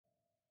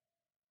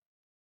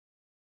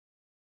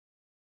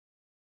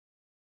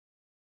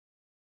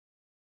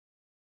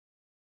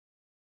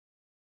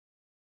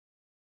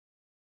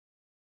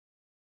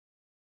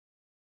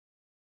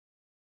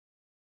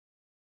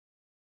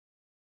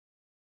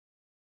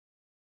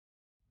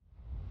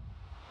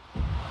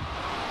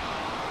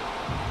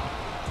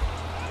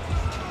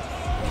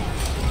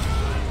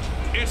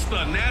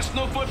the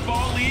National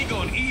Football League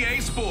on EA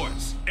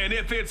Sports. And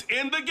if it's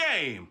in the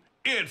game,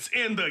 it's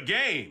in the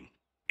game.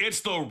 It's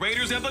the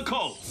Raiders and the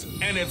Colts,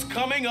 and it's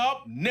coming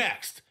up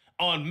next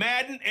on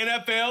Madden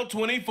NFL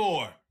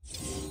 24.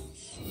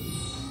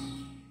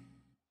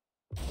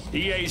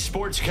 EA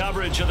Sports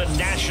coverage of the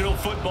National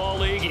Football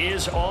League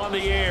is on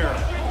the air.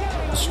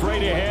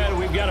 Straight ahead,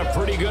 we've got a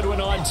pretty good one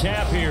on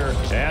tap here,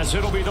 as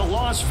it'll be the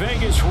Las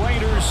Vegas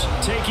Raiders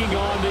taking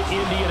on the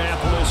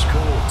Indianapolis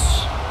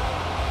Colts.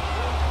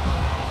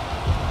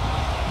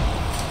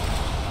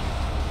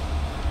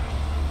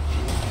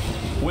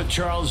 With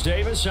Charles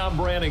Davis, I'm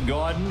Brandon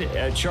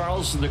Gaudin.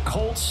 Charles, the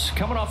Colts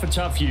coming off a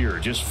tough year,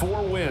 just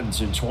 4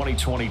 wins in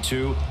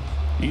 2022.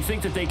 Do you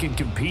think that they can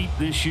compete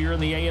this year in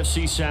the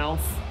AFC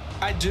South?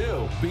 I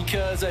do,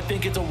 because I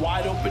think it's a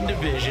wide-open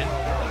division,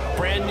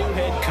 brand new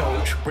head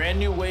coach, brand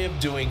new way of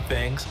doing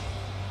things,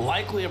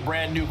 likely a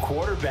brand new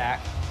quarterback,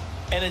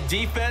 and a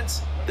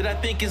defense that I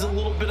think is a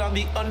little bit on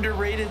the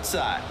underrated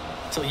side.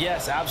 So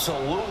yes,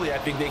 absolutely, I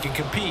think they can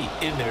compete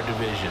in their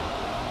division.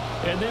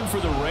 And then for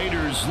the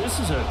Raiders, this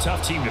is a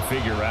tough team to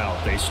figure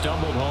out. They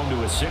stumbled home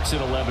to a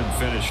 6-11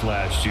 finish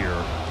last year.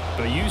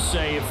 But you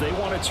say if they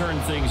want to turn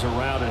things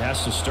around, it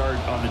has to start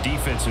on the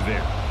defensive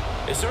end.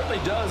 It certainly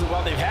does.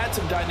 While they've had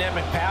some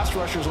dynamic pass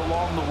rushers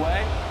along the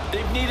way,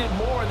 they've needed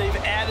more. They've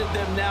added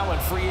them now in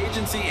free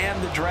agency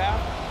and the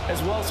draft,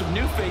 as well as some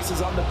new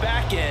faces on the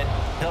back end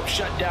to help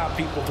shut down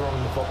people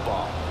throwing the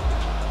football.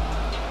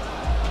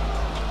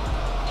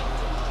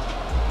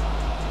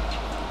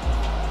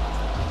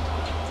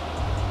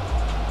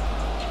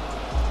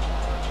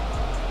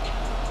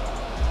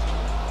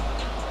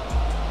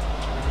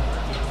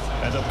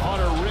 And the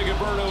punter,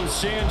 Rigoberto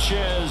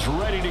Sanchez,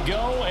 ready to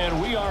go,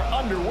 and we are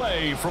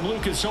underway from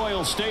Lucas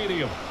Oil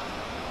Stadium.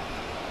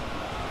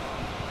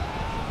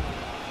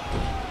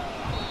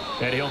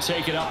 And he'll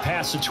take it up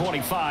past the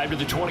 25 to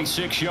the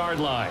 26-yard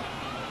line.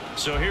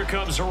 So here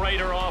comes the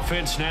Raider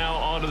offense now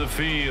onto the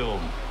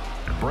field.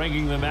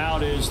 Bringing them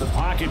out is the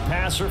pocket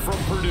passer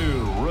from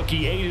Purdue,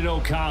 rookie Aiden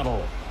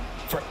O'Connell.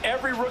 For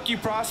every rookie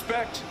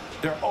prospect,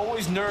 there are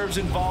always nerves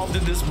involved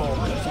in this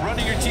moment.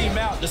 Running your team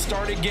out to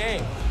start a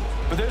game.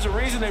 But there's a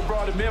reason they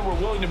brought him in. We're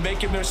willing to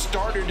make him their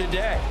starter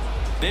today.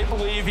 They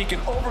believe he can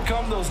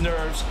overcome those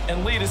nerves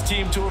and lead his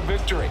team to a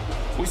victory.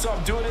 We saw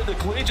him do it at the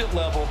collegiate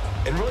level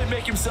and really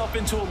make himself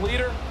into a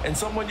leader and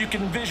someone you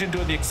can envision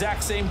doing the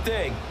exact same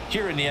thing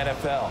here in the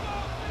NFL.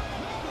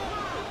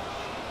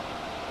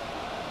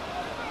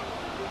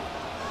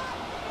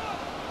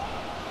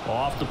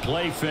 Off the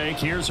play fake,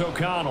 here's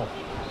O'Connell.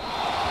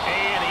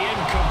 And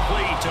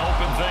incomplete to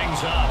open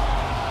things up.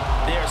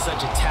 They are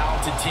such a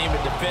talented team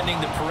at defending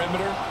the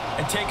perimeter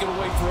and taking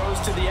away throws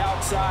to the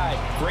outside.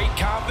 Great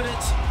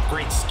confidence,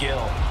 great skill.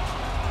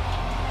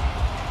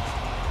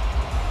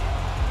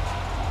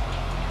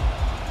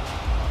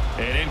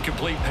 An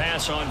incomplete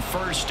pass on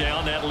first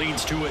down. That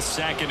leads to a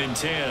 2nd and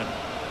 10.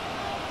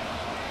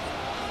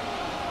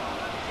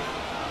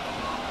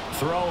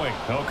 Throwing,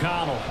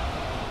 O'Connell.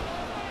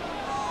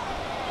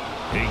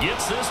 He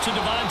gets this to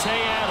Devontae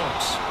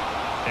Adams.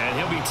 And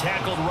he'll be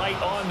tackled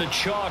right on the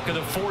chalk of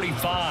the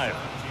 45.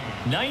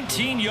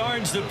 19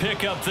 yards to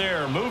pick up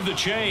there. Move the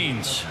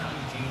chains.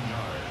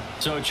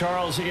 So,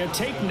 Charles,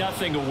 take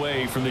nothing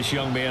away from this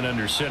young man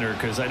under center,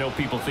 because I know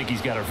people think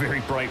he's got a very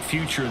bright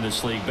future in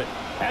this league, but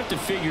I have to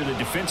figure the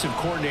defensive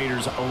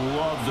coordinators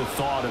love the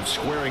thought of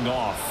squaring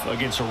off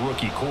against a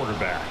rookie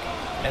quarterback.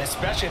 And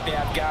especially if they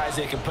have guys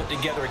they can put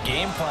together a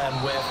game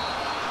plan with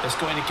that's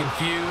going to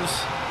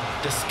confuse,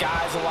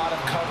 disguise a lot of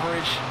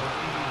coverage,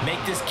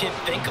 make this kid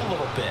think a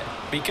little bit.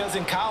 Because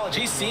in college,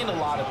 he's seen a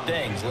lot of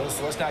things.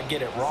 Let's not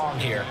get it wrong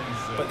here.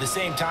 But at the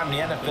same time,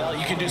 in the NFL,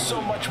 you can do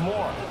so much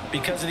more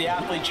because of the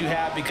athletes you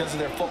have, because of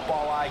their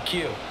football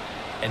IQ.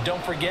 And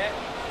don't forget,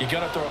 you're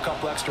going to throw a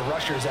couple extra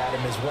rushers at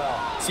him as well.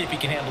 See if he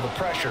can handle the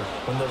pressure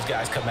when those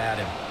guys come at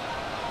him.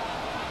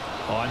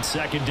 On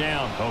 2nd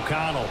down,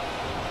 O'Connell.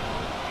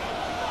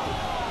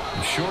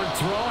 Short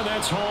throw, and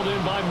that's hauled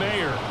in by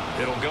Mayer.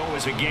 It'll go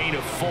as a gain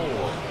of 4,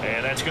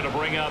 and that's going to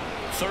bring up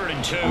 3rd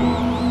and 2.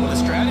 Well, the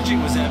strategy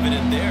was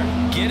evident there.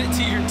 Get it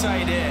to your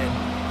tight end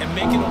and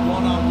make it a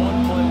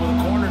one-on-one play with a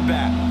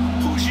cornerback.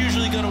 Who's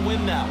usually going to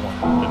win that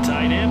one? The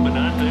tight end, but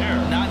not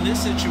there. Not in this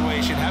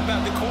situation. How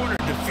about the corner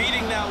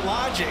defeating that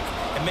logic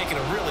and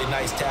making a really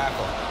nice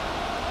tackle?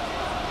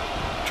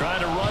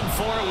 Trying to run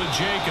for it with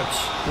Jacobs.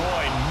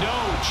 Boy, no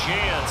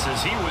chance as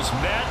he was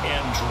met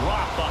and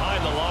dropped behind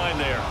the line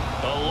there.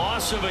 A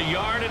loss of a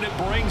yard, and it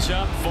brings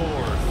up 4.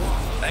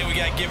 I think we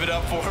got to give it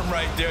up for him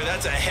right there.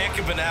 That's a heck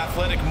of an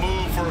athletic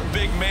move for a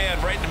big man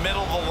right in the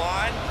middle of the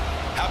line.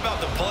 How about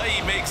the play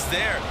he makes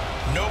there?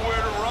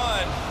 Nowhere to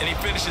run, and he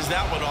finishes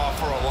that one off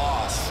for a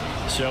loss.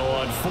 So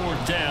on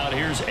 4th down,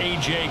 here's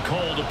A.J.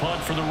 Cole to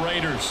punt for the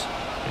Raiders.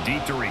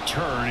 Deep to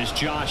return is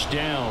Josh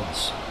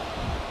Downs.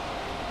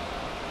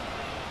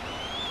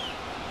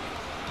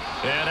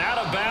 And out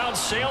of bounds,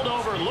 sailed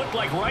over, looked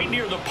like right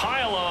near the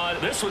pylon.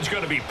 This one's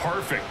going to be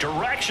perfect.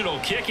 Directional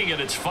kicking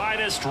at its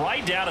finest,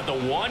 right down at the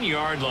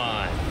 1-yard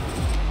line.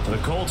 The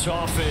Colts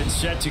offense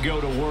set to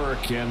go to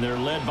work, and they're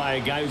led by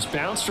a guy who's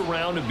bounced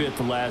around a bit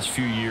the last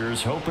few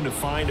years, hoping to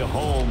find a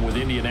home with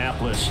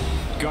Indianapolis,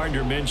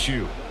 Gardner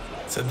Minshew.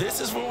 So this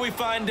is where we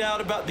find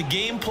out about the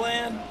game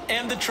plan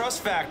and the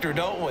trust factor,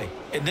 don't we?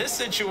 In this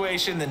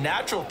situation, the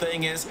natural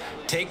thing is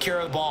take care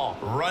of the ball,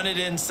 run it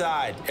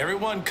inside,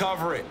 everyone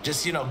cover it.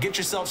 Just, get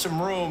yourself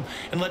some room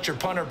and let your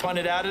punter punt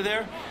it out of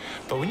there.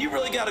 But when you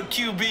really got a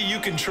QB you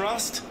can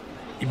trust,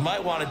 you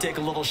might want to take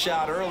a little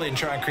shot early and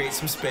try and create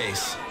some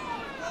space.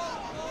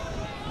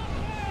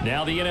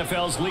 Now the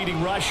NFL's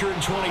leading rusher in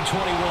 2021,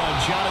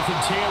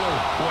 Jonathan Taylor.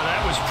 Boy,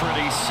 that was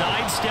pretty.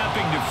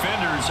 Sidestepping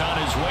defenders on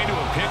his way to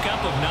a pickup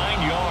of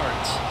 9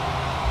 yards.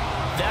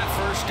 That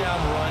first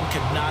down run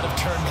could not have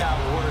turned out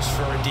worse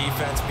for a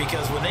defense,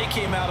 because when they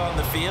came out on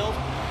the field,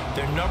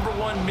 their number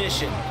one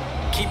mission,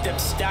 keep them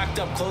stacked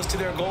up close to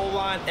their goal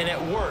line, and at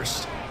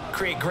worst,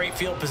 create great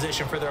field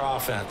position for their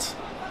offense.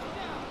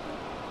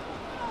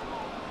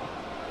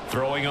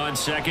 Throwing on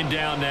second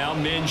down now,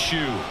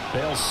 Minshew.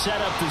 They'll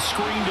set up the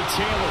screen to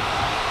Taylor.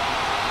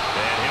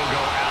 And he'll go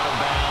out of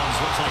bounds.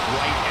 Looks like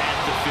right at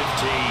the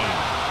 15.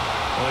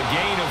 A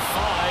gain of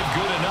 5,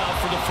 good enough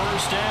for the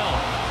first down.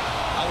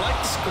 I like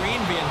the screen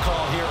being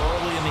called here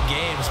early in the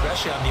game,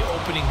 especially on the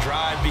opening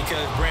drive,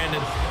 because, Brandon,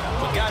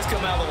 when guys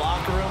come out of the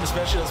locker room,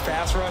 especially those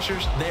pass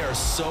rushers, they are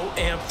so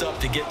amped up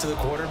to get to the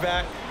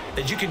quarterback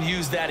that you can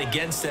use that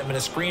against them, and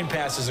a screen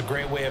pass is a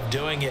great way of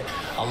doing it.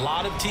 A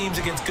lot of teams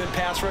against good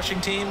pass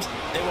rushing teams,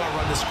 they want to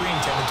run the screen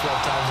 10 to 12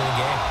 times in a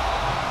game.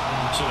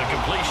 So the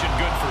completion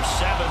good for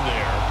 7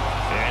 there,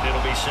 and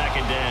it'll be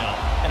second down.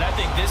 And I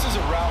think this is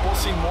a route we'll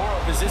see more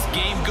of as this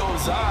game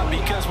goes on,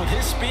 because with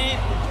his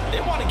speed, they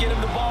want to get him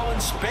the ball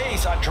in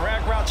space on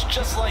drag routes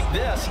just like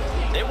this.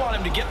 They want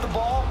him to get the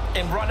ball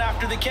and run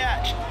after the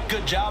catch.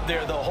 Good job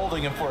there, though,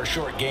 holding him for a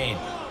short gain.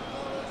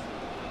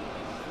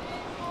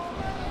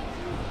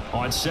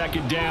 On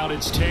second down,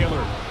 it's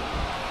Taylor.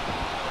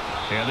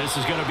 And this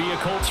is going to be a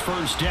Colts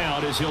first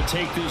down as he'll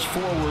take this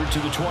forward to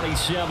the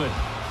 27.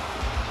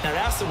 Now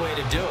that's the way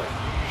to do it.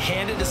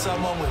 Hand it to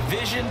someone with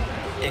vision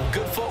and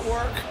good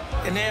footwork,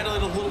 and add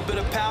a little bit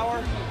of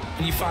power,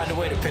 and you find a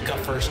way to pick up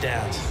first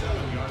downs.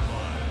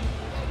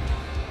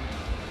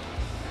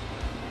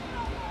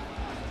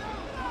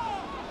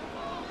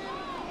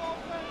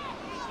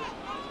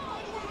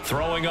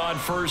 Throwing on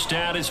first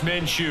down is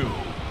Minshew.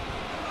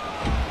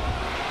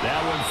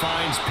 That one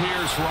finds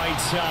Pierce right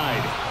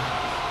side.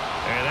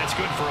 And that's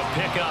good for a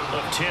pickup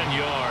of 10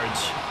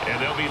 yards. And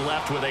they'll be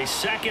left with a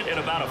second and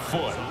about a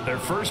foot. Their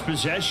first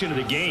possession of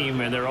the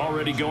game, and they're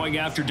already going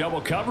after double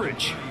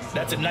coverage.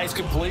 That's a nice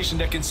completion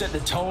that can set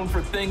the tone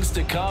for things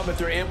to come if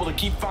they're able to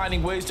keep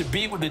finding ways to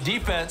beat what the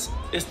defense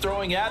is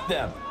throwing at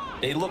them.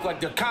 They look like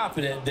they're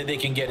confident that they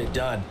can get it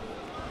done.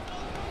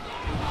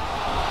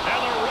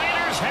 And the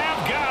Raiders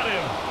have got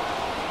him.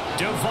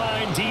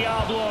 Divine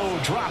Diablo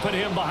dropping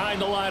him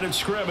behind the line of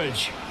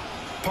scrimmage.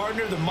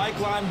 Partner, the Mike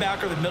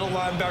linebacker, the middle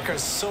linebacker,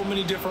 has so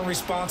many different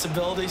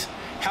responsibilities.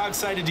 How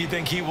excited do you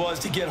think he was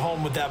to get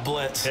home with that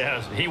blitz?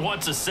 Yeah, he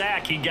wants a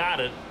sack. He got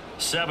it.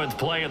 7th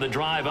play of the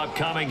drive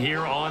upcoming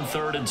here on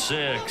 3rd and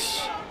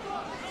 6.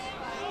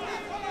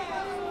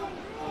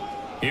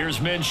 Here's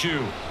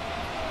Minshew.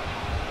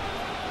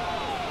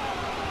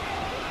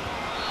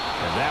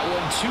 And that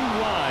one too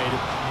wide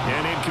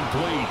and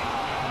incomplete.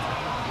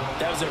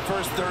 That was their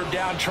first 3rd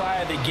down try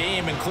of the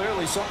game, and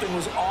clearly something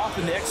was off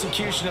in the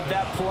execution of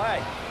that play.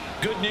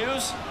 Good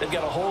news, they've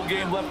got a whole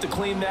game left to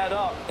clean that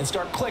up and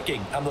start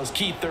clicking on those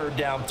key 3rd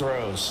down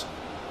throws.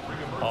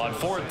 On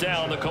 4th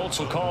down, the Colts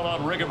will call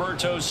on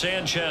Rigoberto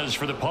Sanchez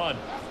for the punt.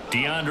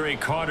 DeAndre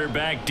Carter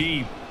back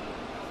deep.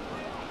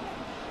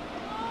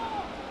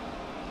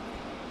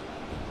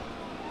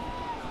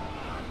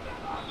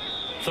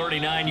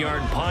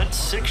 39-yard punt,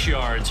 6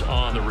 yards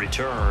on the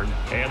return.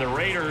 And the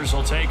Raiders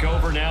will take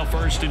over now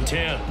 1st and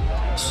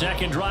 10.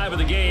 Second drive of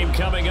the game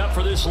coming up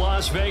for this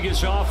Las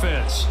Vegas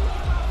offense.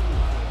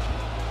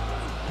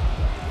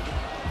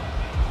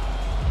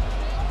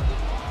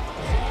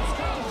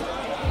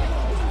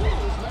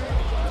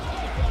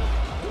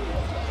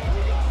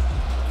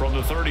 From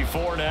the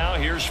 34 now,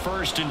 here's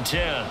 1st and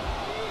 10.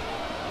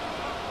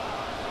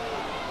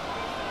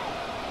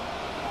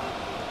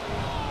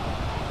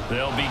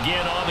 They'll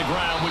begin on the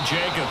ground with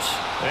Jacobs.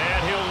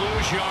 And he'll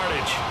lose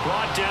yardage.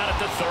 Brought down at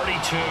the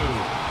 32.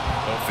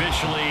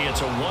 Officially,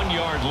 it's a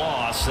 1-yard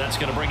loss. That's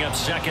going to bring up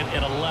 2nd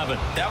and 11.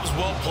 That was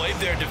well played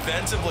there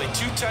defensively.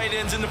 2 tight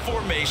ends in the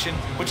formation,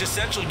 which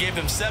essentially gave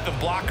them 7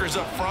 blockers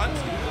up front.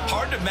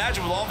 Hard to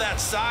imagine with all that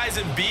size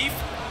and beef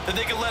that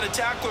they could let a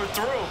tackler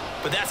through.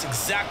 But that's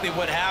exactly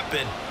what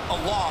happened. A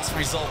loss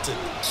resulted.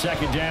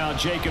 2nd down,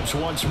 Jacobs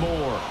once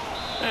more.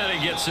 And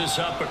he gets this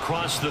up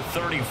across the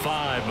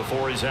 35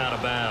 before he's out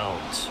of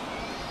bounds.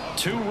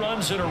 2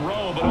 runs in a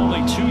row, but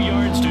only 2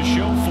 yards to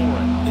show for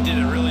it. They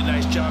did a really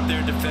nice job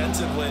there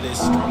defensively. They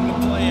strung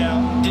the play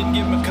out, didn't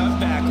give him a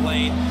cutback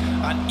lane.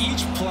 On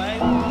each play,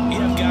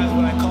 you have guys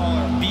what I call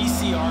our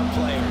BCR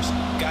players.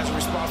 Guys are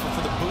responsible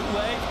for the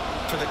bootleg,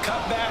 for the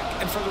cutback,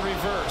 and for the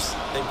reverse.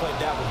 They played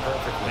that one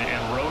perfectly.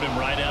 And rode him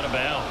right out of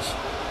bounds.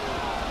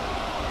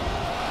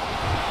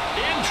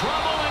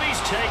 trouble, and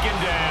he's taken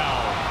down.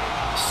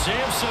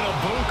 Samson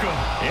Abuka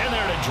in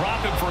there to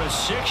drop him for a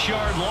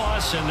 6-yard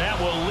loss, and that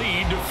will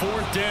lead to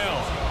 4th down.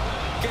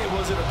 Okay,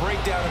 was it a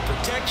breakdown in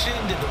protection?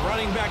 Did the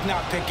running back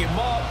not pick him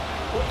up?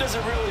 What does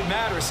it really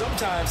matter?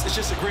 Sometimes it's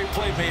just a great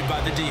play made by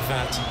the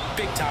defense.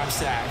 Big-time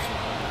sack.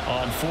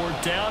 On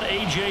 4th down,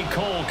 A.J.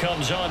 Cole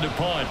comes on to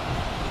punt.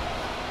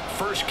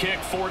 First kick,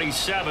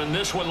 47.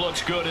 This one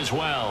looks good as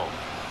well.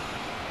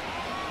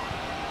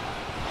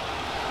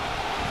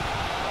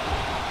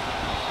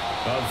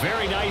 A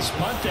very nice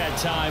punt that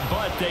time,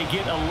 but they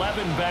get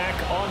 11 back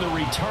on the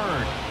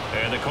return.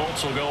 And the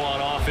Colts will go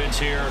on offense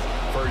here,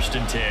 1st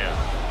and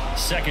 10.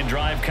 Second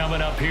drive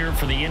coming up here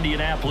for the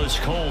Indianapolis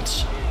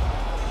Colts.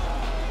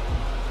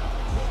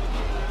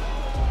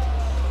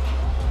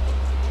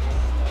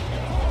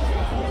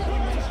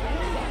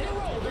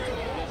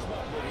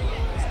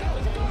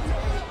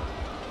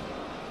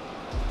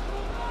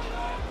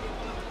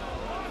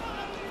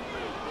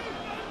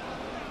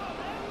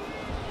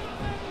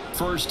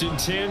 First and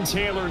 10,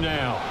 Taylor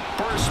now.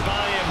 Burst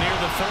by him near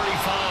the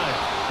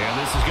 35. And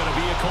this is going to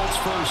be a Colts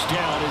first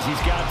down as he's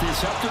got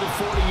this up to the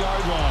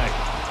 40-yard line.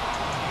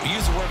 We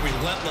use the word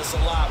relentless a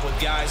lot with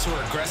guys who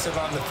are aggressive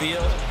on the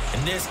field.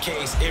 In this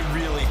case, it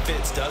really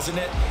fits, doesn't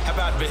it? How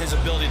about his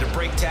ability to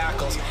break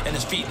tackles and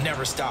his feet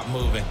never stop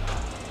moving?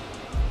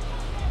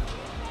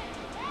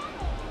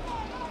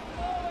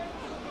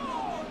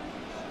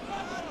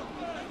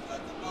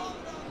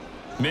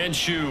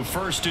 Minshew,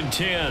 1st and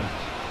 10.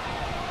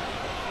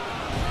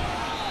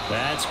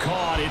 That's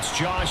caught. It's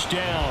Josh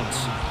Downs.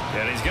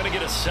 And he's going to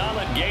get a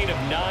solid gain of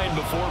 9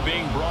 before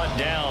being brought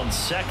down.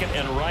 2nd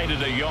and right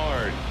at a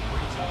yard.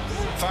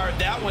 Fired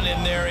that one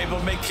in there, able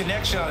to make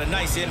connection on a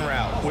nice in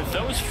route. With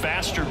those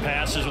faster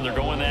passes when they're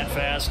going that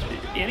fast,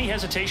 any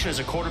hesitation as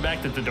a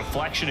quarterback that the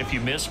deflection, if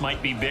you miss,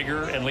 might be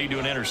bigger and lead to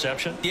an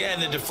interception? Yeah,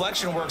 and the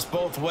deflection works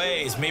both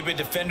ways. Maybe a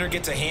defender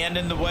gets a hand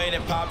in the way and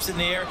it pops in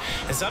the air.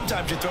 And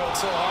sometimes you throw it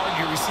so hard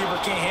your receiver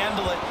can't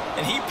handle it,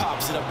 and he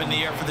pops it up in the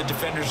air for the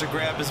defenders to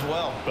grab as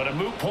well. But a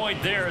moot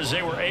point there as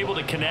they were able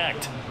to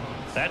connect.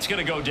 That's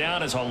going to go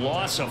down as a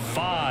loss of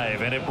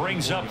 5, and it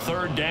brings up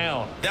 3rd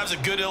down. That was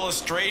a good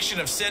illustration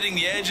of setting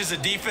the edge as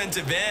a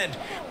defensive end,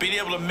 being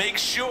able to make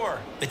sure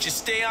that you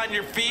stay on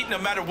your feet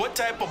no matter what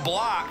type of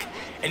block,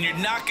 and you're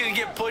not going to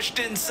get pushed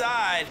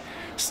inside.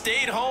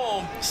 Stayed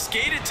home,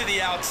 skated to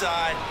the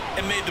outside,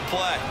 and made the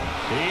play.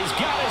 He's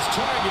got his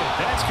target.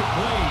 That's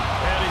complete.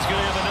 And he's going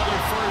to have another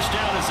first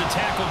down as the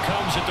tackle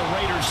comes at the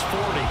Raiders'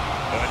 40.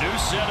 A new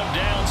set of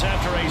downs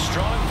after a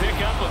strong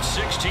pickup of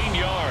 16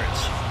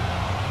 yards.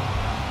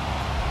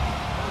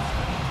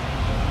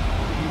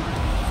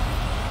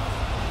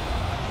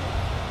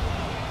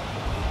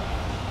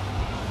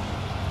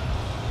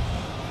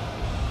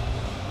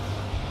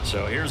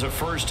 So here's a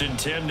 1st and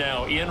 10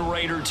 now in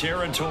Raider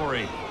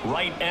territory,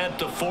 right at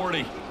the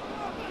 40.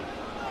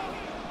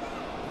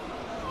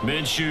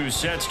 Minshew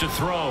sets to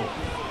throw.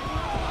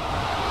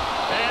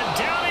 And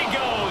down he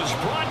goes,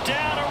 brought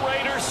down, a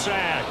Raider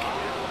sack.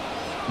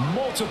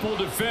 Multiple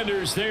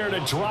defenders there to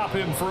drop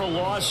him for a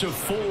loss of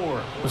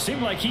 4. It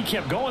seemed like he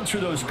kept going through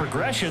those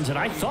progressions, and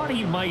I thought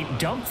he might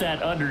dump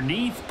that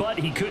underneath, but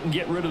he couldn't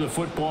get rid of the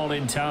football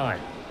in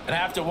time. And I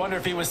have to wonder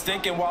if he was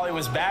thinking while he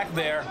was back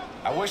there,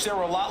 I wish there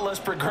were a lot less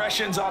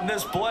progressions on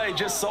this play,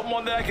 just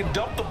someone that I can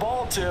dump the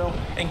ball to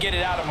and get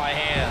it out of my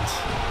hands.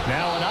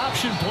 Now an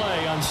option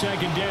play on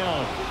 2nd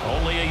down.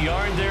 Only a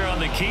yard there on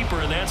the keeper,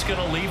 and that's going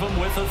to leave him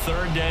with a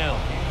 3rd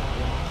down.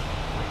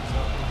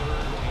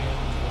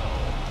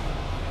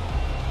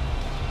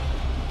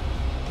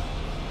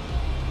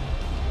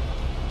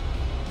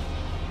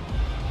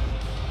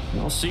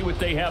 We'll see what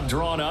they have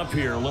drawn up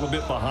here. A little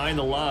bit behind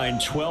the line.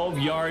 12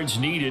 yards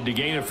needed to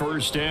gain a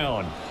first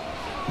down.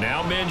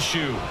 Now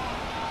Minshew.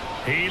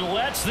 He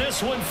lets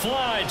this one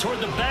fly toward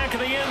the back of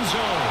the end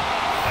zone.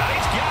 And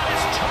he's got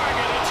his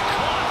target. It's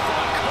caught for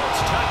a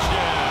Colts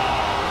touchdown.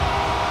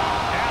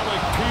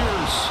 Alec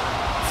Pierce,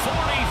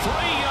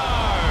 43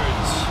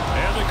 yards.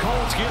 And the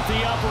Colts get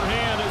the upper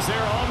hand as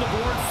they're on the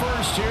board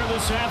first here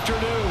this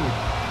afternoon.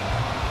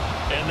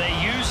 And they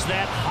use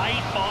that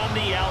height on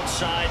the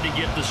outside to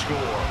get the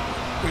score.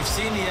 We've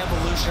seen the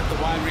evolution of the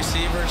wide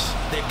receivers.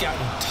 They've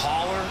gotten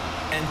taller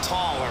and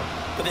taller,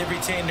 but they've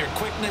retained their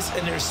quickness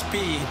and their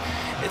speed.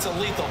 It's a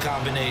lethal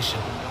combination.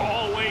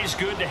 Always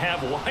good to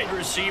have wide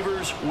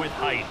receivers with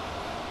height.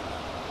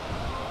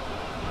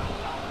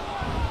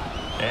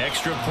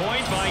 Extra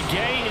point by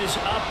Gay is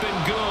up and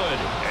good.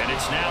 And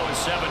it's now a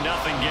 7-0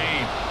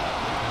 game.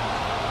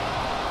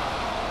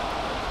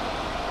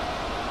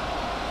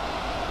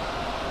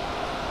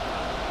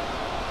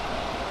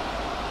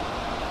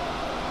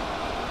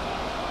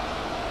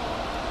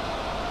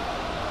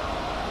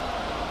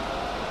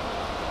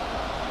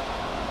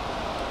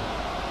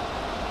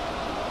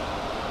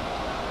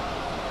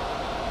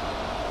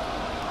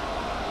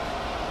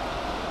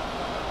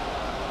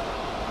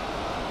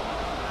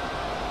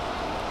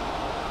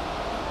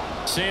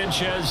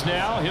 Sanchez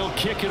now, he'll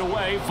kick it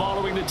away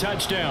following the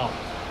touchdown.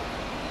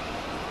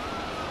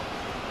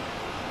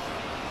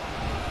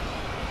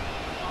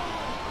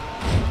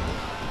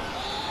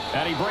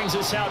 And he brings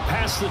us out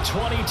past the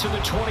 20 to the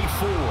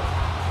 24.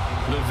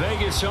 The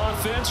Vegas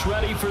offense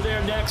ready for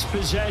their next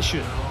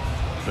possession.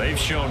 They've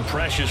shown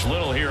precious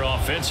little here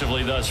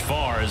offensively thus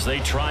far as they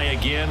try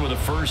again with a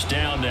first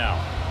down now.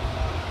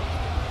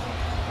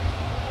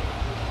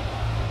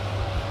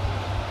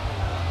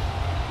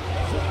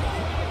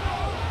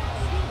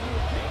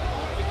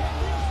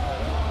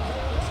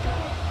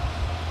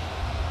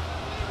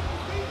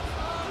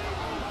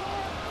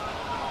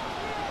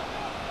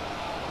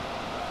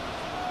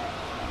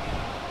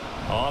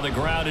 On the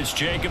ground, it's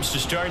Jacobs to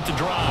start the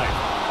drive.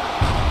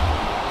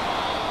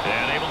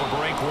 And able to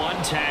break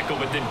one tackle,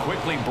 but then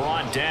quickly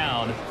brought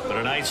down. But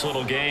a nice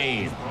little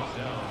gain.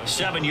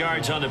 7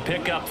 yards on the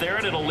pickup there,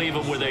 and it'll leave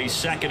him with a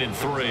 2nd and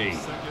 3.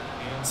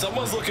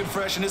 Someone's looking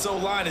fresh, and his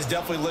O-line is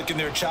definitely licking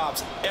their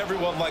chops.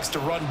 Everyone likes to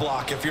run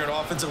block. If you're an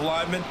offensive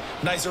lineman,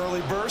 nice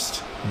early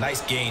burst,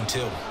 nice gain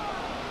too.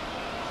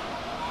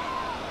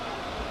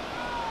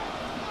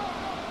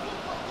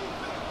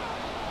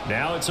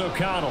 Now it's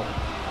O'Connell.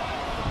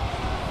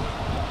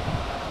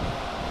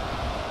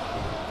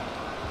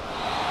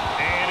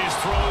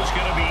 Throw's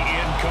going to be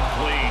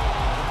incomplete.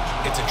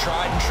 It's a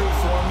tried and true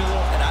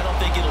formula, and I don't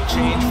think it'll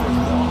change for as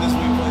long as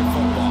we play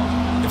football.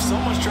 If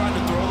someone's trying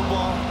to throw the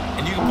ball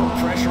and you can put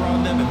pressure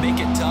on them and make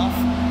it tough,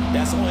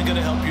 that's only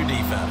going to help your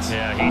defense.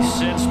 Yeah, he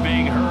sensed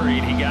being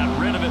hurried. He got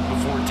rid of it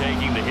before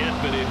taking the hit,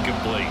 but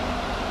incomplete.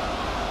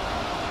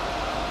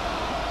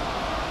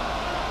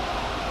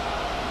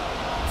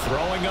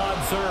 Throwing on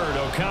third,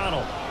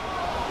 O'Connell.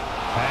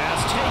 Pass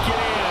taken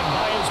in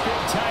by his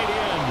big tight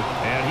end.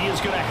 And he is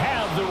going to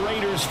have the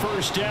Raiders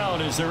first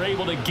down as they're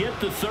able to get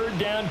the third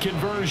down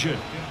conversion.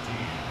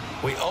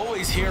 We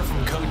always hear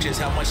from coaches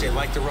how much they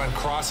like to run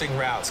crossing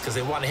routes because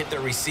they want to hit their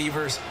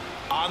receivers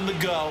on the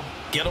go,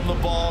 get them the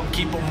ball, and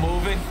keep them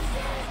moving.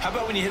 How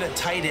about when you hit a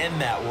tight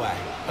end that way?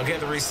 Okay,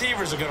 the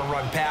receivers are going to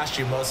run past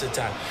you most of the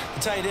time.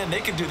 The tight end,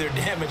 they can do their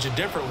damage a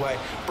different way,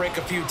 break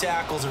a few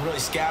tackles and really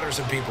scatter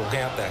some people,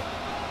 can't they?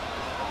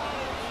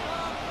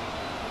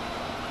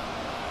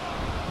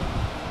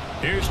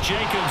 Here's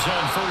Jacobs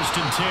on 1st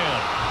and 10.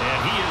 And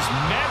he is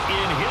met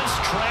in his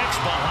tracks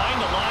behind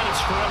the line of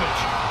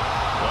scrimmage.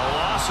 A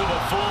loss of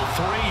a full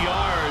 3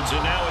 yards,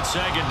 and now it's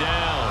 2nd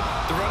down.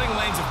 The running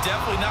lanes have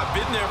definitely not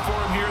been there for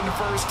him here in the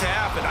first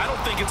half, and I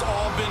don't think it's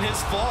all been his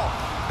fault.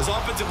 His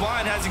offensive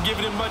line hasn't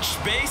given him much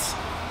space.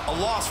 A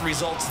loss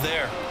results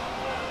there.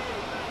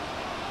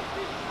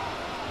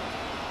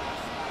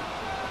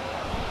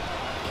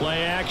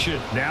 Play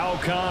action. Now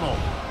O'Connell.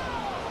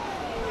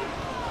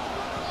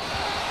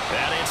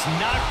 And it's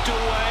knocked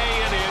away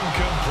and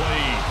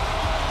incomplete.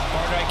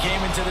 Partner, I came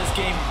into this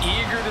game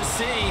eager to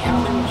see how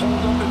they would hold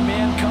up in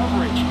man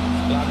coverage.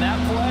 But on that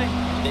play,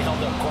 they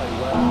held up quite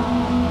well.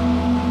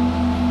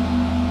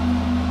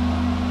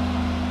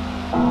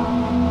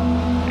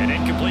 An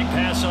incomplete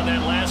pass on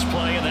that last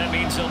play, and that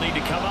means they'll need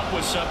to come up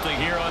with something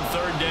here on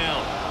 3rd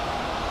down.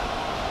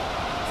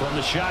 From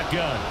the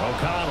shotgun,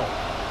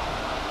 O'Connell.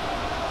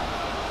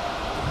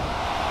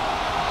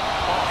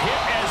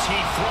 Hit as he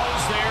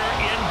throws there,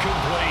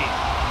 incomplete.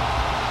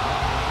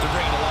 They're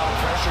bringing a lot of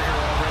pressure here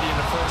already in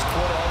the first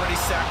quarter. Already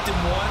sacked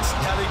him once.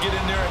 Now they get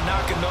in there and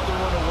knock another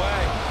one away.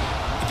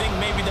 You think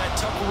maybe that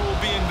Tucker rule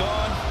being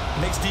gone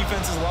makes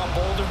defenses a lot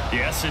bolder?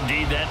 Yes,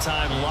 indeed. That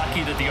time,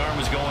 lucky that the arm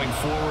was going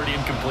forward.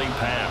 Incomplete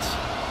pass.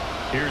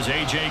 Here's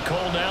A.J.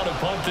 Cole now to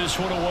punt this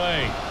one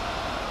away.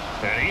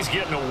 And he's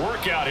getting a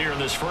workout here in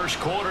this first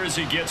quarter as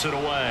he gets it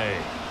away.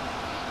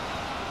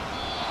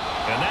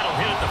 And that'll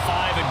hit at the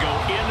 5 and go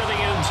into the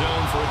end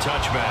zone for a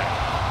touchback.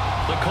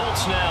 The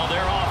Colts now,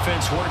 their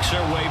offense works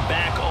their way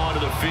back onto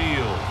the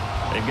field.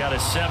 They've got a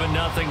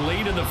 7-0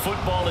 lead in the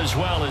football as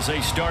well as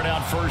they start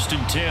out 1st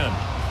and 10.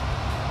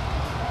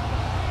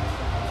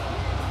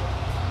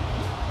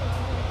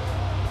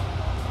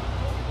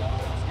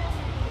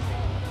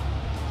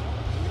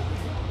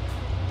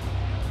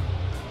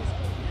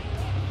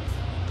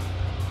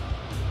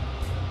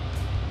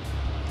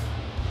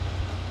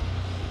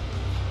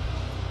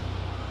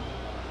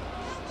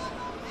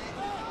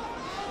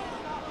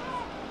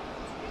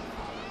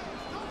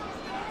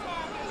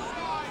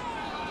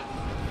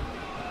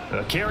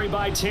 A carry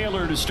by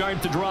Taylor to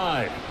start the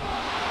drive.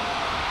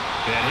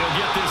 And he'll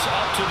get this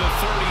up to the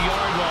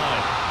 30-yard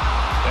line.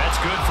 That's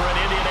good for an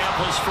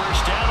Indianapolis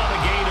first down on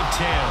a gain of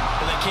 10.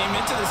 Well, they came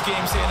into this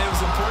game saying it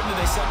was important that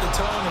they set the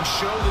tone and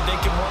show that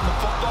they can run the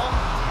football.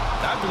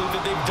 And I believe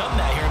that they've done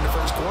that here in the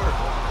first quarter.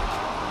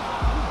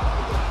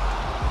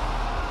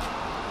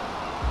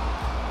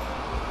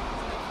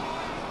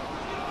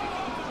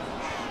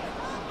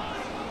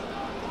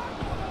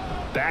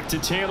 Back to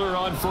Taylor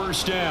on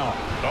first down.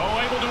 Oh,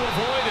 able to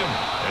avoid him.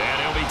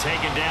 And he'll be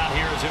taken down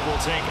here as it will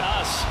take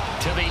us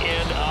to the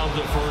end of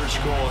the first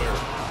quarter.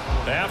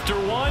 After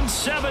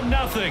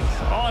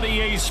 7-0 on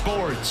EA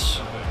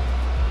Sports.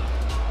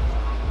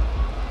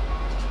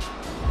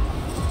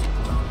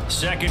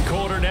 Second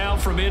quarter now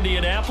from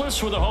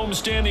Indianapolis with the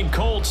homestanding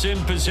Colts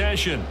in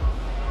possession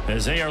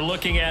as they are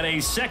looking at a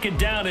 2nd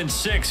down and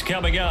 6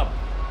 coming up.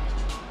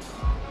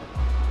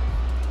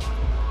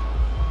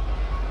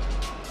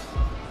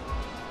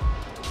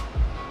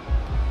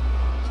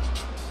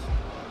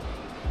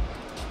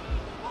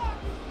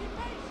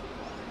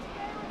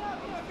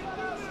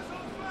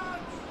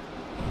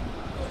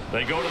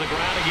 They go to the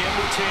ground again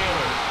with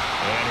Taylor.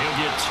 And he'll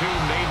get 2,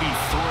 maybe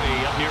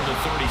 3, up near the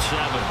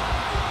 37.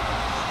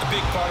 A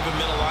big part of a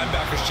middle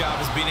linebacker's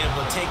job is being able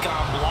to take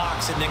on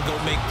blocks and then go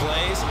make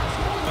plays.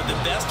 But the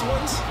best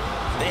ones,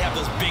 they have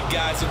those big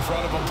guys in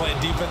front of them playing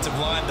defensive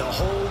line to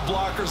hold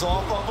blockers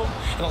off of them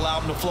and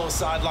allow them to flow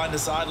sideline to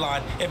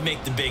sideline and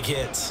make the big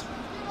hits.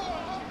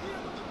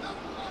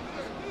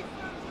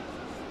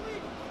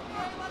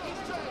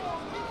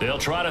 They'll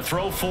try to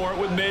throw for it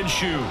with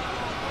Minshew.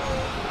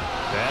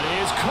 That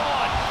is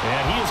caught.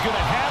 And he is going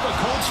to have a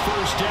Colts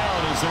first down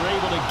as they're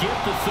able to get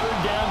the 3rd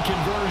down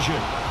conversion.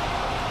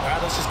 All right,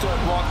 let's just go ahead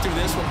and walk through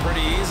this one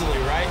pretty easily,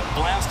 right?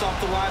 Blast off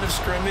the line of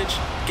scrimmage,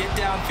 get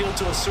downfield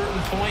to a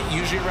certain point,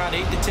 usually around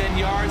 8 to 10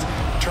 yards,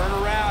 turn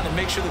around and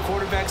make sure the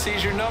quarterback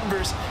sees your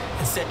numbers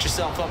and set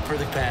yourself up for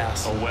the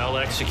pass. A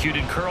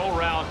well-executed curl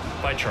route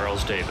by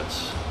Charles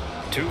Davis.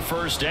 2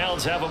 first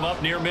downs have him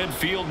up near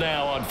midfield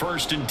now on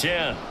 1st and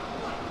 10.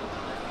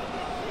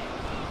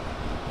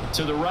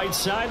 To the right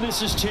side,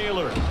 this is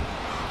Taylor.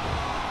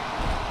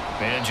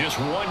 And just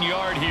 1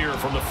 yard here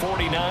from the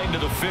 49 to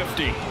the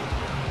 50.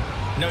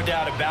 No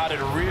doubt about it.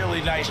 A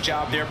really nice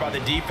job there by the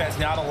defense,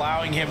 not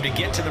allowing him to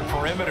get to the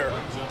perimeter.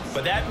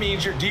 But that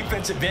means your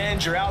defensive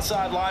ends, your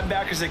outside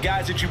linebackers, the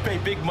guys that you pay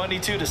big money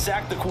to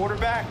sack the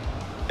quarterback,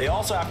 they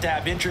also have to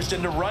have interest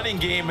in the running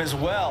game as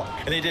well.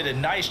 And they did a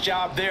nice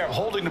job there of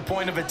holding the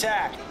point of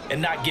attack and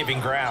not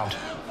giving ground.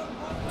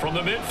 From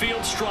the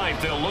midfield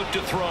stripe, they'll look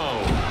to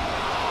throw.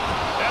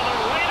 And the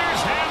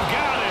Raiders have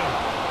got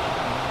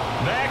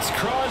him. Max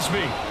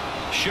Crosby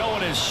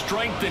showing his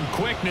strength and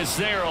quickness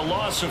there, a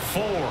loss of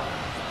 4.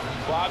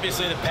 Well,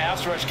 obviously the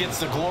pass rush gets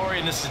the glory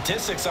and the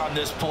statistics on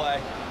this play,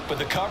 but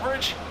the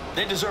coverage,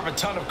 they deserve a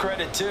ton of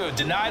credit too.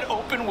 Denied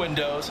open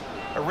windows,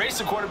 erased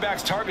the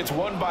quarterback's targets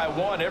one by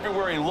one.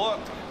 Everywhere he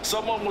looked,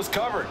 someone was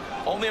covered.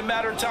 Only a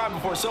matter of time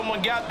before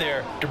someone got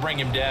there to bring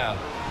him down.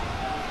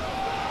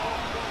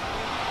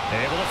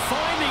 Able to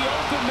find the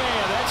open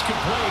man. That's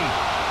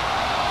complete.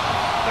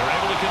 They're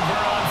able to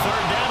convert on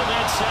 3rd down, and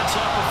that sets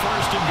up a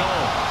 1st and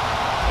goal.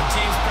 When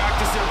teams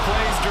practice their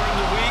plays during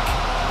the week,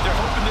 they're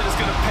hoping that it's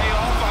going to pay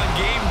off on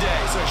game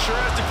day. So it sure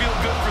has to feel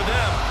good for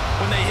them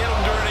when they hit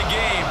them during a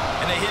game,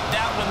 and they hit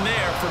that one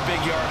there for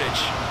big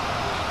yardage.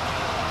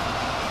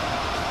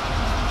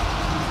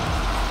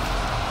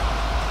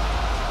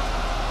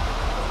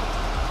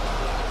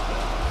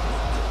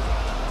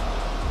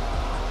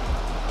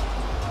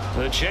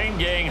 The chain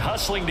gang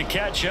hustling to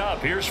catch up.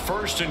 Here's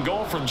 1st and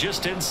goal from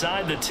just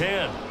inside the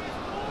 10.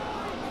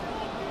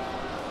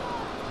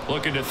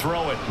 Looking to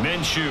throw it.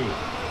 Minshew.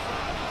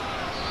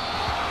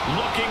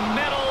 Looking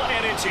middle,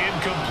 and it's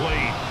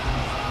incomplete.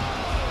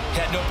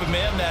 Had an open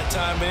man that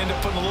time, but ended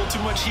up putting a little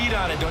too much heat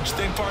on it, don't you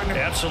think, partner?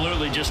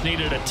 Absolutely. Just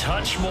needed a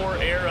touch more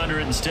air under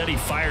it. Instead, he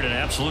fired an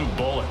absolute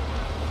bullet.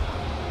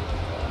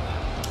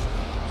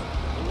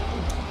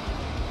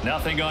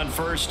 Nothing on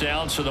 1st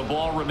down, so the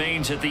ball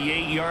remains at the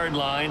 8-yard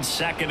line.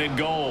 2nd and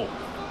goal.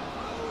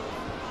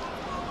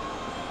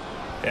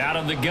 Out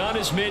of the gun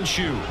is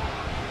Minshew.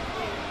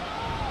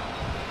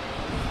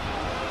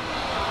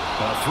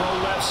 A throw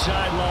left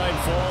sideline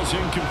falls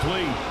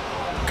incomplete.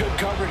 Good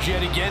coverage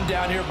yet again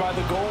down here by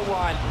the goal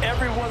line.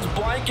 Everyone's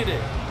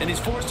blanketed, and he's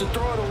forced to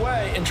throw it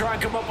away and try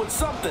and come up with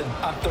something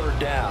on 3rd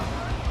down.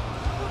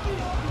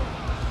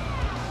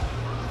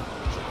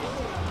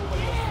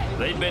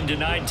 They've been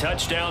denied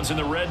touchdowns in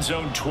the red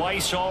zone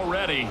twice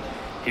already.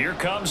 Here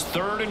comes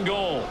 3rd and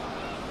goal.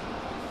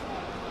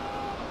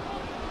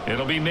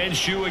 It'll be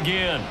Minshew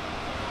again.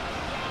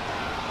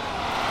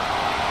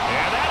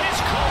 And that is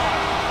caught.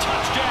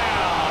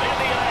 Touchdown,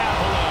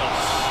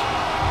 Indianapolis.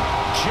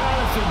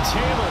 Jonathan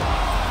Taylor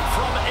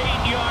from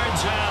 8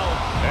 yards out.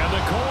 And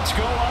the Colts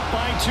go up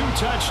by 2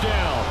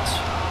 touchdowns.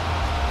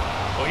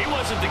 Well, he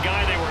wasn't the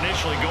guy they were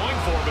initially going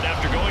for, but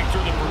after going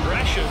through the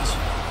progressions,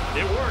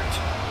 it worked.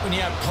 When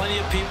you have plenty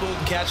of people who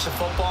can catch the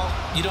football,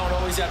 you don't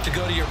always have to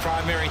go to your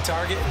primary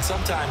target, and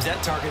sometimes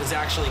that target is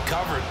actually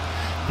covered.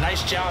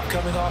 Nice job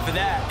coming off of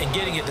that and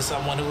getting it to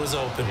someone who was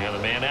open. Yeah, the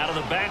man out of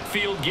the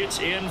backfield gets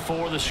in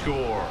for the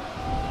score.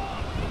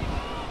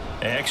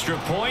 Extra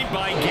point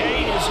by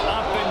Gay is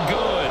up and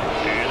good.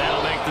 And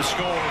that'll make the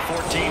score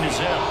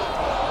 14-0.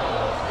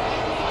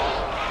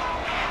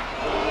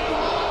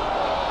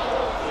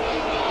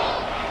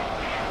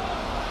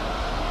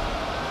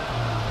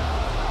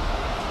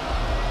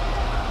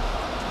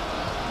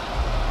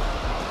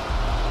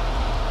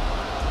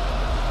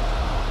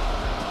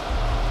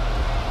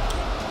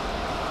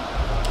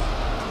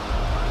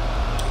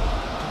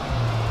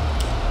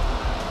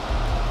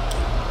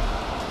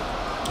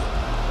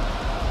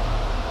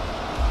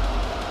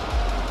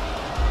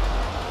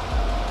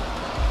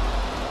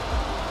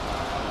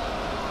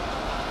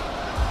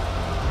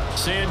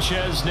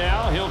 Sanchez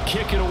now, he'll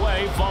kick it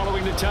away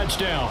following the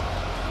touchdown.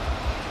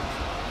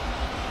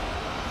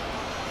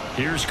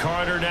 Here's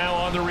Carter now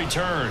on the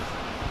return.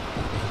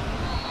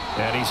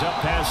 And he's up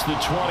past the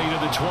 20 to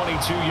the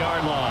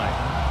 22-yard line.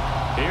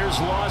 Here's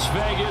Las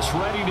Vegas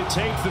ready to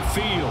take the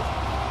field.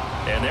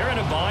 And they're in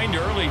a bind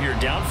early here,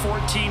 down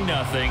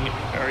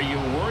 14-0. Are you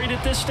worried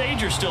at this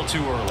stage or still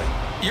too early?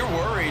 You're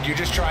worried. You're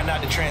just trying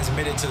not to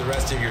transmit it to the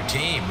rest of your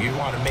team. You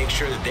want to make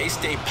sure that they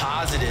stay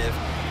positive.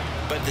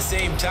 But at the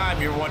same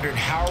time, you're wondering,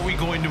 how are we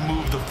going to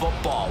move the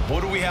football?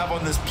 What do we have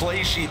on this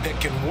play sheet that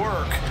can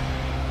work?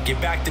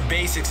 Get back to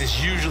basics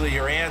is usually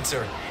your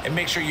answer. And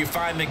make sure you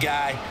find the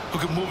guy who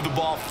can move the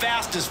ball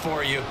fastest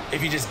for you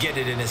if you just get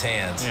it in his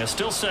hands. Yeah,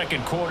 still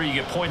second quarter. You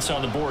get points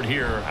on the board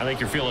here. I think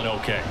you're feeling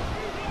okay.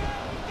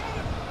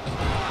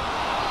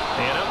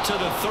 And up to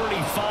the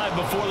 35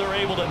 before they're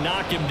able to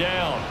knock him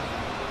down.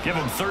 Give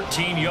him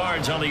 13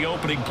 yards on the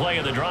opening play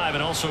of the drive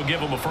and also give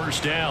him a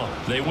first down.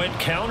 They went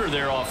counter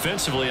there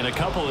offensively, and a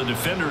couple of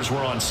defenders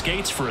were on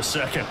skates for a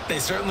second. They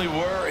certainly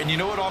were. And you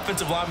know what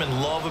offensive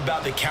linemen love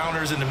about the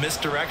counters and the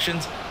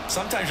misdirections?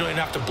 Sometimes you don't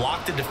even have to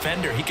block the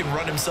defender. He can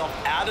run himself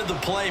out of the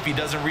play if he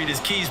doesn't read his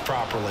keys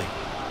properly.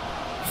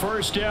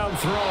 First down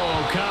throw,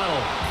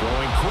 O'Connell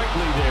throwing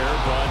quickly there,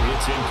 but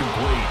it's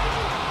incomplete.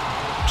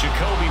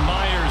 Jacoby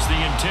Myers, the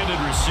intended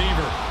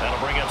receiver. That'll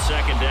bring up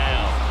second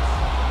down.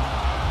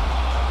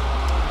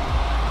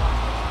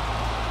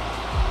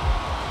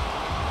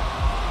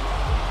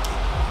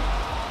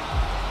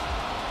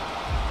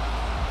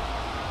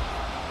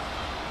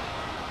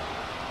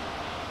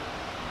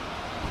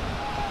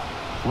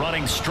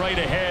 Running straight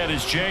ahead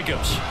is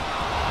Jacobs.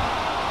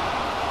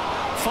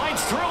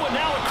 Fights through and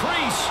now a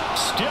crease.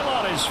 Still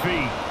on his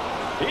feet.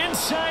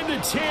 Inside the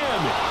 10.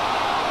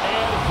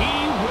 And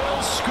he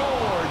will score.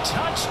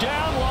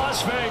 Touchdown,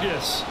 Las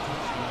Vegas.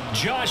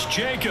 Josh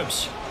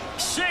Jacobs,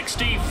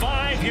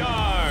 65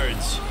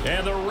 yards.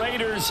 And the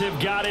Raiders have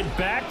got it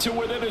back to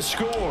within a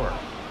score.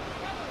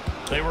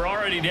 They were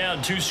already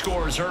down 2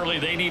 scores early.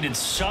 They needed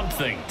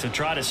something to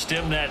try to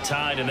stem that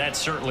tide, and that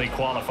certainly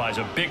qualifies.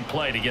 A big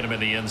play to get them in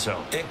the end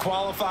zone. It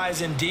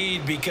qualifies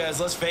indeed because,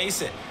 let's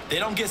face it, they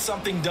don't get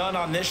something done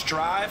on this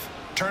drive,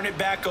 turn it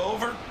back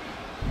over,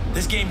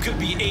 this game could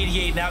be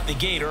 88 and out the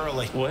gate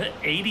early. What?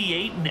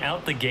 88 and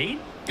out the gate?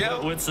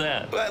 Yeah. What's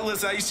that? Well,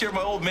 listen, I used to hear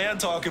my old man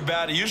talk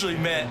about it. Usually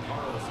meant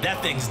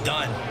that thing's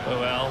done.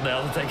 Well,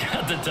 now that they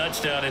got the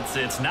touchdown,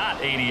 it's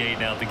not 88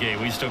 and out the gate.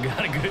 We still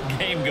got a good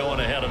game going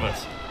ahead of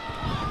us.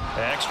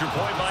 Extra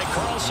point by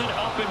Carlson,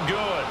 up and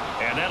good.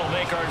 And that'll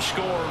make our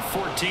score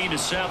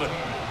 14-7.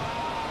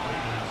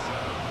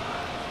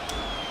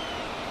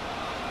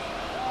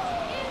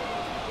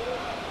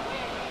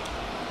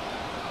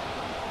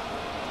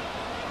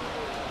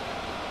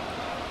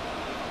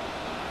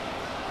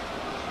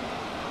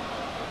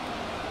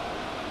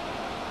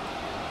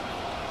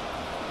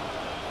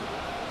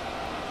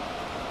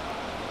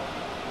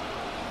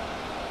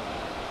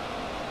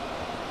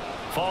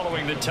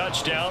 Following the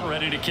touchdown,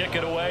 ready to kick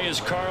it away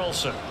is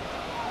Carlson.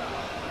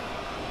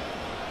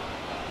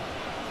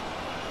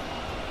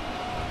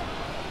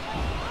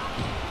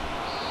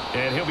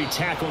 And he'll be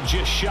tackled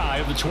just shy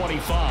of the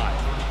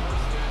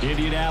 25.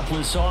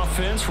 Indianapolis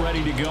offense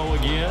ready to go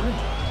again.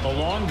 A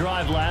long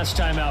drive last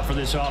time out for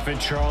this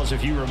offense, Charles.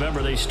 If you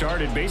remember, they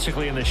started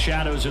basically in the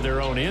shadows of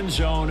their own end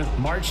zone,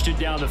 marched it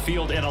down the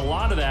field, and a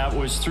lot of that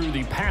was through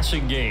the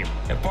passing game.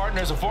 And partner,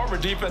 as a former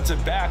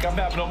defensive back, I'm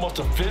having almost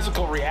a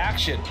physical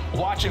reaction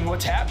watching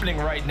what's happening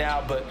right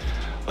now. But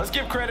let's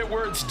give credit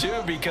where it's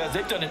due because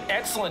they've done an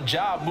excellent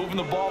job moving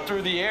the ball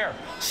through the air.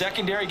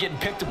 Secondary getting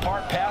picked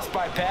apart pass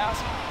by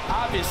pass.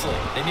 Obviously,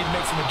 they need to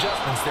make some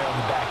adjustments there on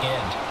the back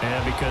end.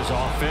 And because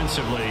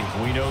offensively,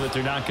 we know that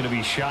they're not going to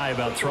be shy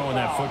about throwing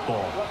that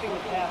football.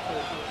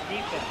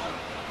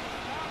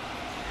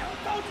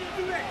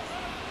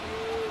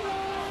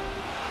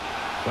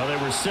 Well, they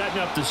were setting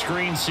up the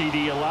screen,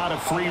 CD, a lot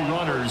of free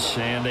runners,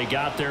 and they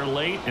got there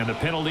late, and the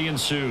penalty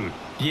ensued.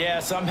 Yeah,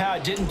 somehow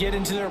it didn't get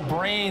into their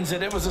brains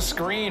that it was a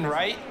screen,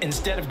 right?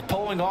 Instead of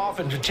pulling off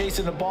and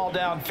chasing the ball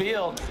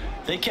downfield,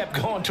 they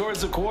kept going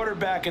towards the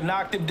quarterback and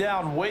knocked him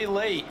down way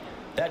late.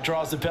 That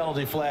draws the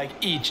penalty flag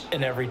each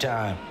and every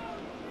time.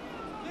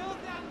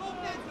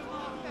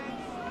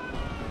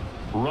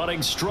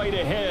 Running straight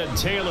ahead,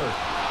 Taylor.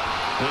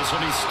 This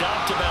one he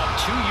stopped about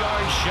 2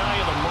 yards shy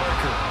of the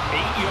marker.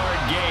 8-yard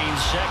gain,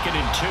 2nd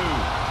and 2.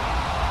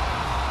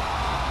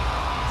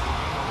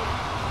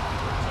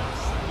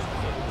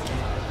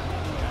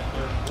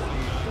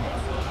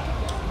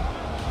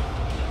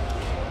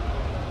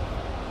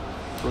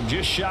 From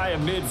just shy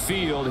of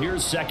midfield,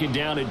 here's 2nd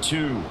down and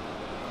 2.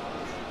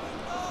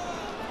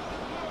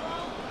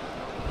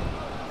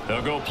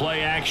 They'll go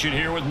play action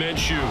here with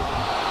Minshew.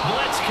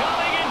 Blitz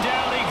coming, and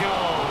down he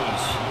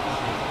goes.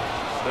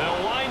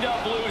 They'll wind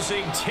up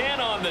losing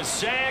 10 on the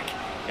sack,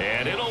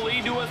 and it'll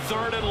lead to a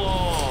 3rd and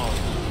long.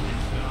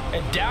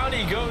 And down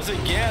he goes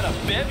again. A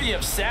bevy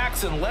of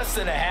sacks in less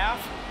than a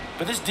half.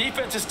 But this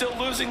defense is still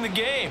losing the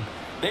game.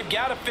 They've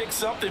got to fix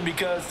something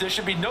because there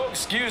should be no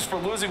excuse for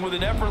losing with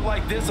an effort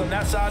like this on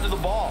that side of the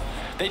ball.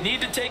 They need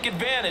to take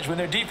advantage when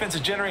their defense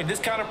is generating this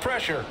kind of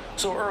pressure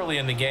so early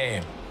in the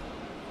game.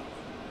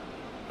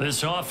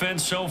 This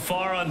offense so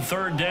far on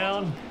 3rd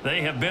down,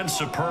 they have been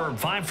superb.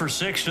 5 for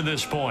 6 to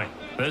this point.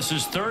 This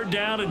is 3rd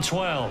down and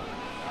 12.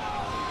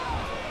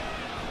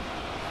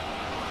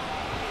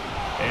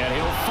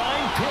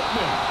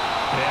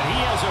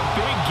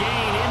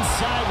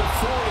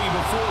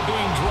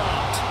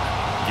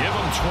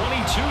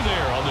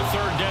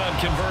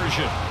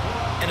 conversion.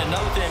 And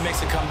another thing that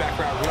makes a comeback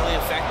route really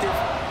effective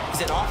is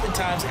that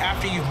oftentimes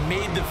after you've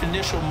made the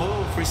initial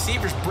move,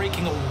 receivers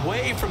breaking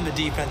away from the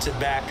defensive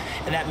back,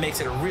 and that makes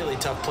it a really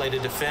tough play to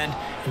defend.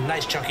 A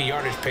nice chunk of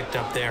yardage picked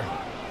up there.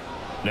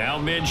 Now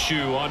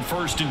Minshew on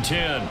 1st and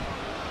 10. And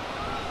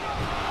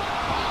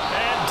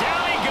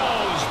down he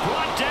goes.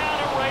 Brought down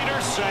a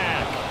Raider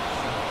sack.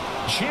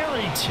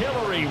 Jerry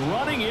Tillery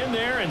running in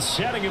there and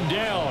setting him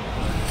down.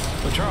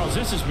 Well, Charles,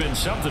 this has been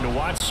something to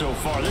watch so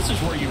far. This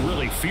is where you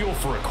really feel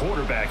for a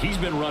quarterback. He's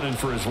been running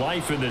for his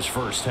life in this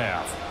first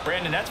half.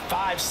 Brandon, that's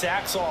 5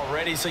 sacks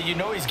already, so you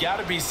know he's got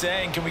to be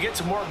saying, can we get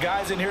some more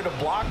guys in here to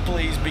block,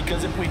 please?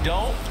 Because if we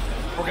don't,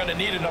 we're going to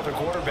need another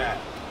quarterback.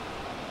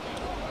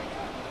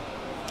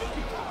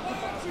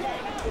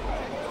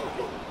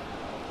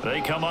 They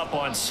come up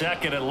on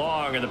 2nd and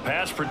long, and the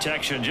pass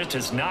protection just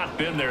has not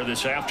been there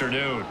this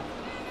afternoon.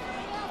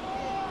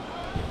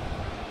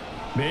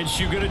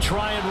 Minshew going to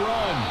try and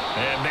run.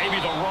 And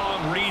maybe the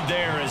wrong read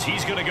there as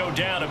he's going to go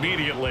down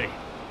immediately.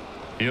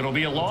 It'll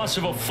be a loss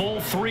of a full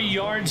 3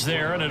 yards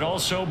there, and it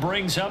also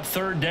brings up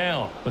 3rd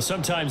down. But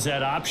sometimes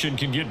that option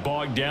can get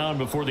bogged down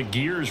before the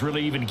gears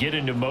really even get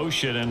into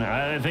motion, and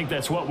I think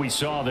that's what we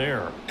saw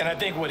there. And I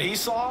think what he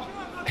saw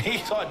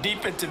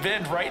defensive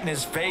end right in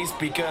his face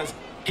because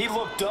he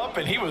looked up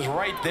and he was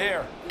right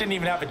there. Didn't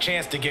even have a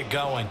chance to get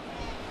going.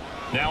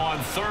 Now on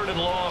 3rd and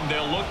long,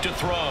 they'll look to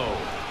throw.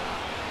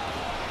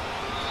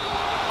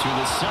 To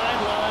the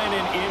sideline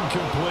and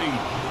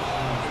incomplete.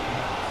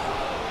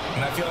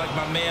 And I feel like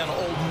my man,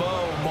 Old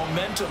Mo,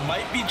 momentum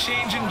might be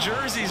changing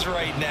jerseys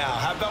right now.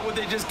 How about what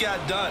they just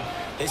got done?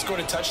 They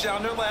scored a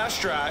touchdown their last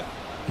drive.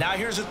 Now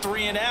here's a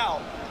 3 and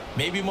out.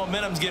 Maybe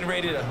momentum's getting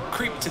ready to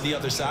creep to the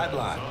other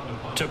sideline.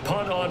 To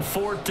punt on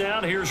 4th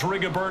down, here's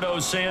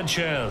Rigoberto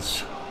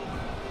Sanchez.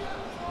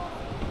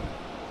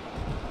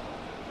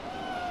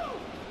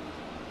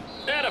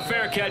 And a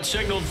fair catch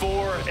signaled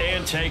for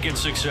and taken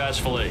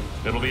successfully.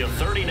 It'll be a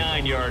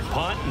 39-yard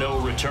punt, no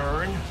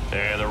return.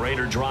 And the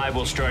Raider drive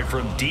will start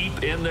from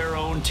deep in their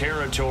own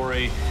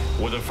territory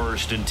with a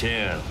 1st and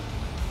 10.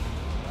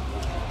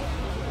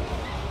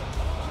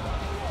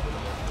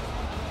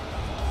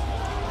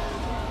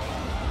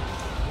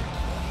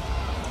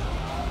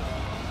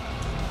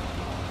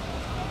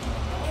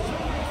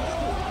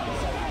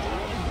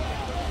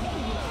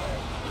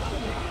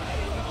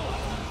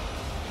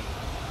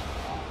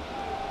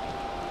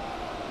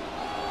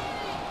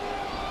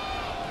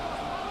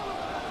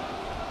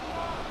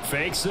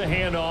 Fakes the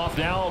handoff.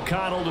 Now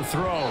O'Connell to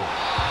throw.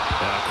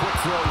 A quick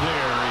throw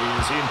there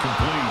is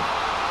incomplete.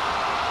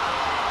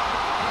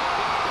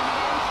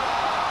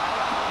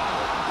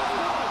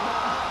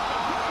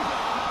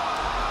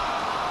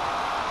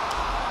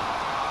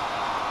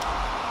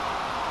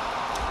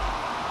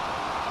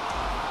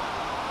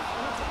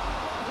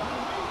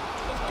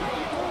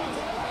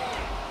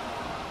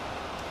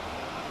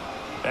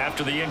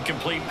 After the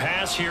incomplete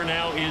pass, here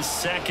now is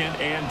 2nd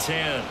and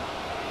 10.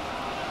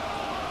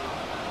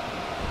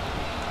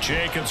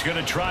 Jacobs going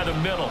to try the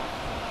middle.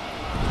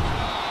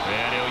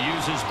 And he'll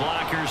use his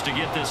blockers to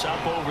get this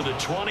up over the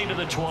 20 to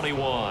the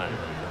 21.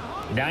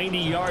 90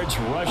 yards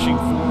rushing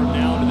for him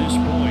now to this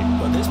point.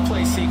 But this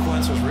play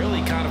sequence was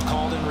really kind of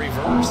called in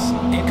reverse.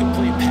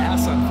 Incomplete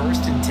pass on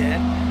 1st and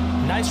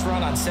 10. Nice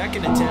run on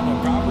 2nd and 10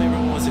 when probably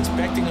everyone was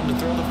expecting him to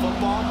throw the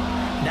football.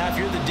 Now if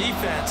you're the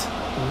defense,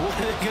 what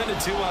are they going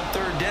to do on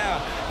 3rd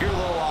down? You're a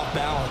little off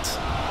balance.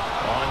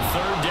 On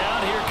 3rd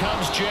down, here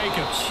comes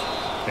Jacobs.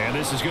 And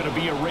this is going to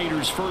be a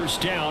Raiders 1st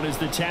down as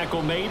the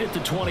tackle made at the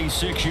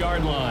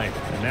 26-yard line.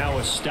 And now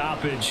a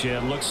stoppage.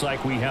 It looks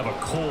like we have a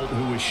Colt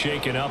who was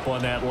shaken up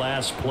on that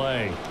last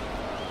play.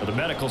 But the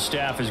medical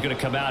staff is going to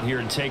come out here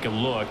and take a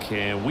look,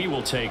 and we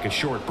will take a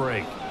short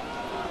break.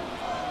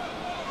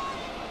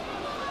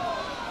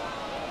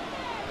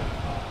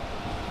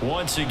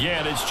 Once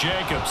again, it's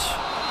Jacobs.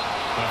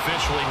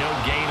 Officially no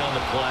gain on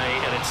the play,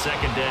 and it's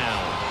 2nd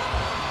down.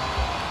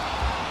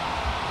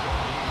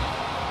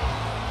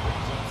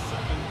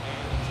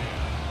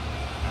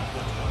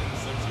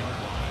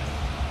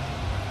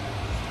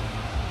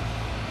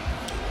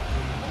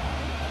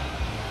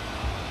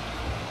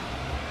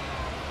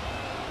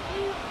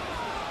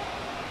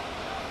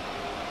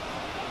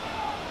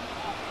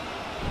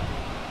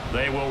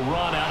 They will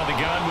run out of the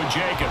gun with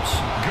Jacobs.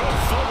 Good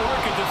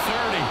footwork at the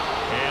 30.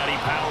 And he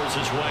powers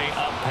his way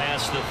up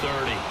past the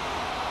 30.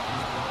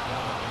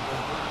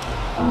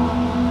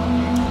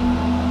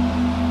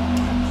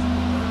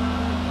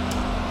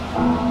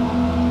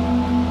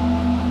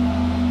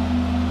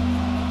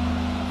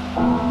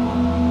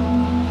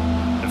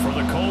 And for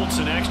the Colts,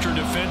 an extra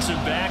defensive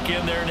back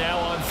in there now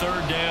on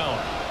 3rd down.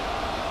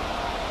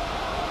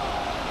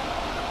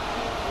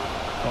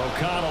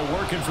 O'Connell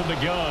working from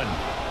the gun.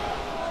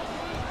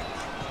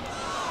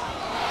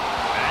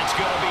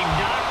 Going to be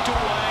knocked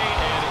away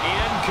and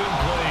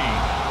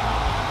incomplete.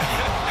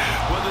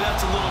 Whether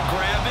that's a little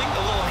grabbing,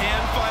 a little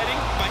hand fighting,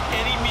 by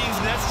any means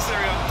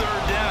necessary on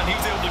 3rd down, he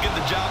was able to get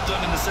the job done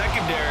in the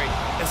secondary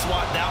and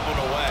swat that one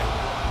away.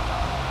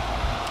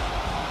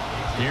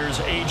 Here's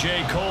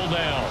A.J. Cole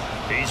now.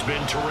 He's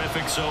been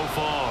terrific so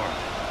far.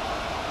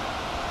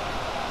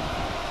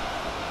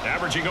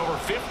 Averaging over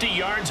 50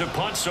 yards a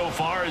punt so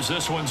far as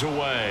this one's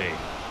away.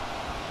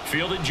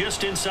 Fielded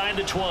just inside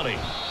the 20.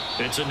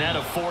 It's a net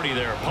of 40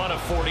 there. Punt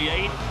of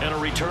 48 and a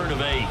return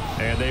of 8.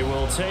 And they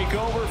will take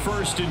over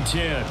 1st and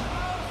 10.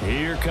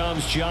 Here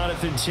comes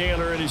Jonathan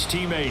Taylor and his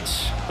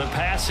teammates. The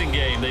passing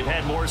game, they've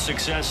had more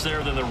success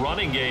there than the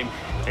running game.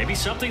 Maybe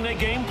something they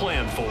game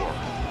planned for.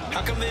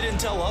 How come they didn't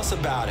tell us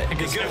about it?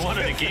 Because they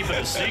wanted to keep it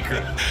a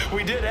secret.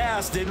 We did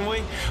ask, didn't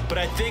we? But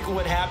I think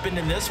what happened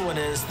in this one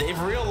is they've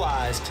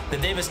realized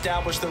that they've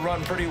established the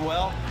run pretty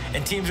well,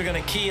 and teams are going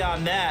to key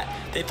on that.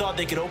 They thought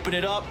they could open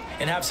it up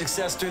and have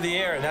success through the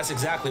air, and that's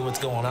exactly what's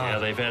going on. Yeah,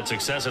 they've had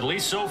success at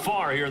least so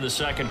far here in the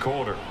 2nd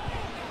quarter.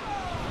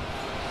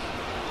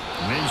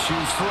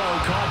 Minshew's throw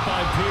caught by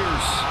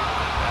Pierce.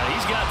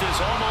 He's got this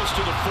almost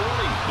to the 40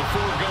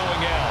 before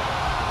going out.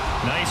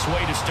 Nice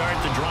way to start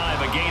the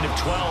drive, a gain of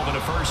 12 and a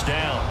 1st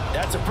down.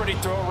 That's a pretty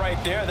throw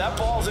right there. That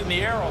ball's in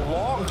the air a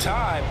long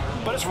time,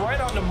 but it's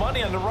right on the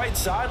money on the right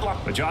sideline.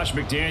 But Josh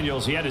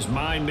McDaniels, he had his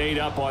mind made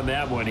up on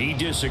that one. He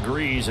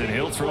disagrees, and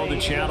he'll throw the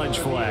challenge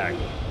flag.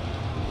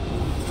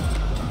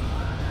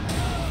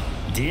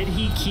 Did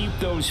he keep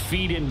those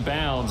feet in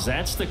bounds?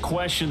 That's the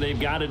question they've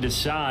got to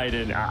decide.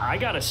 And I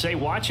got to say,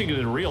 watching it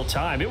in real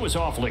time, it was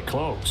awfully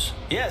close.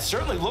 Yeah, it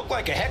certainly looked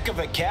like a heck of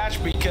a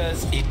catch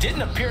because he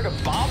didn't appear to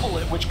bobble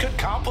it, which could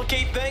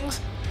complicate things.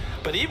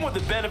 But even with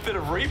the benefit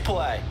of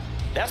replay,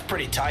 that's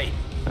pretty tight.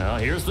 Well,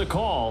 here's the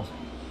call.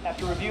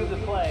 After review of the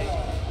play,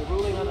 the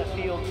ruling on the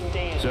field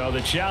stands. So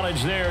the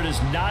challenge there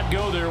does not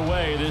go their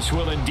way. This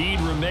will indeed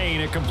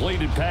remain a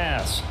completed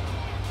pass.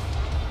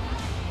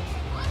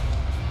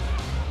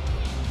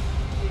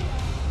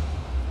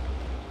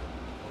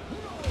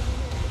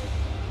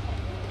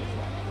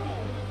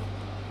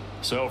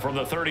 So from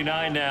the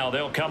 39 now,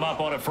 they'll come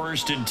up on a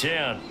 1st and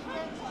 10.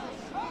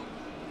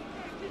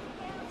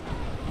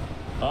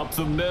 Up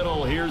the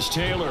middle, here's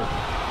Taylor.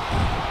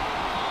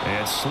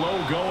 And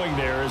slow going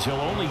there as he'll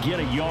only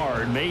get a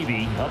yard,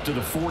 maybe, up to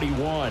the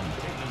 41.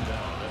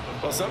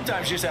 Well,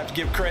 sometimes you just have to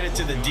give credit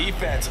to the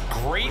defense.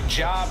 Great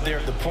job there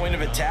at the point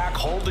of attack,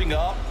 holding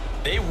up.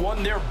 They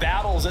won their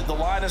battles at the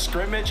line of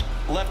scrimmage,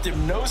 left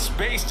him no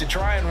space to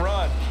try and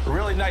run. A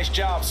really nice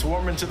job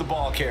swarming to the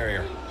ball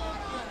carrier.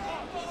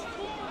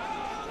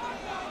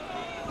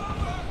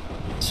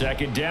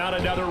 2nd down,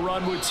 another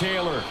run with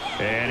Taylor.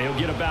 And he'll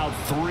get about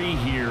 3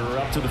 here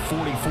up to the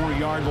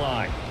 44-yard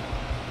line.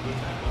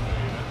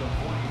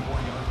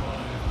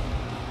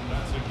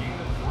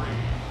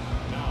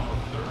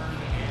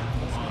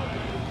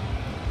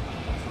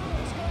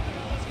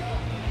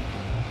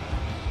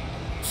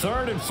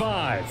 Third and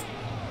 5.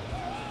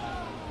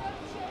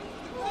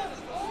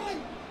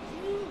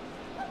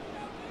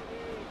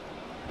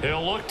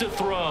 He'll look to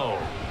throw.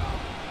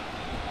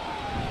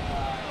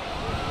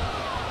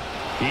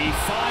 He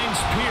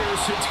finds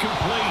Pierce. It's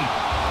complete.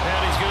 And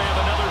he's going to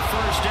have another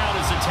 1st down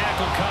as the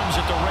tackle comes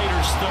at the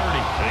Raiders' 30.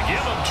 They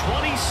give him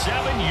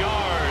 27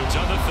 yards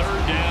on the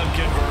 3rd down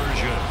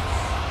conversion.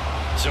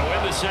 So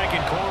in the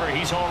 2nd quarter,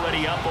 he's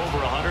already up over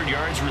 100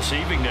 yards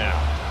receiving now.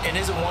 And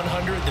isn't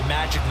 100 the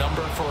magic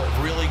number for a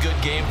really good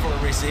game for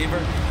a receiver?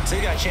 So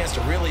he got a chance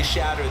to really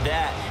shatter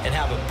that and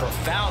have a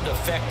profound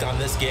effect on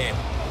this game.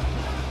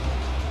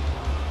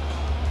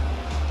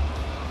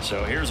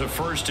 So here's a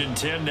 1st and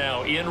 10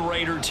 now in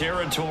Raider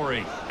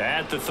territory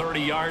at the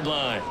 30-yard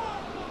line.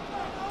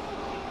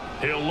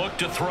 He'll look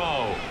to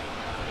throw.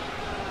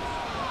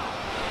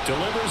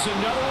 Delivers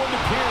another one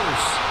to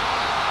Pierce.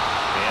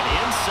 And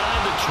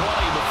inside the 20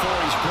 before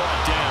he's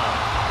brought down.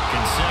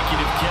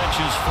 Consecutive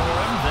catches for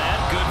him. That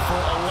good for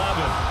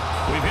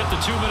 11. We've hit the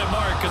 2-minute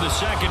mark of the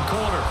 2nd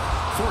quarter.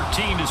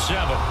 14-7.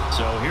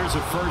 So here's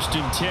a 1st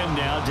and 10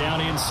 now down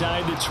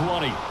inside the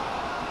 20.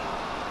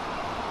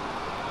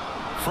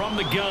 From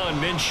the gun,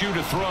 Minshew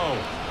to throw.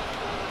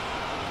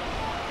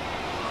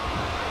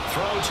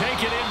 Throw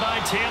taken in by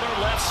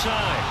Taylor, left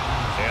side.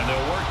 And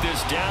they'll work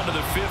this down to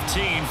the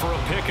 15 for a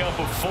pickup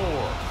of 4.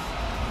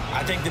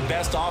 I think the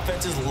best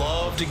offenses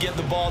love to get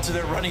the ball to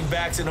their running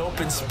backs in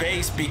open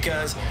space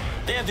because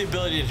they have the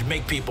ability to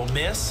make people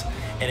miss,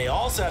 and they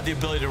also have the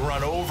ability to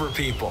run over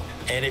people.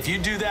 And if you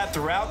do that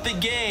throughout the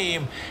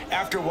game,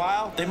 after a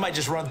while, they might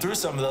just run through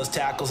some of those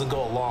tackles and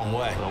go a long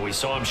way. Well, we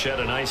saw him shed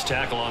a nice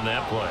tackle on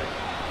that play.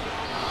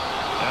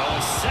 Now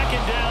a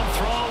 2nd down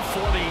throw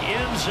for the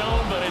end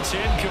zone, but it's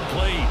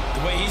incomplete.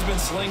 The way he's been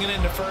slinging it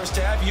in the 1st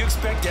half, you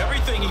expect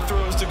everything he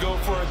throws to go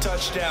for a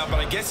touchdown, but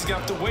I guess he's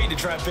going to have to wait to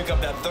try and pick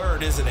up that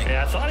 3rd, isn't he?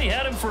 Yeah, I thought he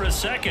had him for a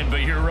second,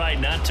 but you're right,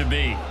 not to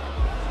be.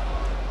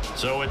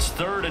 So it's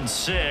 3rd and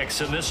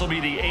 6, and this will be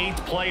the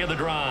 8th play of the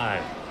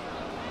drive.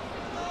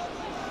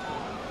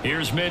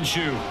 Here's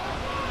Minshew.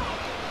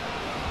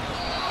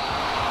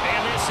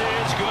 And this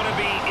is going to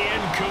be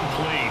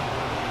incomplete.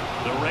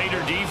 The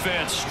Raider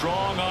defense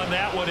strong on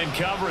that one in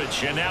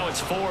coverage, and now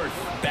it's 4th.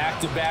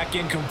 Back-to-back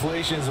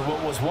incompletions of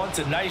what was once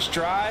a nice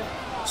drive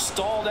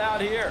stalled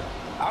out here.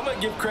 I'm going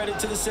to give credit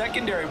to the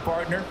secondary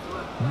partner.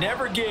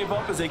 Never gave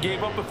up as they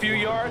gave up a few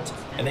yards,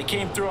 and they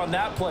came through on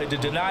that play to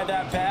deny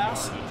that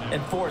pass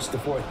and force the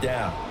 4th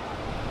down.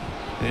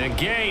 And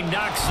Gay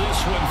knocks this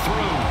one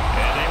through,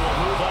 and they will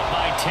move up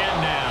by 10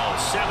 now,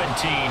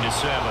 17-7.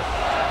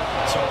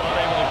 So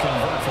unable to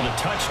convert for the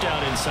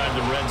touchdown inside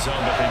the red zone,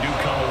 but they do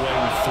come away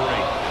with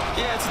 3.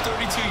 Yeah, it's a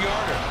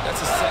 32-yarder.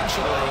 That's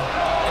essentially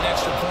an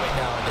extra point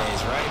nowadays,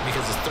 right?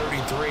 Because it's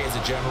 33 as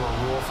a general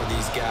rule for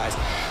these guys.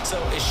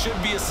 So it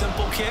should be a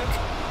simple kick.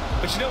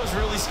 But you know what's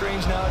really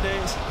strange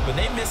nowadays? When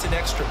they miss an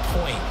extra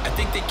point, I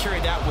think they carry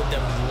that with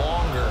them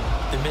longer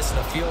than missing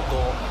a field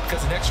goal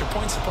because an extra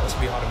point's supposed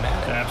to be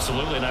automatic.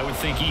 Absolutely, and I would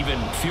think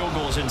even field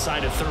goals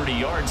inside of 30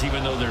 yards,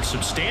 even though they're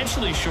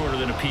substantially shorter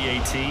than a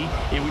PAT,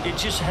 it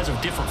just has a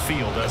different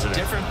feel, doesn't it? A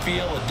different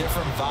feel, a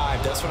different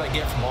vibe. That's what I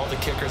get from all the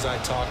kickers I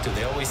talk to.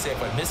 They always say,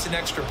 if I miss an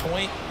extra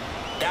point,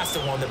 that's the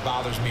one that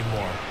bothers me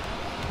more.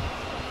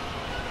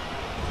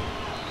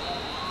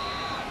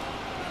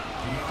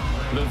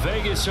 The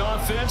Vegas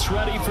offense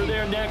ready for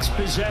their next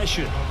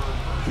possession.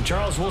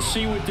 Charles, we'll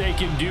see what they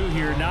can do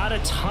here. Not a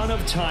ton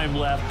of time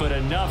left, but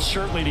enough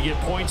certainly to get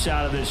points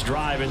out of this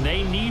drive, and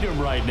they need them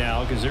right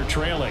now because they're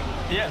trailing.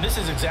 Yeah, this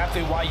is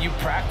exactly why you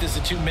practice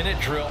a 2-minute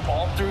drill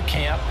all through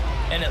camp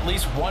and at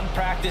least one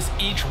practice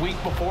each week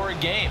before a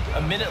game.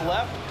 A minute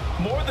left,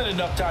 more than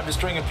enough time to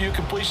string a few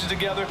completions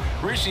together,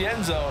 reach the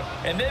end zone,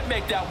 and then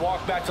make that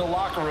walk back to the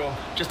locker room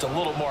just a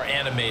little more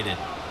animated.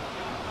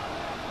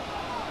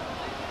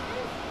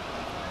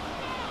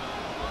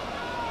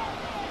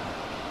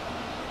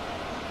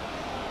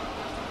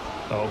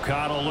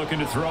 O'Connell looking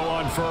to throw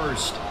on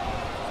first.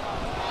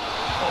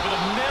 Over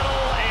the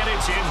middle, and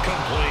it's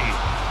incomplete.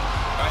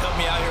 All right, help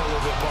me out here a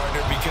little bit,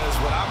 partner, because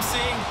what I'm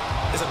seeing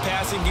is a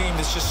passing game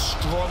that's just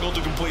struggled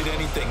to complete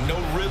anything. No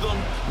rhythm,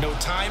 no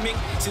timing.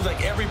 Seems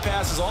like every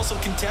pass is also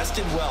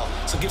contested well,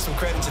 so give some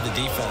credit to the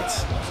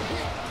defense.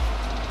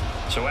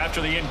 So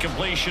after the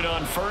incompletion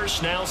on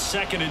first, now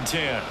 2nd and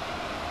 10.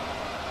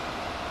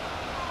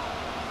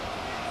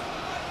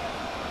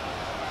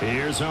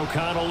 Here's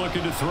O'Connell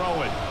looking to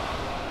throw it.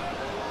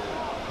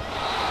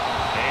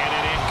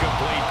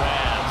 Complete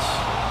pass.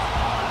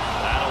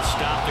 That'll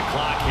stop the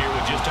clock here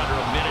with just under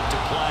a minute to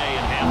play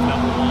in half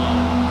number 1.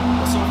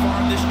 Well, so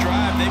far in this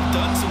drive, they've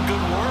done some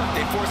good work.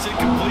 They forced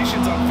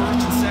incompletions on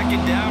 1st and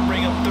 2nd down,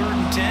 bring up 3rd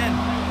and 10.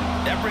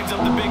 That brings up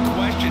the big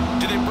question.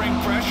 Do they bring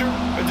pressure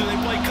or do they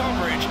play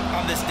coverage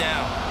on this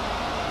down?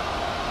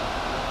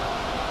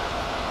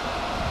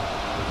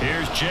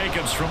 Here's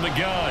Jacobs from the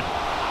gun.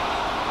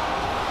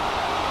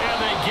 And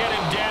they get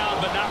him down,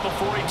 but not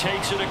before he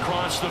takes it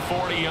across the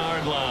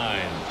 40-yard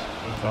line.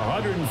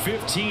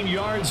 115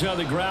 yards on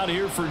the ground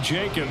here for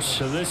Jacobs,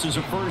 so this is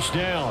a 1st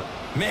down.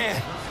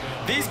 Man,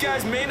 these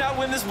guys may not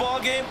win this ball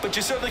game, but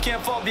you certainly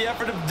can't fault the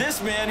effort of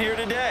this man here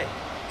today.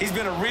 He's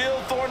been a real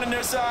thorn in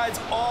their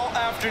sides all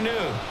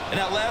afternoon, and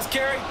that last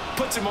carry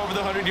puts him over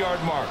the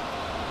 100-yard mark.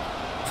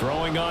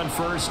 Throwing on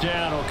 1st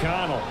down,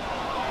 O'Connell.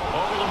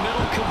 Over the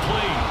middle,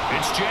 complete.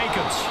 It's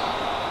Jacobs.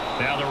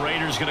 Now the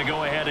Raiders going to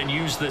go ahead and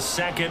use the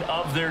 2nd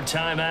of their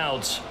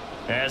timeouts,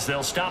 as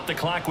they'll stop the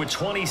clock with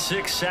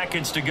 26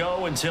 seconds to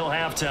go until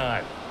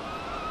halftime.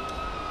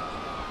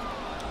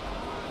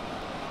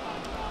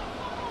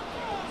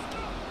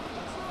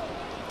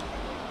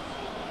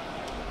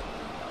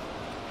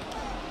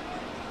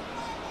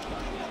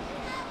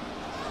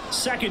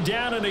 Second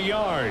down and a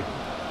yard.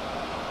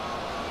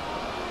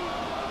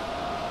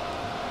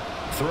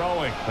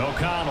 Throwing,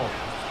 O'Connell.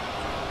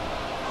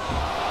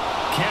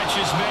 Catch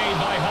is made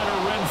by Hunter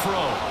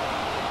Renfrow.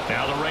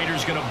 Now the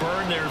Raiders going to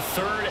burn their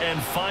 3rd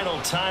and final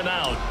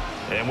timeout.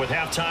 And with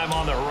halftime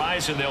on the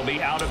horizon, they'll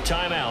be out of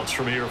timeouts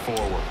from here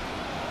forward.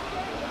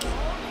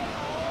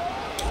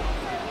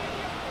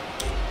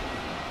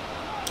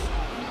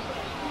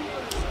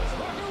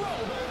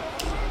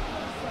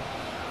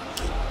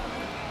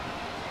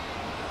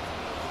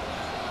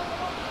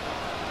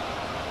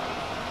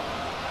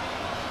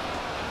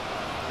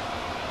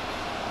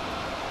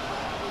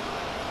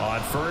 On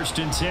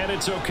 1st and 10,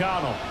 it's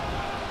O'Connell.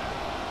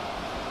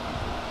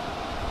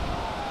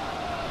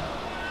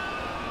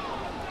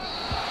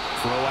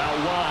 Throw out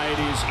wide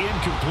is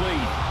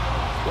incomplete.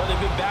 Well, they've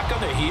been back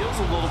on their heels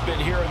a little bit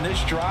here in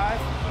this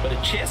drive, but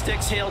a chance to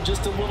exhale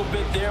just a little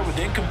bit there with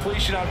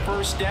incompletion on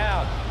 1st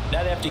down.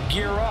 Now they have to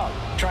gear up,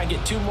 try and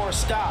get 2 more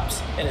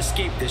stops, and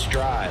escape this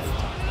drive.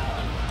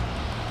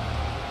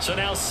 So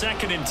now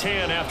 2nd and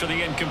 10 after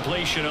the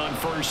incompletion on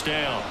 1st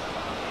down.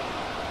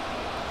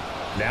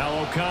 Now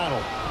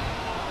O'Connell.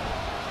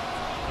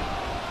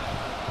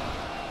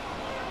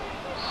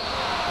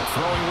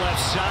 Throwing left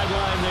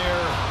sideline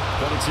there,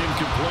 but it's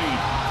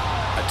incomplete.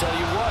 I tell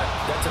you what,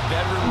 that's a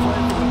veteran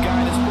play from a guy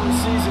in his 1st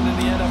season in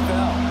the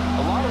NFL.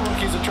 A lot of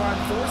rookies are trying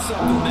to force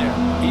something there.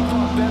 He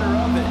thought better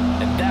of it,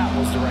 and that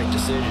was the right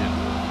decision.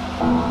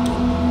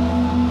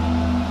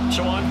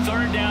 So on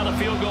 3rd down, the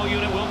field goal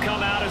unit will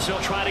come out as they'll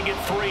try to get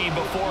 3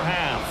 before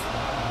half.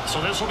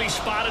 So this will be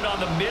spotted on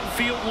the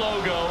midfield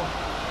logo.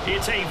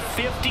 It's a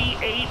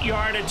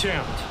 58-yard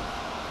attempt.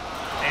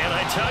 And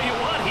I tell you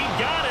what, he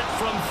got it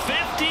from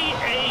 58.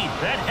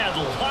 That had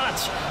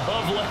lots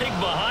of leg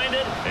behind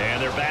it.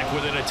 And they're back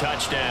within a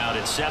touchdown.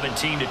 It's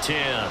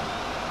 17-10.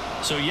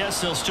 So, yes,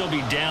 they'll still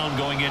be down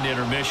going into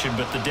intermission,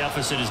 but the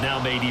deficit is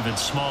now made even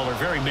smaller,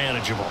 very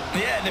manageable.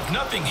 Yeah, and if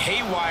nothing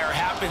haywire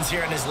happens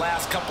here in his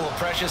last couple of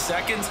precious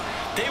seconds,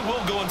 they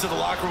will go into the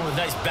locker room with a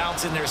nice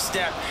bounce in their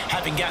step,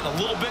 having gotten a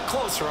little bit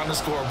closer on the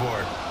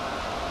scoreboard.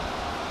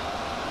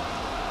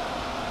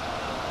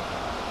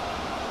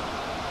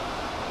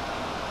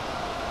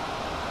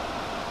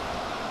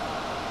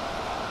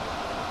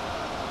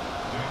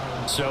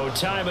 So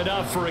time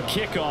enough for a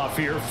kickoff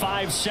here.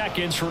 5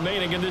 seconds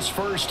remaining in this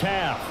first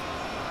half.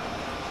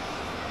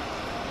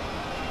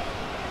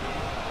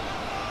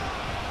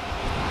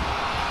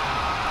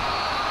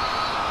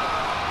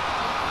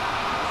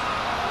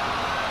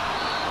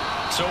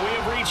 So we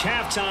have reached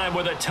halftime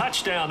with a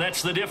touchdown.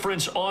 That's the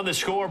difference on the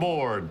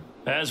scoreboard.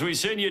 As we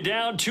send you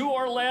down to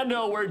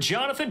Orlando, where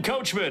Jonathan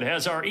Coachman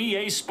has our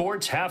EA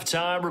Sports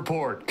halftime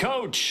report.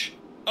 Coach.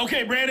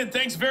 Okay, Brandon,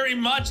 thanks very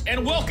much,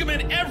 and welcome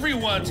in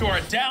everyone to our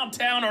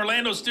downtown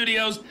Orlando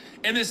studios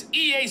in this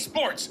EA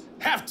Sports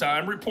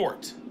halftime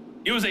report.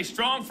 It was a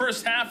strong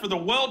first half for the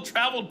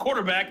well-traveled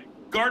quarterback,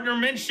 Gardner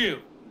Minshew.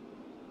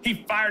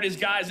 He fired his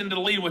guys into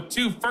the lead with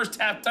 2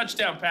 first-half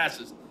touchdown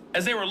passes,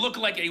 as they were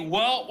looking like a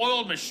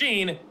well-oiled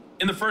machine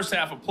in the first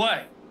half of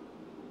play.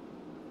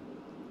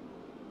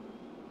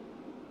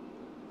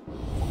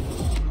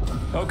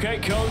 Okay,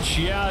 Coach,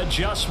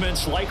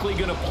 adjustments likely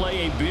going to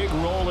play a big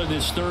role in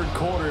this third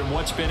quarter in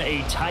what's been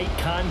a tight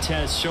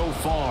contest so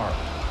far.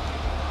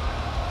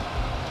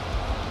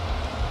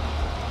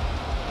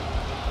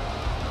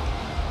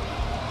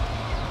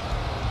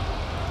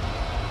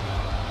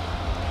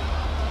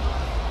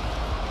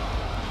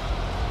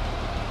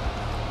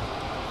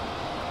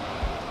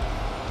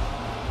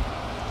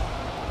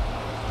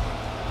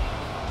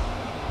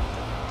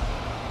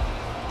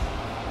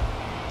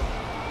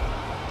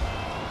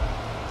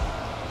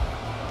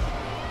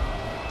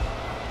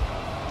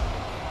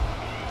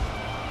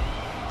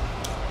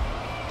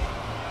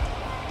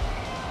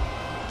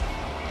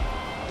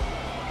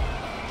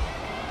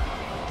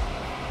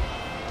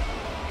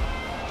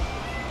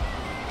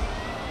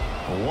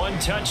 One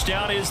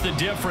touchdown is the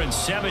difference.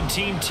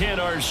 17-10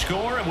 our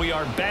score, and we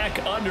are back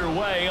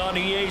underway on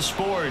EA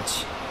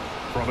Sports.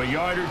 From a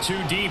yard or two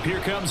deep, here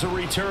comes a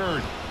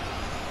return.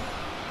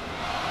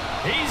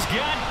 He's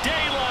got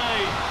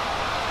daylight.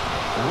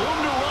 Room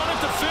to run at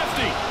the 50.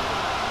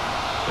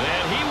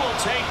 And he will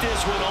take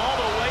this one all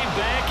the way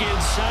back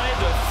inside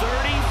the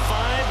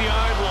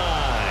 35-yard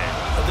line.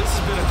 Well, this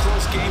has been a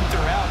close game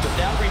throughout, but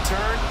that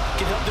return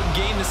can help them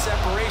gain the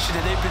separation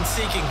that they've been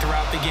seeking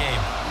throughout the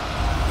game.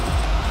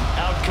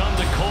 Out come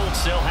the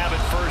Colts. They'll have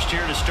it first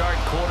here to start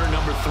quarter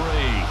number 3.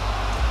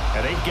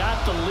 And they got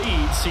the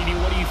lead. CD,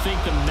 what do you think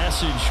the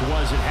message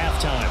was at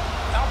halftime?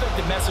 I don't think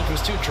the message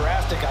was too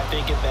drastic, I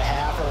think, at the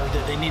half, or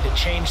that they need to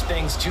change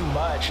things too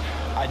much.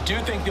 I do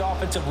think the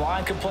offensive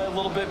line could play a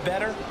little bit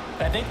better.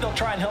 And I think they'll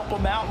try and help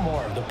them out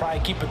more. They'll probably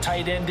keep a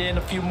tight end in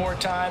a few more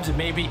times and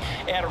maybe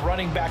add a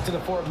running back to the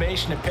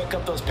formation and pick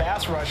up those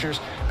pass rushers,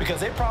 because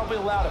they probably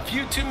allowed a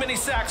few too many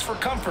sacks for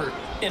comfort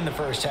in the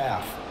first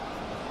half.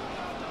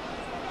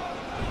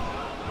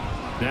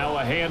 Now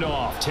a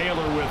handoff.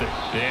 Taylor with it.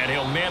 And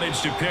he'll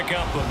manage to pick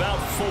up about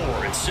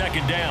 4. It's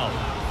second down.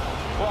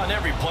 Well, on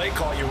every play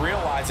call, you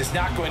realize it's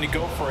not going to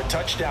go for a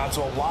touchdown.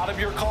 So a lot of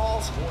your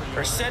calls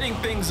are setting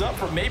things up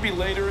for maybe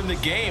later in the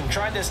game,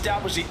 trying to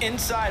establish the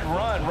inside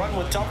run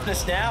with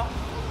toughness now,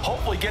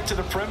 hopefully get to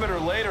the perimeter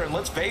later. And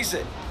let's face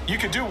it, you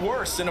could do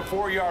worse than a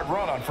 4-yard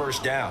run on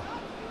first down.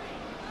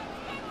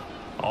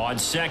 On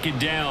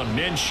second down,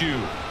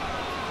 Minshew.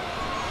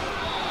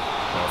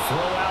 A throw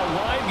out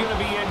wide, going to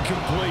be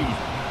incomplete.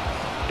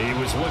 He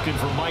was looking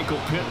for Michael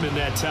Pittman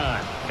that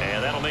time.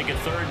 And that'll make it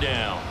third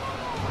down.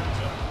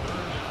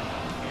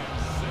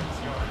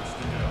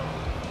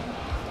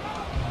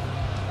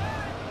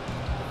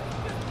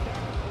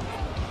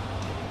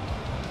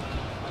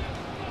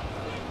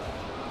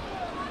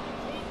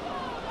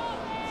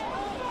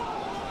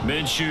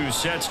 Minshew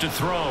sets to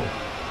throw. Oh,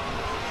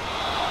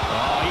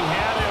 he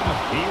had him.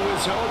 He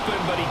was open,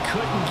 but he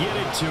couldn't get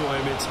it to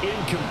him. It's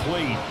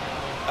incomplete.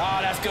 Oh,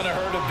 that's going to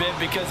hurt a bit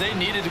because they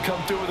needed to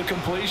come through with a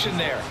completion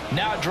there.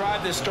 Now a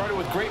drive that started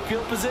with great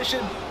field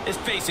position is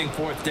facing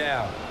fourth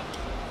down.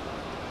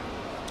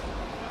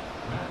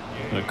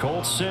 The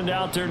Colts send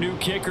out their new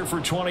kicker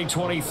for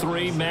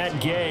 2023, Matt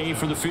Gay,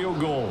 for the field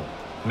goal.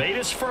 Made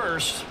his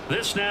first.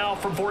 This now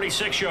from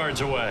 46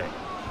 yards away.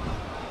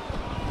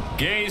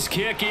 Gay's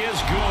kick is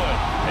good.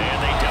 And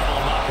they double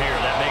him up here.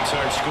 That makes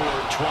our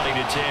score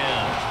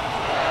 20-10.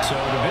 So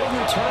the big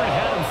return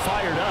had him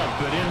fired up,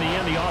 but in the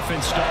end, the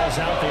offense stalls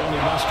out. They only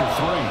muster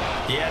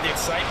 3. Yeah, the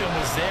excitement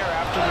was there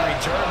after the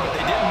return, but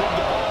they didn't move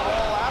the ball at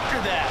all after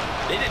that.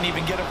 They didn't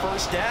even get a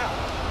first down.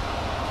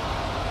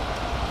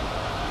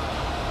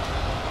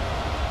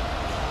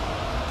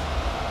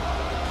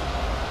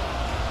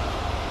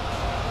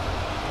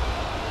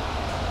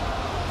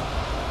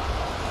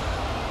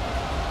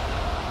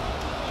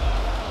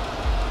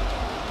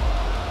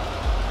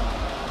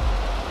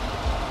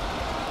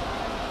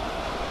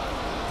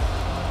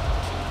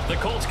 The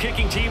Colts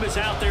kicking team is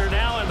out there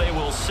now, and they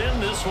will send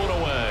this one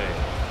away.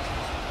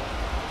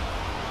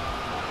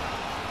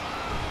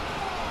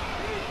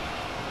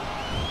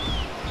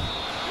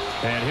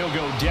 And he'll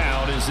go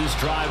down as this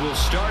drive will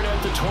start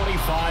at the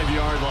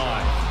 25-yard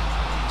line.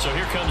 So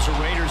here comes the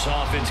Raiders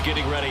offense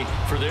getting ready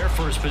for their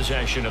first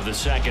possession of the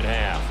second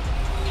half.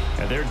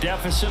 And their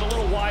deficit a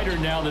little wider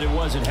now than it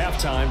was at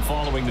halftime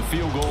following the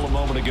field goal a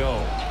moment ago.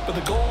 But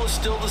the goal is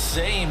still the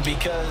same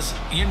because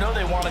you know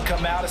they want to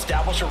come out,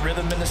 establish a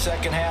rhythm in the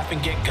second half,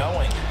 and get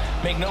going.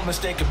 Make no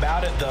mistake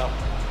about it, though.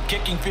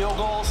 Kicking field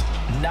goals,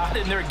 not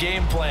in their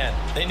game plan.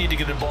 They need to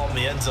get the ball in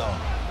the end zone.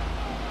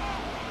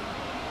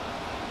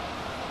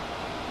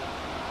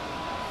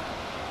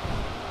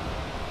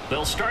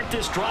 They'll start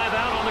this drive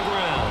out on the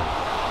ground.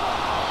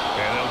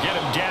 And they'll get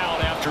him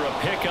down after a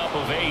pickup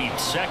of 8,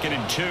 2nd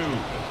and 2.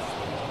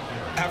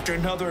 After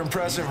another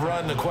impressive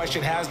run, the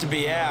question has to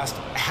be asked,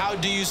 how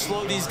do you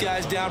slow these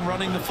guys down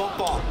running the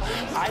football?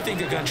 I think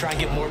they're going to try and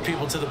get more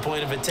people to the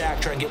point of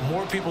attack, try and get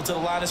more people to the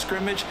line of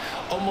scrimmage,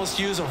 almost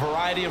use a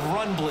variety of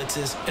run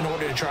blitzes in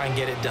order to try and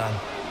get it done.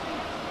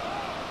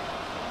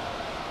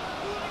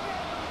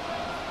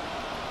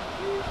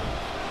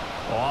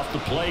 Off the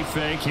play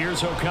fake,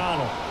 here's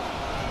O'Connell.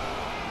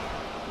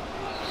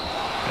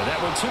 And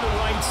that one to the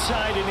right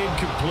side and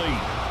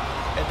incomplete.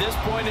 At this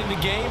point in the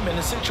game, in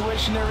the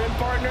situation they're in,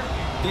 partner,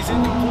 these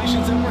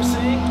incompletions that we're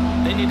seeing,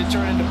 they need to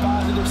turn into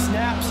positive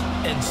snaps,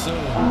 and soon.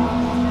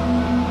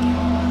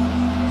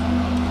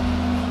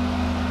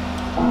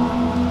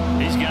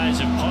 These guys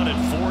have punted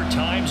 4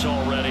 times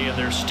already, and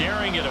they're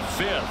staring at a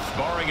 5th,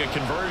 barring a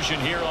conversion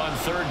here on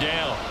 3rd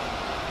down.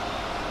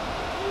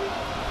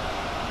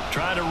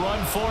 Trying to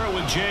run for it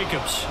with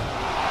Jacobs.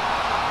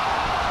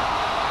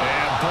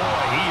 And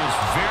boy, he is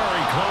very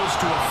close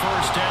to a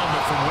first down,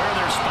 but from where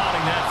they're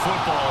spotting that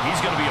football, he's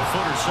going to be a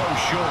foot or so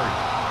short.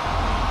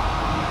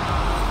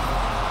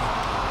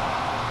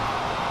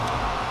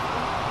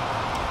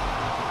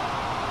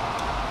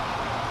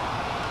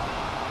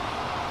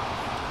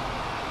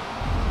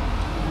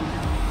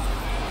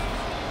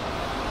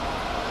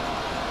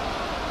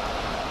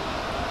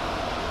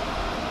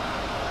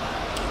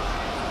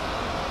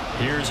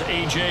 Here's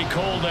A.J.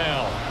 Cole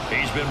now.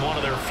 He's been one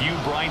of their few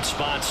bright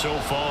spots so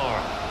far.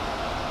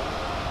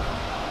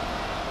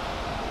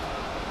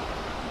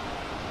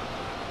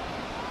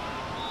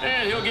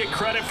 And he'll get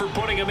credit for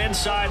putting him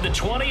inside the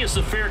 20 as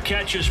the fair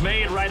catch is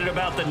made right at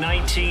about the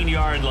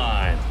 19-yard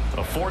line.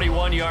 A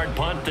 41-yard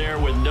punt there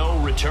with no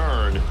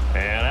return.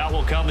 And out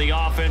will come the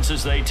offense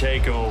as they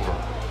take over.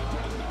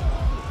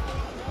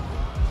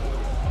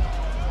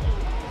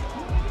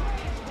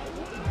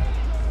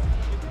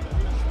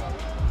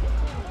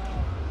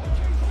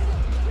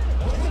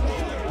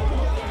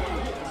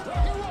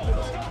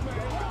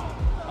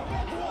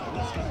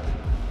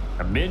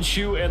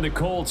 Minshew and the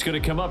Colts going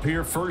to come up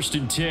here 1st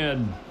and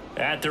 10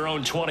 at their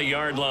own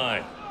 20-yard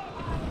line.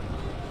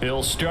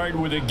 He'll start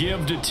with a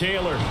give to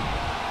Taylor.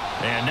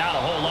 And not a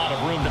whole lot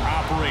of room to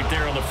operate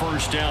there on the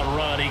first down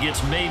run. He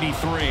gets maybe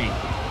 3.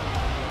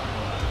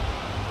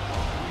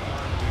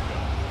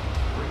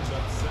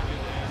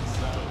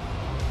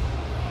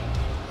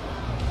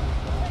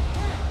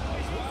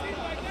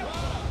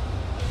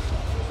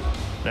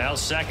 Now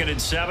 2nd and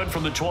 7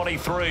 from the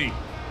 23.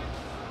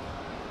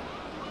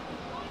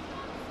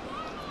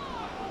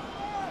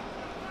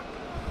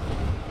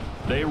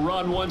 They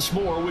run once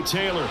more with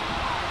Taylor. And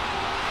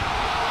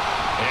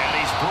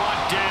he's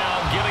brought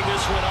down, getting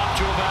this one up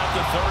to about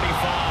the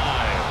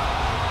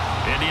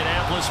 35.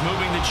 Indianapolis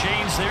moving the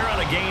chains there on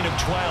a gain of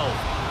 12.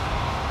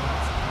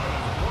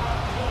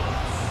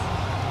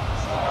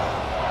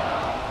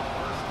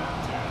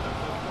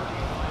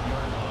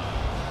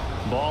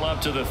 Ball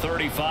up to the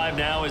 35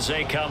 now as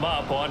they come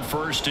up on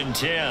 1st and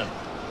 10.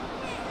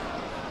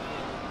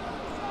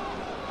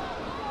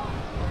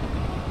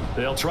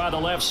 They'll try the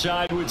left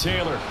side with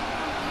Taylor.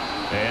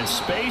 And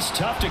space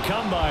tough to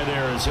come by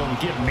there as he'll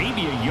get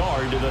maybe a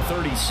yard to the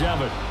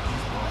 37.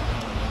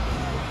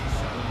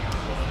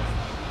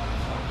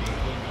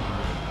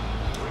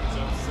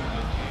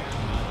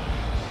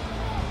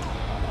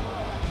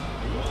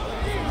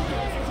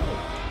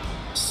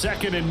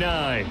 Second and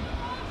 9.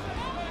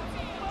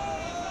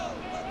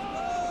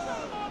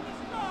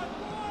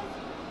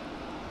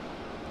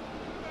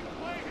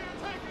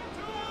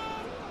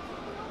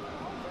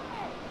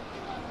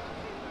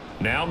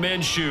 Now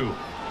Minshew.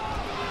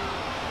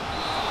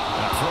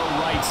 Throw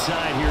right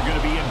side here going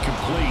to be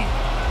incomplete.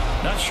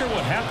 Not sure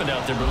what happened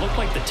out there, but it looked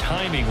like the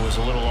timing was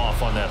a little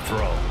off on that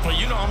throw. Well,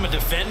 you know I'm a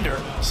defender,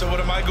 so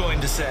what am I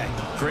going to say?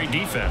 Great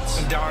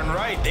defense. Darn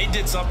right. They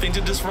did something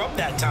to disrupt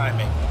that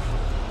timing.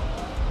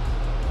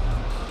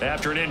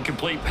 After an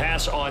incomplete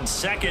pass on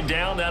 2nd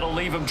down, that'll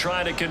leave him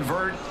trying to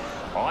convert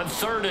on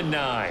 3rd and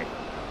 9.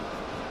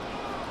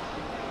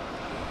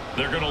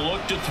 They're going to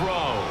look to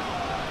throw.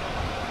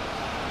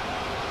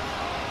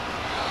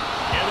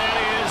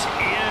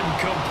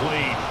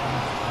 Incomplete.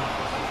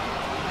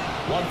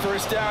 1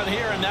 first down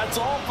here, and that's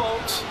all,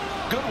 folks.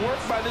 Good work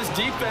by this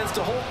defense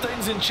to hold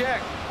things in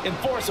check and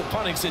force a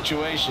punting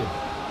situation.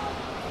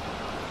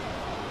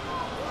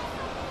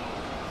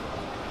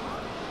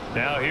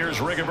 Now here's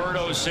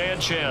Rigoberto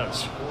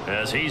Sanchez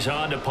as he's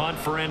on to punt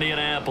for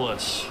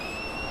Indianapolis.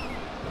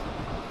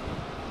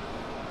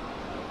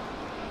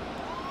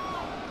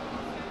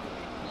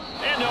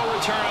 And no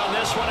return on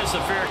this one as the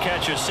fair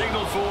catch is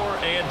signaled for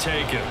and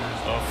taken.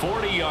 A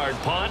 40-yard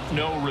punt,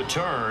 no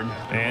return,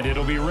 and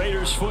it'll be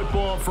Raiders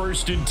football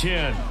 1st and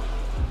 10.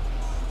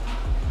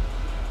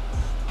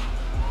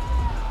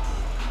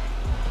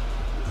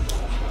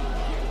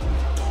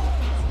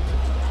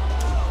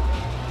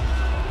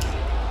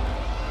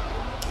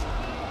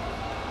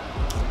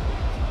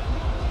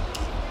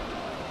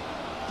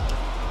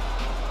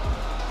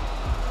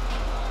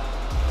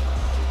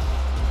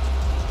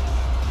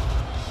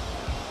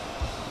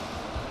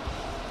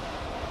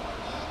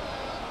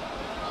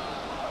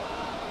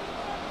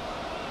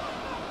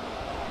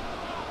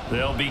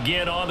 They'll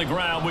begin on the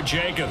ground with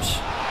Jacobs.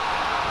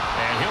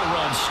 And he'll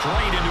run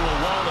straight into a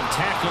wall of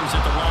tacklers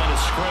at the line of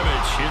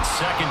scrimmage. It's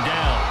 2nd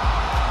down.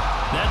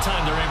 That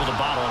time they're able to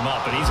bottle him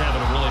up, and he's having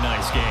a really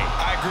nice game.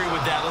 I agree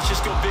with that. Let's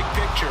just go big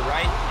picture,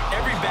 right?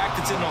 Every back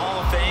that's in the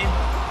Hall of Fame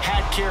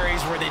had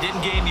carries where they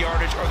didn't gain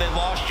yardage or they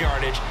lost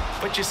yardage,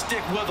 but you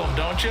stick with them,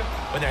 don't you?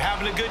 When they're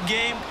having a good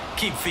game,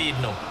 keep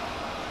feeding them.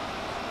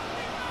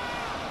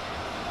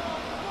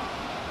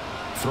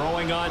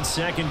 Throwing on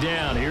 2nd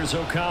down. Here's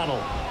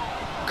O'Connell.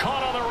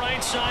 Caught on the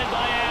right side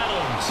by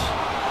Adams.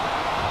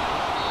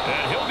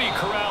 And he'll be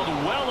corralled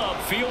well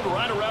upfield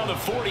right around the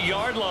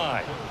 40-yard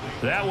line.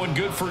 That one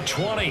good for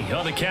 20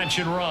 on the catch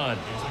and run.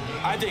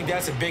 I think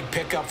that's a big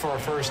pickup for a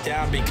 1st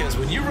down because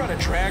when you run a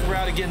drag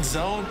route against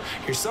zone,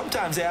 you're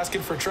sometimes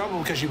asking for trouble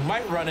because you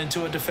might run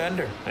into a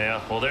defender.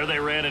 Yeah, well, there they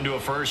ran into a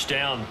 1st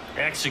down.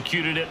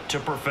 Executed it to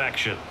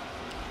perfection.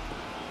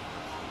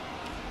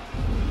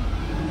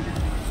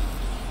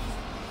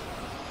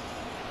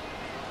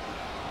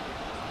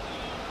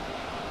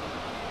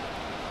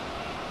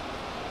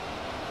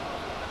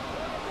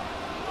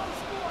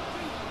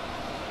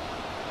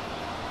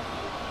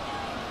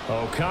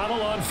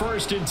 O'Connell on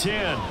 1st and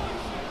 10.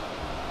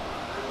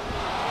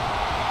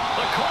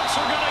 The Colts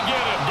are going to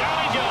get him. Down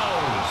he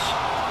goes.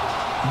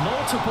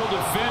 Multiple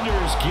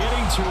defenders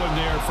getting to him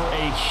there for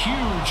a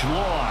huge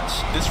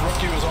loss. This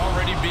rookie was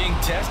already being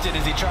tested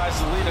as he tries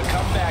to lead a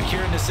comeback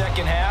here in the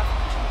 2nd half.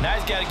 Now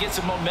he's got to get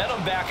some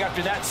momentum back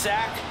after that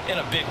sack and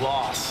a big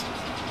loss.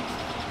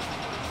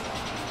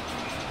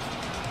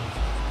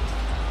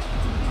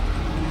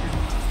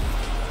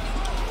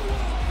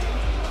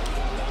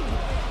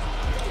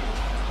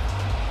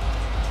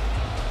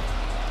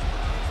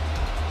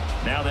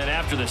 Now then,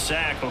 after the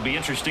sack, it'll be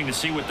interesting to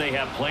see what they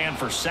have planned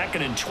for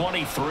 2nd and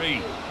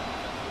 23.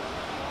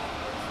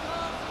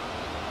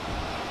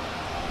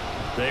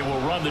 They will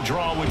run the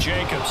draw with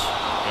Jacobs.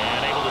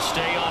 And able to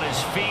stay on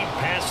his feet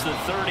past the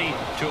 30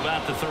 to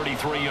about the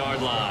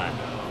 33-yard line.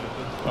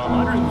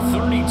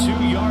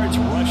 132 yards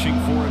rushing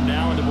for him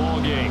now in the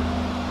ball game.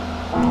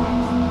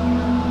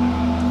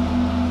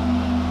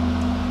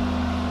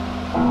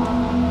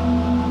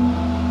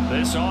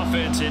 This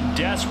offense in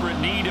desperate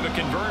need of a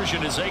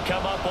conversion as they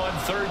come up on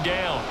 3rd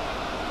down.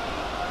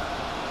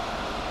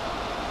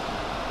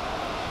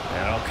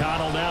 And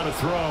O'Connell now to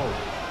throw.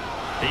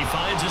 He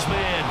finds his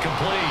man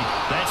complete.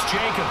 That's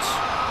Jacobs.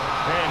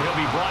 And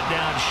he'll be brought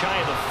down shy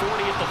of the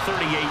 40 at the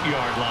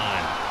 38-yard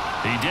line.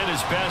 He did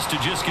his best to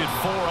just get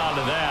 4 out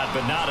of that,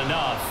 but not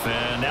enough.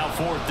 And now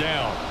 4th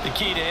down. The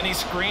key to any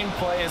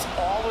screenplay is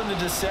all in the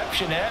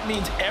deception. That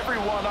means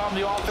everyone on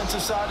the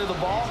offensive side of the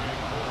ball.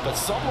 But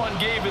someone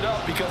gave it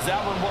up because that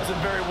one wasn't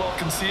very well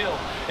concealed.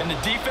 And the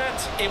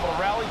defense able to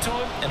rally to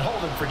it and hold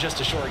him for just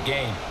a short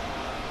gain.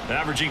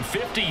 Averaging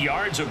 50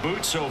 yards a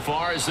boot so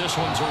far as this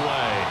one's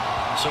away.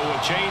 So a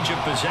change of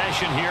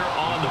possession here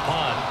on the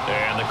punt.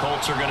 And the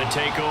Colts are going to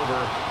take over,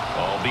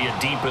 albeit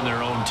deep in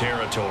their own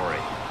territory.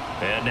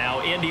 And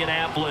now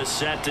Indianapolis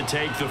set to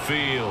take the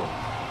field.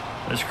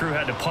 This crew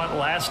had to punt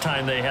last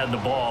time they had the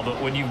ball,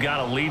 but when you've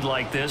got a lead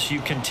like this,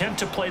 you content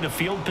to play the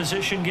field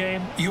position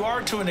game? You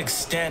are to an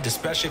extent,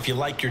 especially if you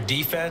like your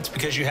defense,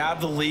 because you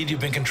have the lead, you've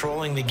been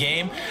controlling the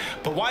game.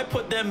 But why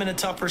put them in a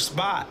tougher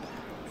spot?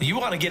 You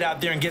want to get out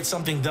there and get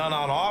something done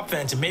on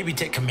offense and maybe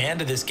take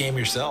command of this game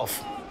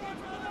yourself.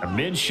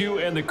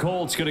 Minshew and the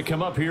Colts going to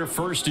come up here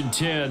 1st and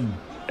 10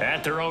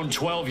 at their own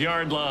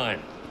 12-yard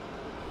line.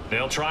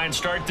 They'll try and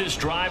start this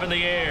drive in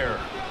the air.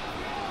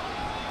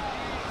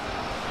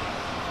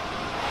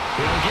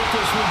 He'll get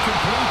this one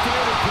complete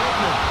there to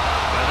Pittman.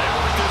 And they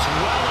work this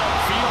well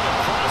upfield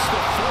across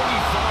the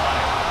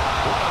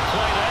 45. What a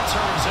play that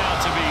turns out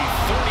to be,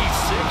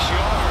 36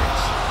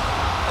 yards.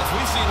 As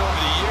we've seen over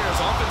the years,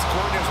 offense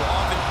coordinators will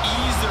often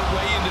ease their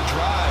way into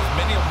drive.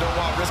 Many of them don't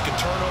want to risk a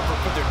turnover,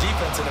 put their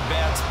defense in a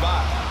bad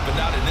spot, but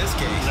not in this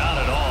case.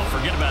 Not at all.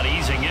 Forget about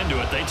easing into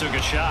it. They took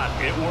a shot.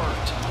 It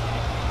worked.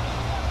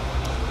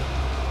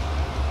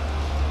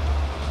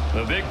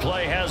 The big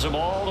play has them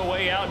all the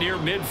way out near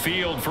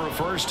midfield for a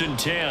 1st and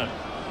 10.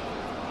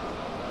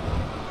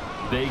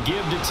 They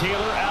give to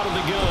Taylor out of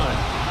the gun.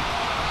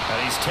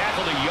 And he's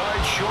tackled a yard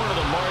short of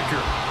the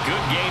marker.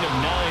 Good gain of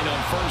 9 on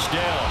 1st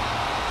down.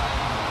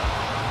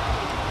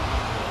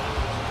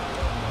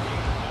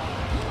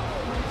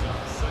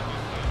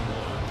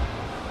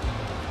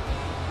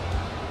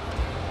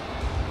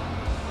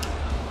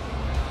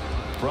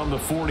 From the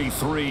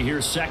 43,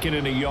 here's 2nd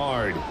and a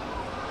yard.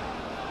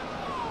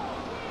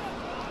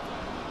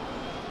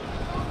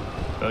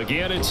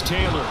 Again, it's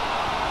Taylor.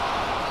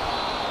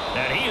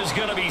 And he is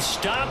going to be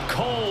stopped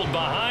cold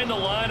behind the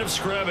line of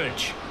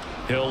scrimmage.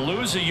 He'll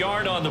lose a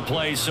yard on the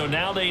play, so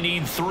now they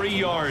need 3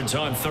 yards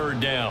on 3rd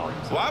down.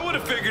 Well, I would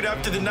have figured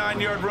after the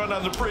 9-yard run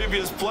on the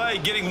previous play,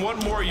 getting 1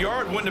 more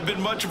yard wouldn't have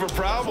been much of a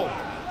problem.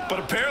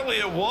 But apparently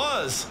it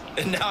was,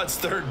 and now it's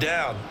 3rd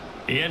down.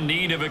 In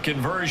need of a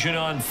conversion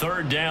on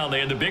 3rd down. They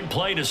had the big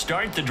play to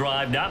start the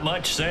drive. Not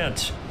much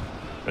sense.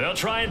 They'll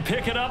try and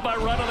pick it up by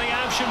running the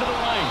option to the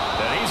right.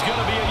 And he's going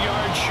to be a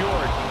yard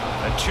short.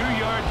 A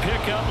 2-yard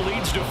pickup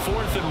leads to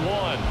 4th and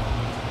 1.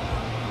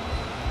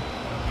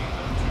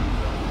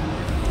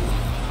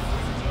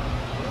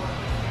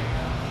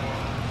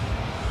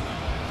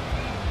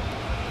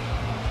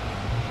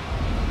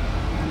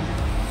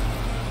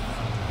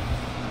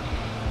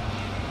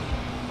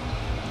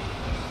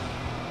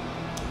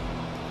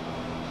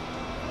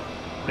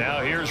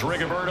 Now here's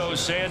Rigoberto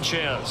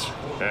Sanchez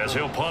as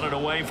he'll punt it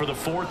away for the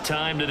 4th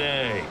time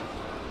today.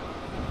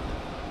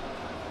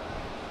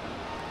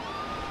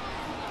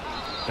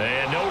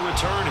 And no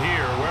return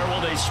here. Where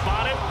will they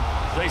spot it?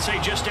 They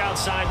say just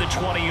outside the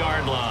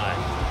 20-yard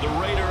line. The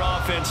Raider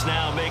offense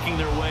now making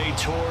their way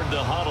toward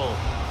the huddle.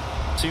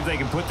 See if they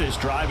can put this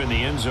drive in the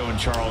end zone,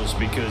 Charles,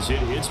 because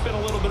it's been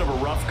a little bit of a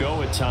rough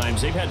go at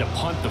times. They've had to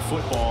punt the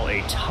football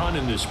a ton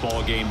in this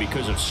ball game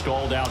because of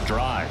stalled out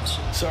drives.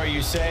 So are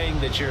you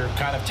saying that you're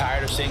kind of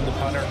tired of seeing the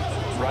punter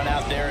run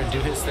out there and do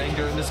his thing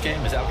during this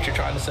game? Is that what you're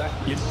trying to say?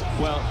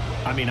 Well,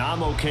 I mean,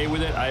 I'm okay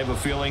with it. I have a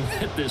feeling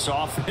that this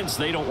offense,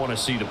 they don't want to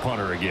see the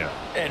punter again.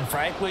 And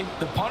frankly,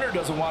 the punter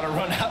doesn't want to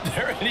run out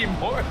there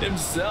anymore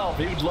himself.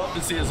 He would love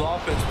to see his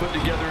offense put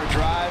together a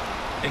drive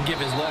and give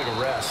his leg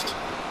a rest.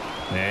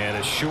 And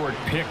a short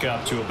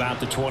pickup to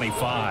about the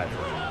 25.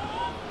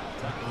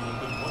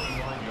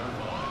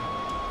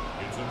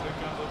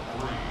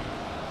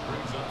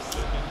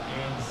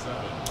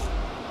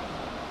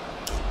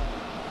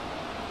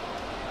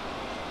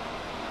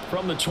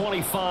 From the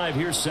 25,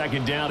 here's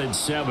 2nd down and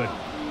 7.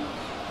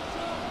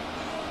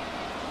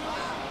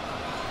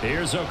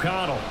 Here's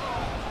O'Connell.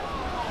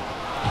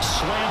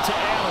 Slant to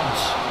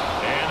Adams.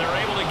 And they're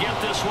able to get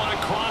this one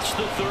across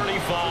the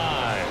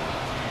 35.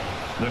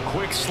 The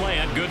quick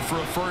slant, good for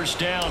a 1st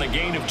down, a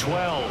gain of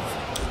 12.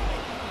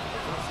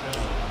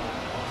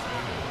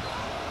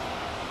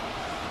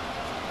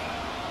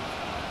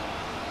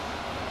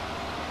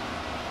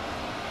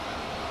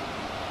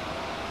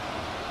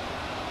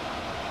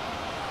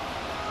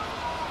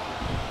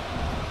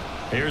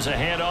 Here's a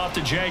handoff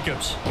to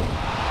Jacobs.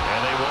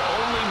 And they will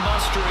only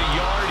muster a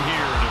yard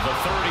here to the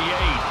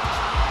 38.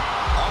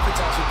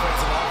 Oftentimes we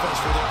praise an offense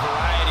for their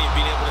variety of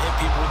being able to hit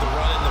people with the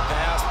run and the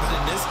pass, but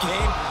in this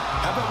game,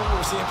 how about what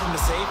we're seeing from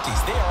the safeties?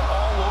 They are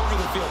all over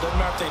the field. Doesn't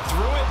matter if they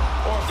threw it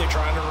or if they're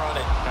trying to run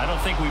it. I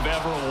don't think we've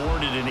ever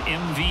awarded an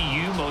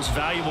MVU, most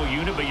valuable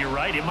unit, but you're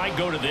right, it might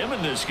go to them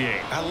in this game.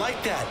 I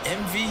like that,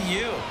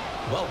 MVU.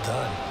 Well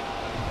done.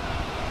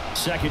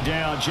 2nd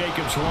down,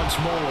 Jacobs once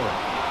more.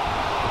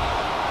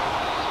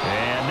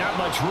 And not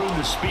much room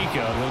to speak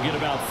of. He'll get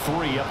about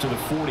 3 up to the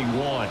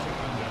 41.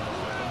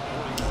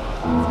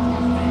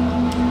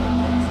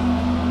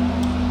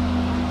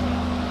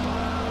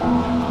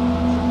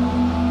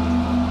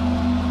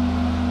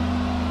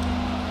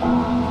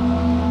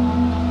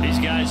 These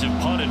guys have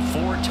punted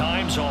 4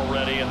 times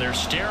already, and they're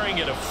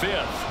staring at a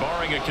 5th,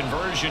 barring a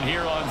conversion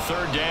here on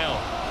 3rd down.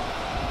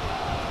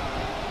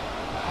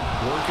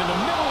 Work in the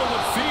middle of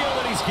the field,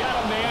 and he's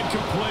got a man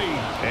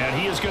complete. And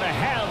he is going to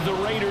have the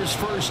Raiders'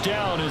 1st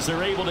down as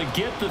they're able to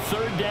get the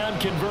 3rd down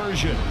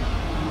conversion.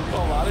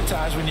 Well, a lot of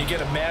times when you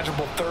get a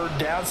manageable 3rd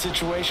down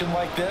situation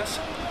like this,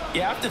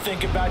 you have to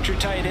think about your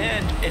tight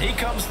end, and he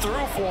comes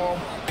through for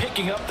him,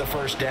 picking up the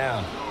 1st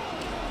down.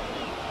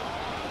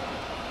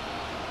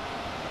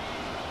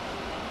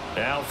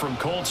 Now from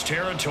Colts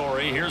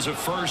territory, here's a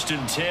 1st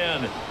and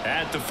 10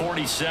 at the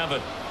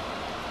 47.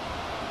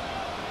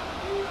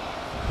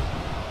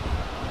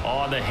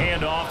 On the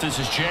handoff, this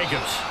is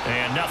Jacobs.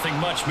 And nothing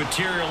much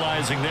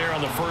materializing there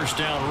on the 1st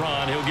down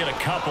run. He'll get a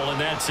couple, and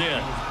that's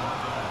it.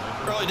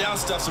 Early down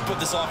stuffs will put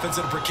this offense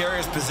in a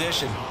precarious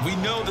position. We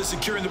know that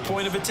securing the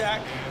point of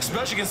attack,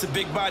 especially against the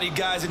big-bodied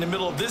guys in the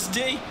middle of this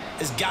D,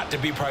 has got to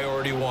be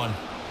priority 1.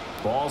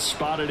 Ball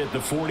spotted at the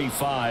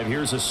 45.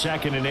 Here's a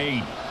 2nd and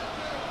 8.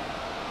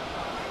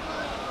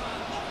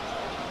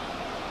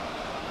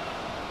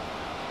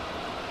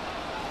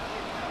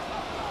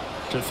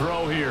 To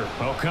throw here,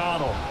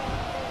 O'Connell.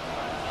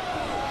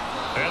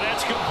 And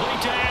that's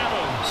complete to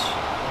Adams.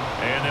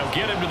 And they'll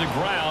get him to the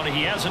ground.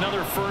 He has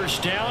another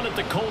 1st down at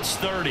the Colts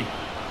 30.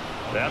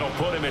 That'll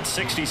put him at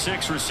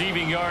 66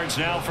 receiving yards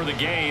now for the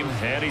game,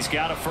 and he's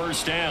got a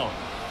 1st down.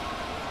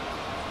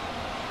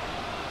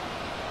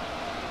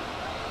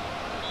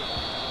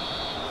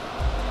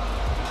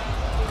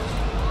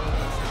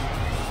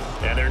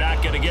 And they're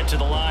not going to get to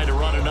the line to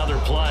run another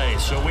play,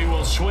 so we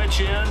will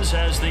switch ends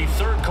as the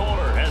 3rd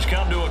quarter has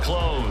come to a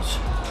close.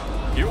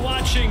 You're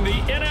watching the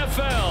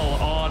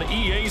NFL on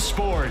EA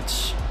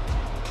Sports.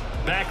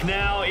 Back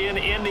now in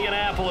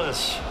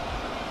Indianapolis.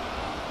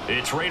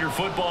 It's Raider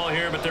football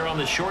here, but they're on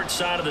the short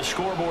side of the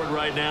scoreboard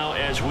right now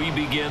as we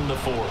begin the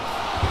fourth.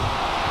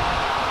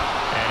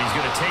 And he's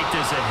going to take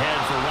this ahead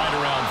for right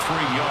around 3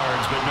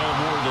 yards, but no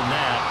more than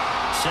that.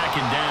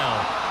 Second down.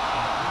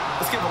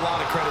 Let's give a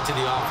lot of credit to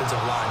the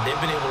offensive line. They've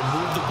been able to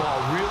move the ball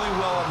really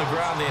well on the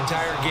ground the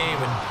entire game,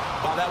 and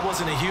while that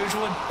wasn't a huge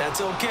one,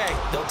 that's okay.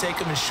 They'll take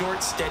them in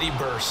short, steady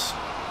bursts.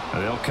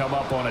 They'll come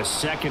up on a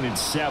 2nd and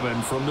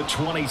 7 from the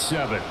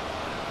 27.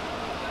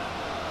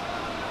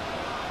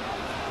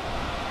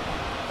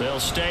 They'll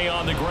stay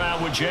on the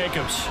ground with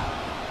Jacobs.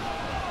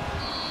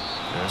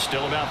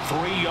 Still about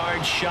 3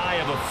 yards shy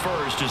of a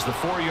first as the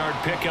 4-yard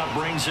pickup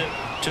brings it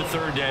to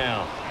 3rd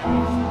down.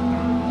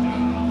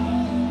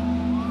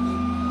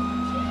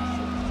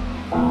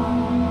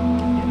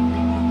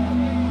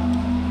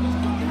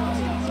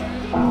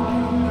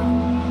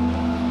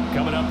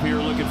 Coming up here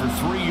looking for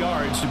 3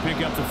 yards to pick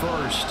up the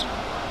first.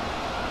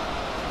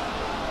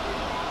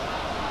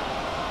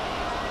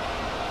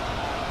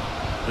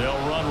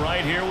 They'll run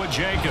right here with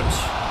Jacobs.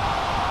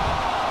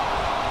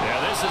 Yeah,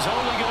 this is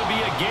only going to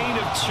be a gain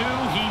of 2.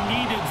 He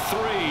needed 3.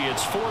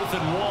 It's 4th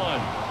and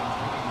 1.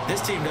 This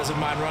team doesn't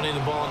mind running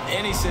the ball in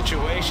any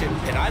situation,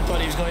 and I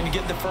thought he was going to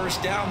get the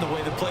first down the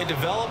way the play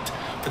developed,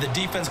 but the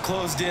defense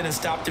closed in and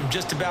stopped him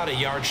just about a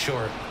yard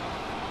short.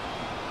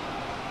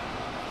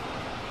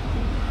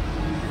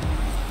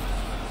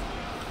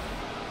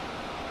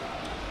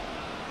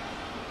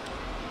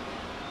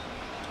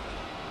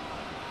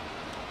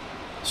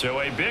 So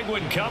a big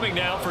one coming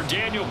now for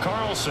Daniel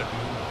Carlson.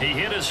 He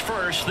hit his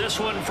first, this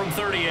one from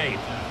 38.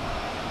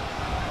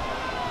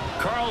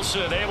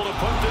 Carlson able to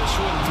put this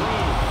one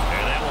through,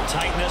 and that will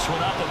tighten this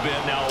one up a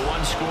bit. Now a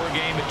 1-score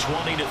game at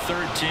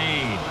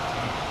 20-13.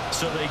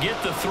 So they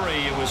get the 3.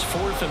 It was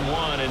 4th and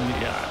 1, and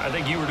I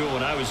think you were doing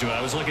what I was doing. I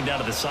was looking down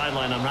at the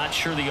sideline. I'm not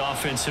sure the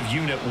offensive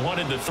unit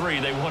wanted the 3.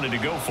 They wanted to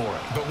go for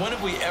it. But when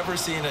have we ever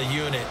seen a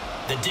unit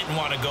that didn't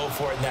want to go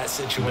for it in that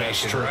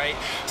situation, right?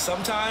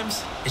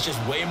 Sometimes it's just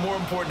way more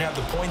important to have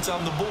the points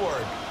on the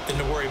board than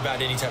to worry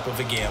about any type of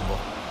a gamble.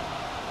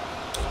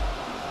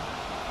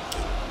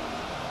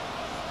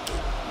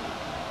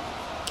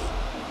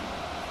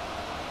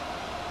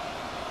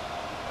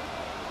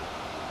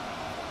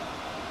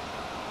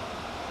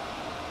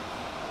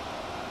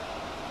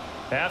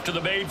 After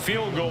the made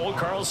field goal,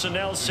 Carlson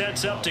now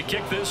sets up to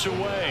kick this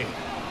away.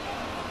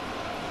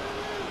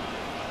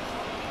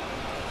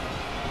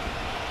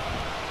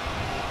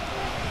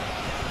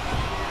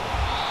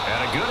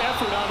 And a good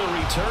effort on the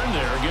return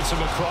there. Gets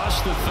him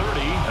across the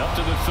 30, up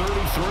to the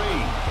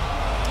 33.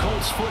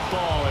 Colts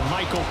football and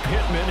Michael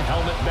Pittman,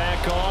 helmet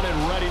back on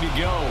and ready to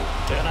go.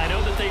 And I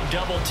know that they've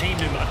double-teamed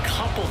him a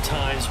couple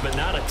times, but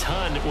not a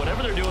ton.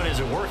 Whatever they're doing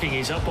isn't working.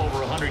 He's up over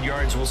 100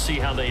 yards. We'll see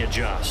how they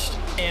adjust.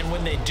 And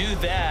when they do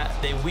that,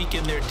 they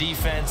weaken their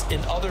defense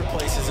in other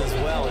places as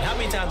well. And how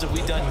many times have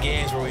we done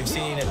games where we've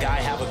seen a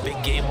guy have a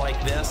big game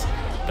like this,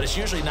 but it's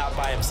usually not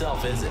by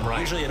himself, is it? Right.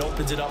 Usually it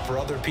opens it up for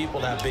other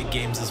people to have big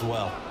games as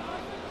well.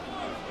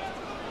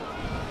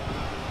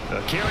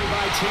 A carry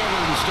by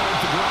Taylor to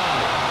start the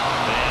drive.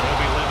 And he'll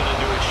be limited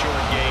to a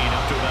short gain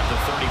up to about the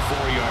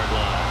 34-yard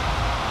line.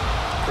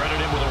 Credit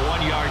him with a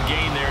 1-yard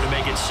gain there to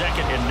make it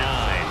 2nd and 9.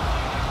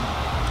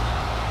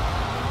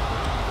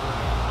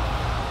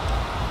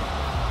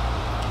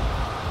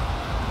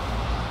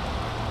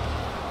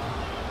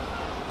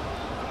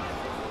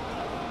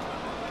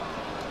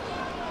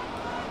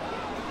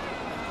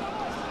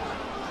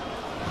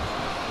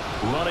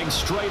 Running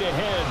straight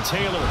ahead,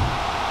 Taylor.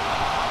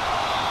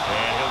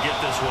 And he'll get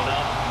this one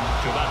up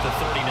to about the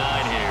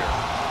 39 here.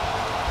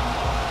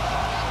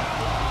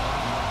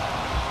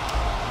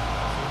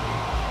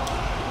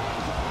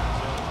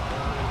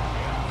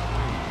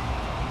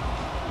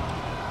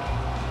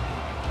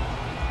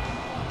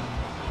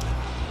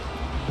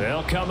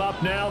 They'll come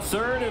up now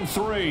 3rd and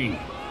 3.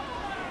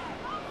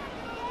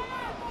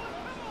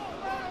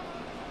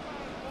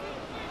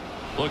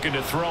 Looking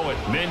to throw it,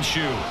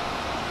 Minshew.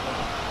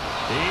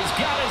 He's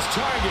got his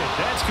target.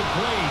 That's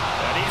complete.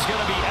 And he's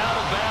going to be out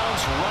of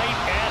bounds right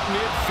at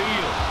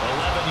midfield.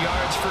 11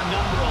 yards for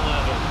number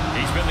 11.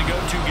 He's been the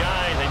go-to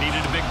guy. They needed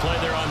a big play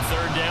there on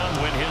 3rd down.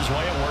 Went his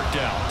way. It worked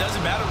out.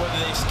 Doesn't matter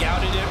whether they've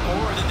scouted it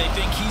or that they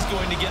think he's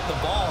going to get the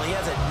ball. He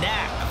has a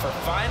knack for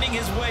finding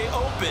his way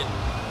open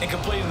and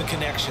completing the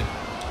connection.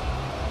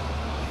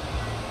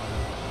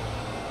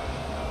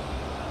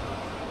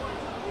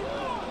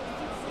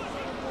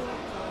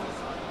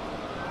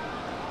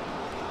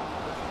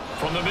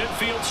 From the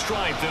midfield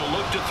stripe, they'll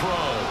look to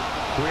throw.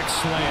 Quick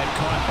slant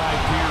caught by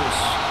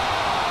Pierce.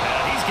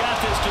 And he's got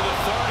this to the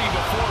 30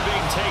 before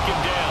being taken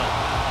down.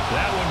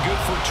 That one good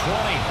for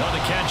 20 on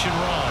the catch and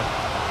run.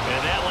 And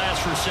that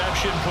last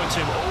reception puts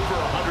him over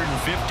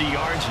 150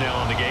 yards now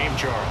on the game,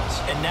 Charles.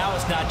 And now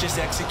it's not just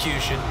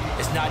execution.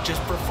 It's not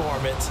just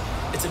performance.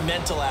 It's a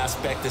mental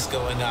aspect that's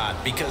going on.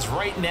 Because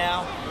right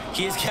now,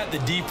 he's got the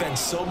defense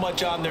so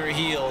much on their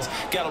heels,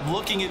 got them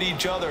looking at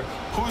each other.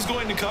 Who's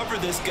going to cover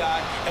this guy,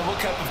 and what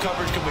type of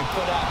coverage can we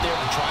put out there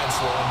to try and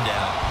slow him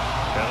down?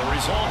 Now the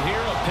result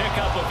here, a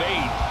pickup of 8.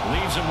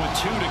 Leaves him with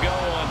 2 to go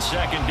on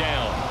second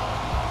down.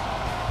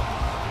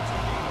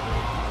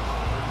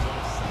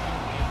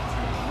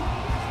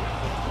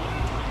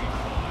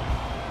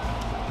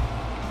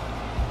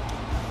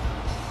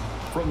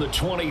 From the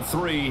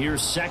 23,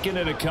 here's second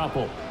and a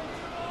couple.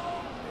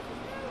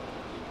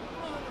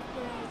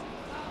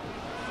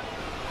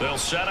 They'll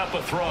set up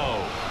a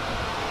throw.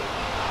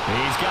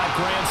 He's got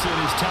Granson,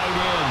 his tight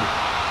end.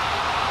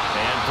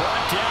 And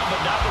brought down,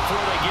 but not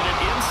before they get it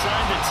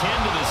inside the 10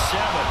 to the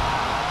 7.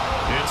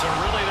 It's a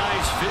really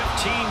nice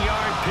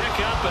 15-yard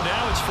pickup, and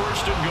now it's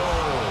first and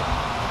goal.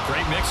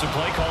 Great mix of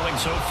play calling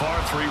so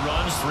far. 3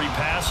 runs, 3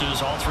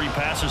 passes. All 3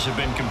 passes have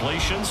been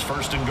completions.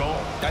 First and goal.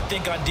 I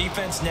think on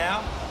defense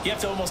now, you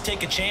have to almost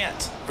take a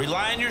chance.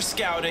 Rely on your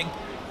scouting.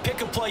 Pick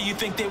a play you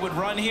think they would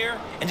run here,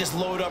 and just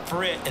load up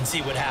for it and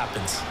see what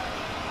happens.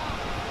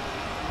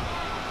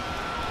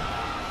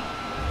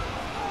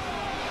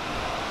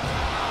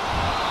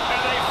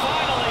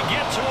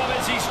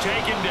 He's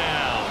taken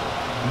down.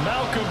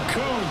 Malcolm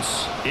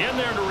Kuntz in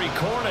there to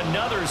record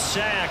another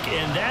sack,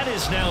 and that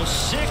is now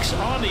 6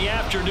 on the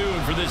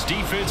afternoon for this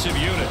defensive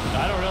unit.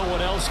 I don't know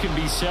what else can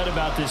be said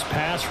about this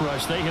pass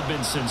rush. They have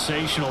been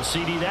sensational.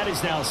 CD, that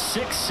is now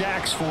 6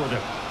 sacks for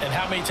them. And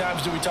how many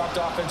times do we talk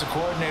to offensive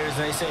coordinators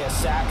and they say a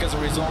sack is a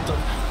result of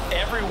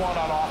everyone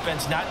on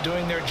offense not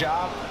doing their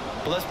job?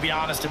 But let's be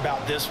honest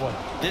about this one.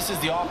 This is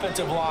the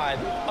offensive line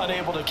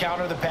unable to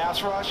counter the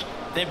pass rush.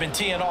 They've been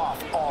teeing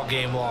off all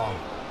game long.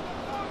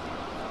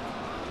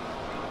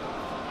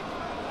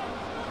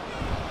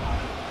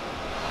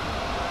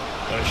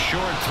 A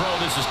short throw.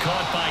 This is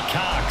caught by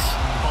Cox.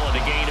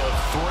 Calling a gain of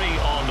 3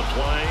 on the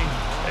play.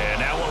 And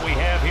now what we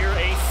have here,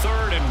 a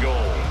third and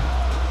goal.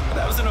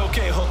 That was an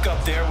okay hook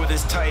up there with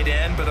his tight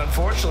end, but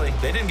unfortunately,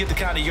 they didn't get the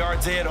kind of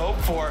yards they had hoped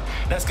for.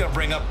 That's going to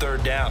bring up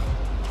third down.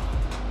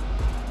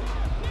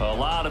 A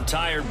lot of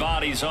tired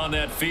bodies on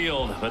that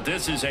field, but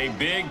this is a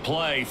big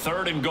play.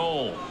 Third and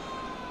goal.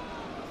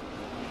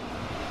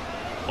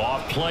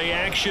 Off play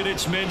action,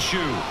 it's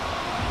Minshew.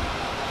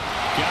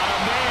 Got a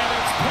man,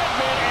 it's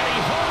Pittman, and he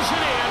holds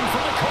it in for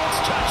the Colts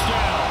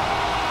touchdown.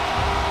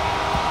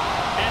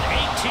 An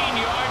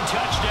 18-yard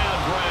touchdown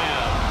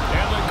grab.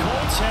 And the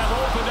Colts have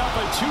opened up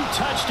a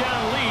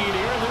 2-touchdown lead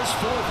here in this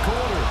fourth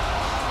quarter.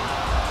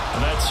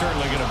 And that's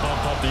certainly going to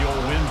bump up the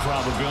old win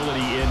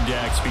probability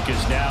index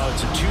because now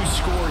it's a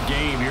 2-score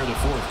game here in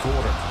the fourth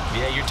quarter.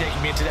 Yeah, you're taking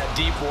me into that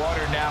deep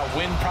water now.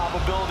 Win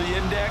probability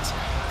index.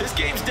 This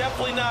game's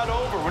definitely not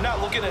over. We're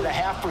not looking at a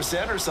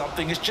 0.5% or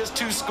something. It's just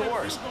 2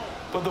 scores.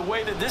 But the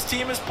way that this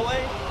team has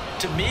played,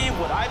 to me,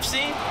 what I've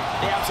seen,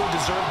 they absolutely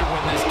deserve to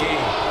win this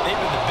game. They've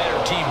been the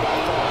better team by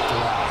far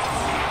throughout.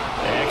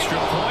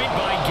 Extra point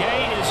by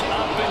Gay is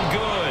up and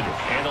good.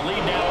 And the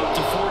lead now up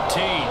to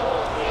 14.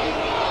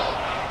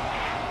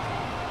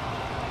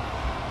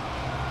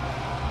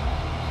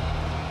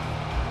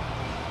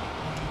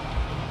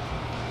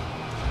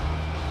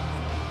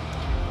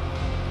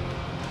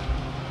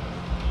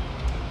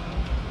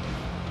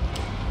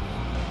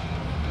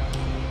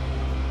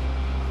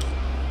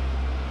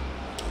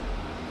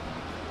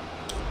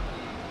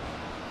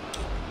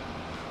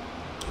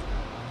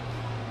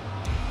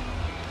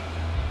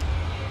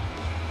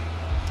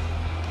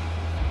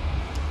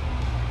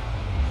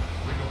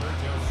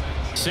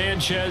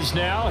 Sanchez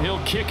now,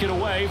 he'll kick it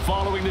away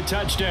following the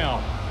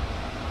touchdown.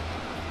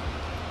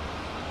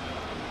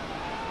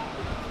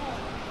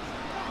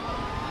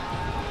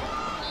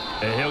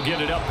 And he'll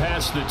get it up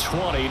past the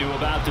 20 to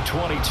about the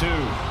 22.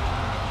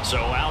 So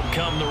out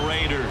come the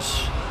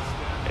Raiders.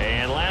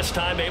 And last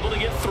time able to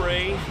get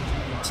 3.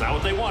 It's not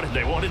what they wanted.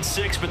 They wanted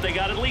 6, but they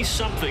got at least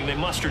something. They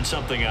mustered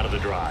something out of the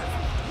drive.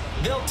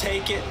 They'll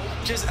take it.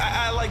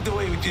 I like the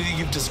way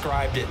you've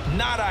described it.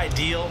 Not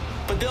ideal,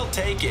 but they'll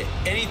take it.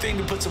 Anything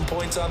to put some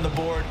points on the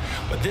board.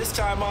 But this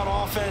time on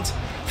offense,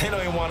 they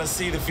don't even want to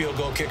see the field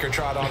goal kicker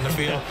trot on the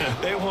field.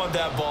 They want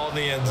that ball in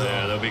the end zone.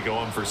 Yeah, they'll be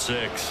going for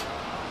 6.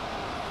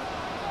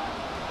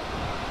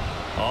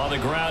 On the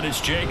ground, it's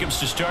Jacobs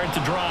to start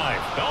the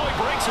drive. Oh,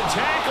 he breaks a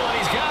tackle, and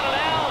he's got an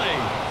alley.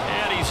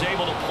 And he's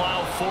able to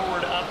plow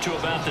forward up to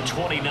about the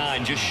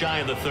 29, just shy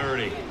of the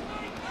 30.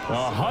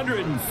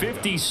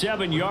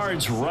 157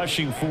 yards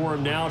rushing for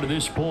him now to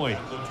this point.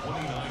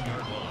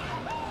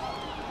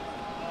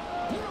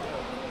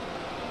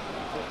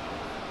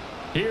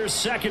 Here's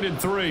 2nd and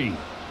 3.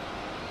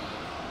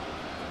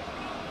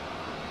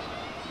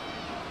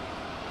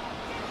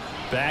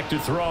 Back to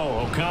throw.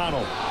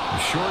 O'Connell. A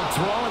short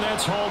throw, and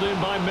that's hauled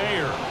in by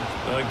Mayer.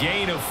 A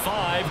gain of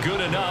 5, good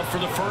enough for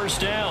the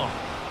first down.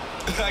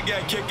 I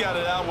got a kick out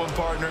of that one,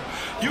 partner.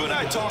 You and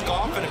I talk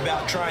often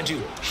about trying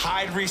to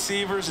hide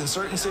receivers in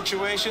certain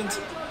situations,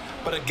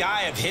 but a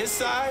guy of his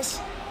size,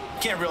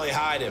 can't really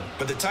hide him.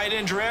 But the tight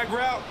end drag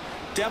route,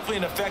 definitely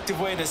an effective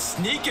way to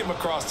sneak him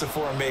across the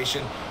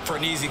formation for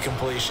an easy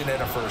completion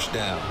and a first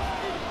down.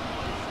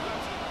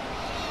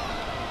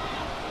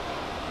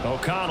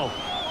 O'Connell,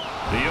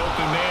 the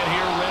open man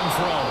here,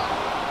 Renfro.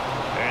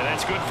 And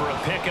that's good for a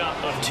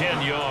pickup of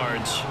 10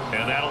 yards.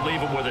 And that'll leave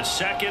him with a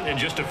second and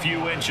just a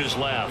few inches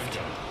left.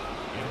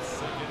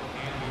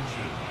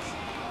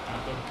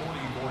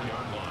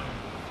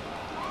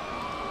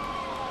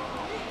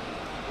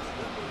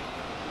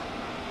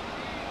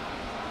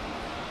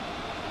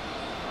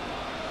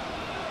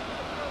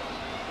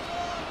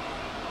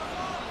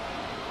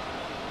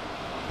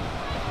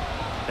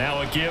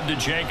 Now a give to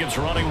Jacobs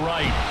running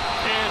right.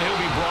 And he'll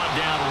be brought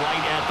down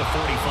right at the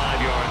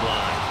 45-yard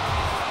line.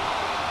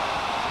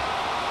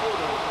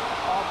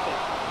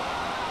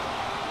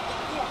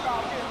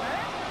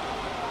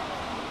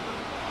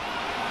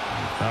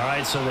 All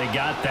right, so they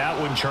got that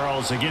one,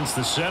 Charles, against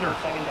the center.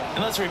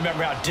 And let's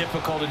remember how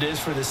difficult it is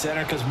for the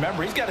center, because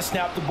remember, he's got to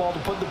snap the ball to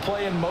put the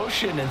play in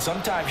motion, and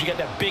sometimes you got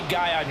that big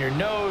guy on your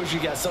nose.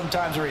 You got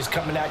sometimes where he's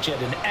coming at you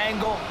at an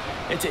angle.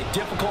 It's a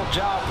difficult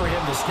job for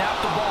him to snap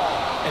the ball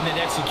and then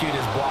execute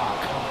his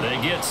block. They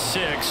get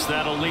 6.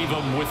 That'll leave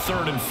them with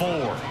 3rd and 4.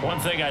 One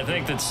thing I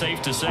think that's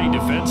safe to say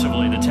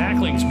defensively, the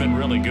tackling's been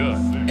really good.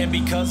 And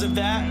because of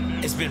that,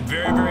 it's been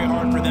very, very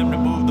hard for them to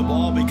move the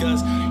ball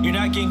because you're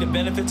not getting the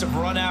benefits of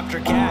run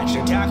after catch.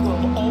 They tackle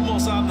them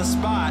almost on the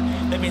spot.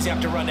 That means you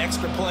have to run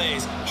extra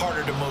plays,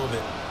 harder to move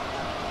it.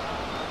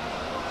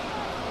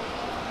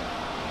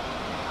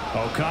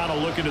 O'Connell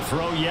looking to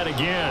throw yet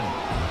again.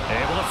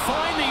 Able to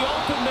find the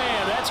open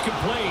man. That's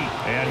complete.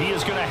 And he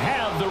is going to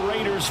have the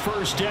Raiders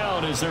first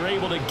down as they're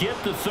able to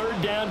get the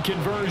 3rd down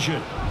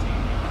conversion.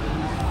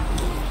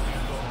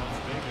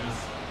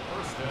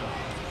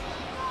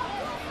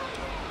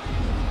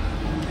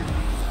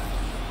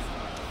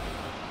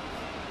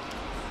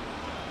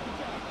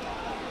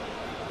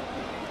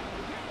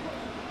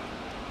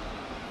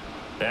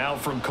 Now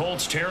from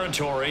Colts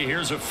territory,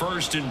 here's a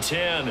 1st and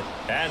 10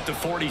 at the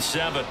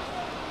 47.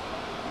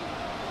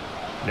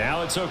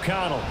 Now it's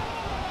O'Connell.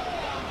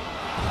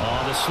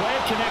 The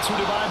slant connects with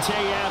Davante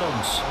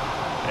Adams.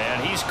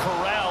 And he's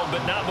corralled,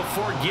 but not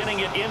before getting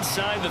it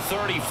inside the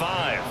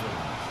 35.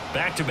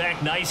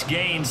 Back-to-back nice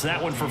gains.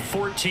 That one for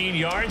 14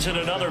 yards and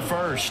another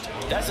first.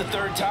 That's the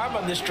 3rd time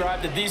on this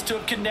drive that these two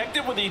have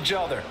connected with each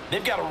other.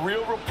 They've got a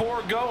real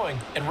rapport going.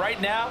 And right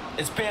now,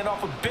 it's paying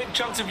off with big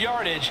chunks of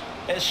yardage,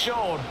 as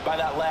shown by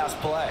that last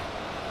play.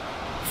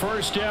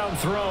 First down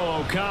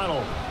throw,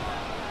 O'Connell.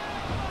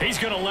 He's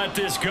going to let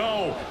this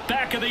go.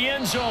 Back of the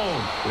end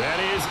zone.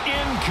 That is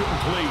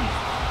incomplete.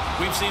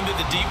 We've seen that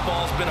the deep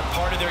ball's been a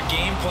part of their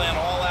game plan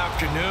all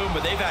afternoon,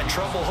 but they've had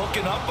trouble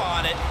hooking up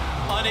on it,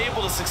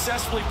 unable to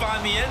successfully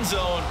find the end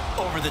zone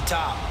over the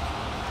top.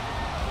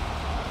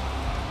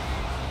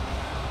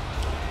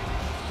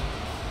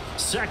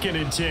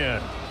 2nd and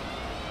 10.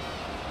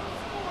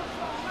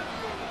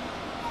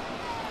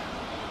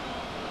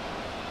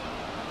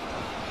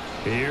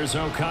 Here's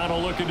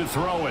O'Connell looking to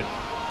throw it.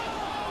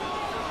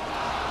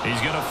 He's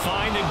going to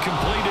find and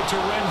complete it to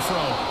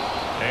Renfro.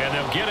 And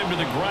they'll get him to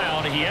the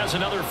ground. He has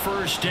another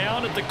first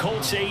down at the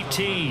Colts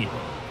 18.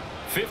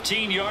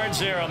 15 yards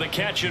there on the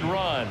catch and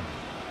run.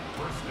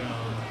 First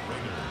down,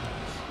 Raiders.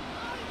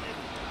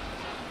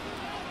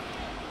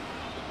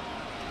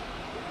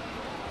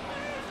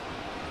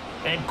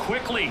 And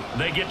quickly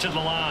they get to the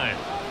line.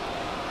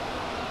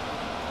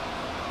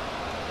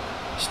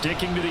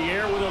 Sticking to the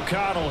air with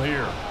O'Connell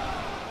here.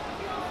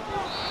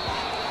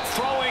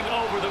 Throwing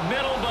over the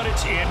middle, but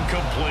it's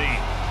incomplete.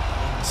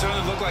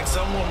 Certainly looked like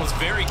someone was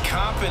very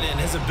confident in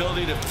his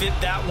ability to fit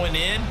that one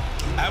in.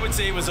 I would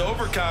say he was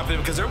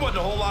overconfident because there wasn't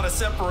a whole lot of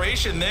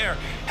separation there.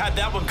 Had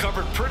that one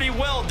covered pretty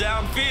well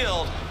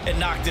downfield and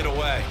knocked it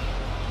away.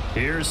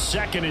 Here's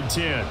 2nd and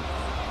 10.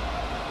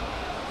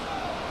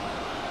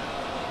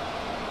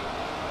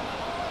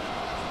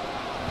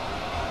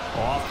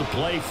 Off the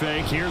play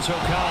fake, here's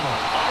O'Connell.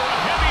 Under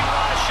a heavy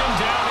rush, and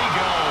down he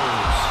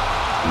goes.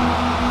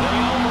 They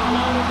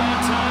overloaded that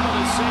time on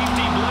the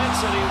safety blitz,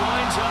 and he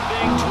winds up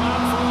being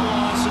dropped for a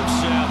loss of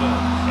 7.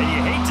 And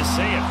you hate to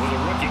say it with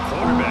a rookie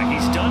quarterback.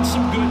 He's done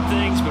some good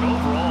things, but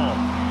overall,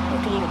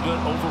 looked a little bit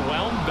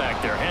overwhelmed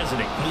back there, hasn't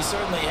he? He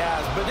certainly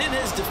has, but in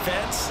his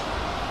defense,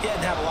 he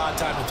hadn't had a lot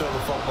of time to throw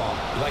the football.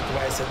 You like the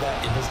way I said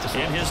that? In his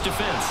defense. In his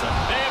defense.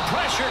 They have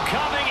pressure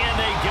coming, and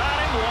they got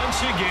him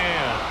once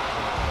again.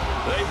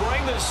 They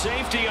bring the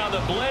safety on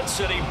the blitz,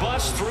 and he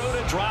busts through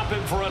to drop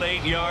him for an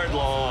 8-yard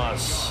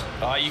loss.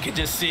 You can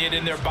just see it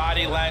in their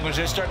body language.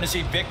 They're starting to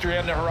see victory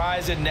on the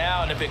horizon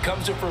now, and if it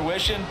comes to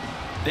fruition,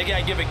 they got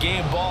to give a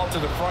game ball to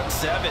the front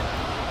 7.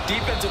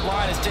 Defensive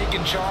line has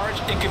taken charge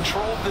and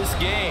controlled this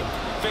game.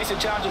 Face a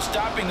challenge of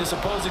stopping this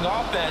opposing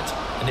offense,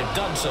 and they've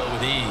done so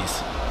with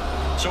ease.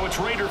 So it's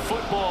Raider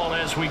football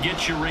as we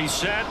get you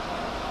reset.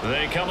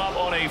 They come up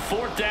on a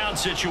 4th down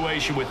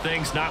situation with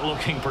things not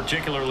looking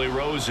particularly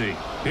rosy.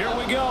 Here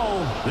we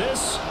go.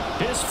 This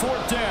is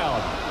 4th down.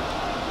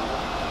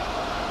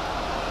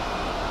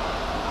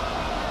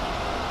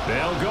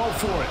 They'll go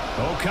for it.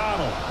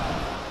 O'Connell.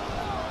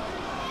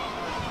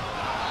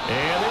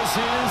 And this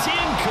is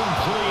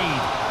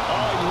incomplete.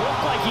 Oh, it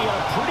looked like he had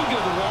a pretty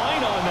good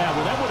line on that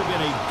one. That would have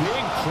been a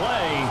big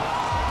play,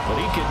 but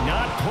he could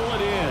not pull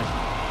it in.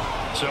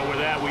 So with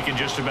that, we can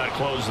just about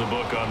close the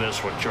book on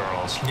this one,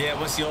 Charles. Yeah,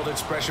 what's the old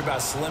expression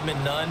about slim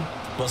and none?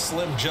 Well,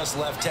 Slim just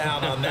left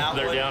town on that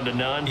They're one. down to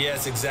none?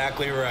 Yes,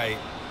 exactly right.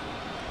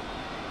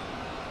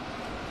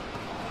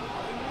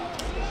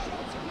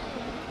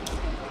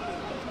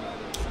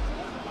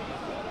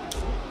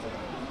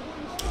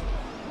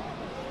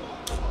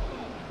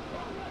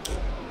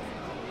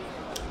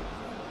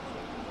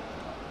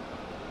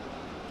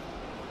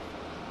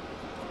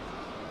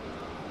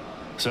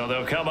 So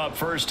they'll come up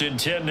 1st and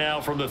 10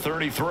 now from the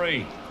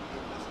 33.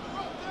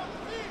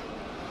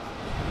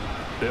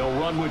 They'll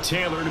run with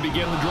Taylor to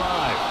begin the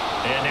drive.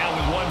 And now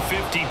with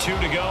 1:52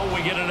 to go,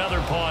 we get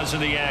another pause in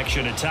the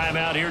action. A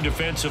timeout here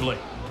defensively.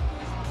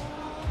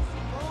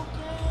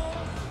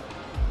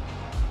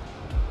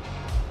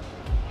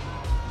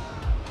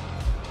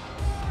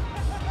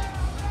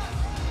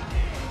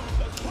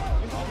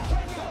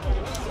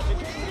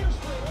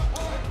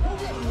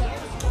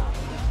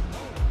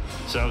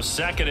 So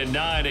 2nd and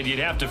 9, and you'd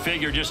have to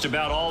figure just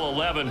about all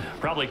 11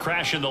 probably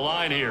crashing the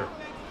line here.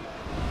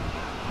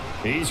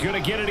 He's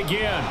going to get it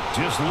again.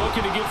 Just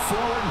looking to get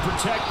forward and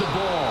protect the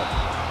ball.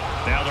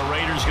 Now the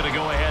Raiders going to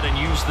go ahead and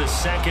use the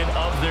second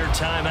of their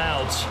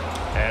timeouts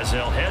as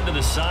they'll head to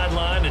the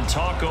sideline and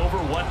talk over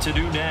what to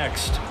do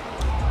next.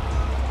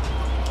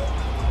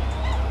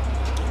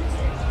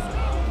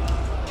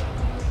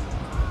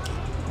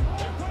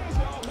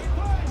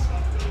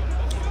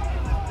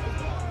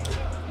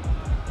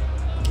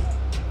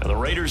 Now the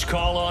Raiders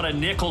call on a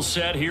nickel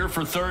set here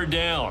for 3rd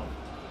down.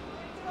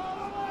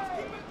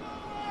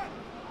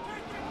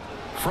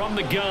 From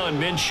the gun,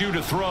 Minshew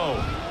to throw.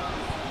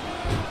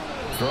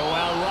 Throw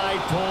out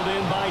right, pulled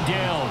in by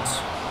Downs.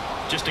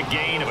 Just a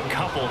gain of a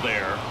couple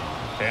there.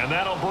 And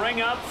that'll bring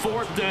up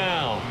 4th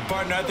down.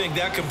 Partner, I think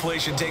that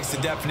completion takes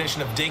the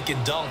definition of dink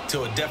and dunk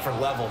to a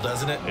different level,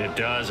 doesn't it? It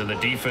does, and the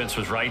defense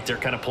was right there,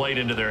 kind of played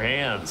into their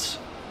hands.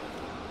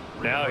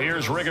 Now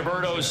here's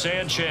Rigoberto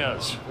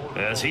Sanchez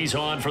as he's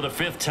on for the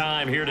 5th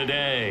time here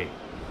today.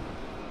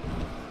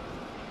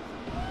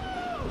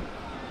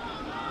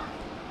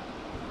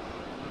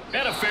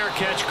 And a fair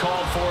catch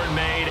called for and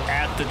made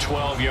at the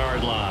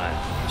 12-yard line.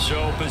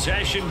 So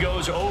possession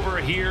goes over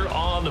here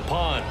on the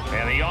punt.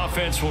 And the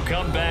offense will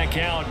come back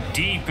out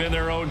deep in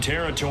their own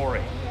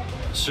territory.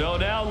 So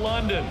now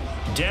London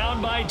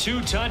down by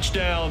 2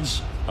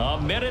 touchdowns.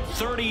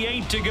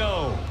 1:38 to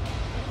go.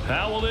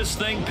 How will this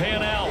thing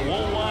pan out?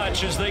 We'll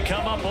watch as they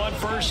come up on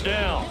 1st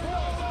down.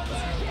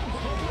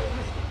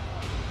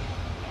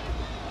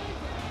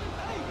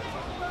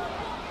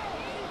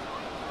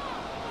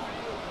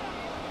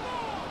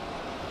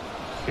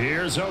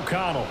 Here's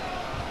O'Connell.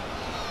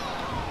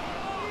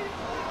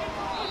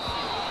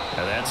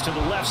 And that's to the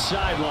left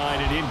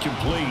sideline and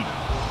incomplete.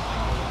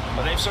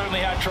 Well, they've certainly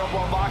had trouble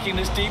unlocking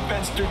this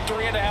defense through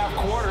 3.5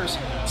 quarters,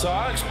 so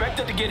I don't expect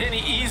it to get any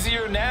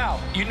easier now.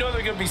 You know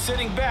they're going to be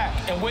sitting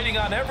back and waiting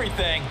on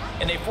everything,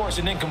 and they force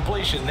an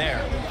incompletion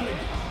there.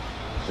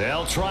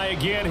 They'll try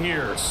again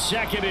here.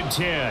 2nd and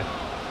 10.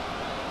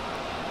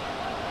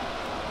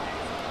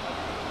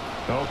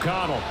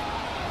 O'Connell.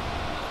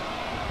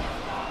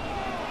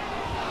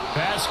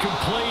 Pass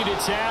complete.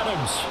 It's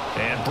Adams.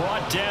 And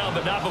brought down,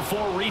 but not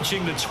before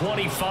reaching the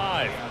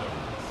 25.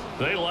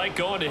 They like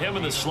going to him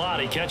in the slot.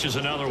 He catches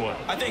another one.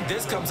 I think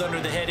this comes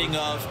under the heading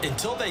of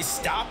until they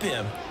stop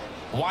him,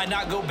 why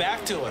not go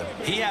back to him?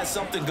 He has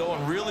something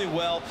going really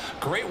well.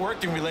 Great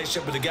working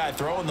relationship with the guy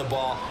throwing the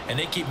ball, and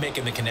they keep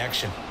making the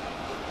connection.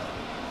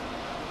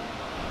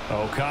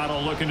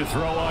 O'Connell looking to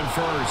throw on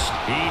 1st.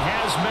 He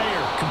has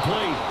Mayer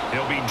complete.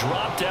 He'll be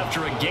dropped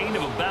after a gain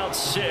of about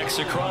 6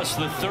 across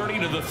the 30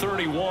 to the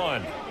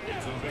 31.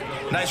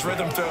 Nice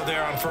rhythm throw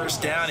there on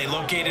 1st down. He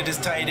located his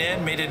tight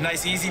end, made it a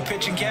nice easy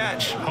pitch and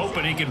catch.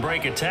 Hoping he can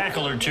break a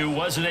tackle or two.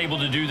 Wasn't able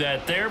to do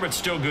that there, but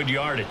still good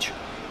yardage.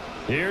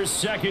 Here's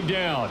 2nd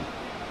down.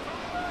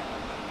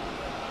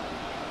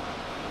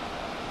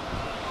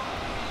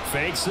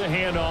 Fakes the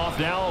handoff.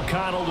 Now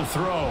O'Connell to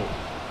throw.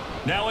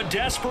 Now a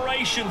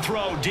desperation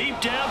throw deep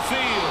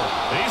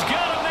downfield. He's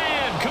got a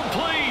man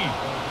complete.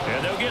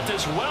 And they'll get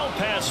this well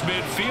past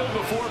midfield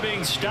before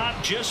being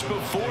stopped just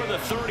before the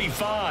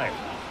 35.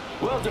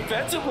 Well,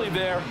 defensively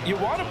there, you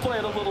want to play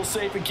it a little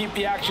safe and keep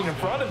the action in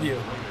front of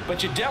you.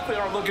 But you definitely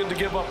aren't looking to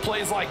give up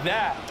plays like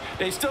that.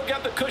 They still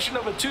got the cushion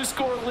of a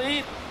 2-score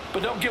lead,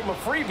 but don't give them a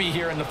freebie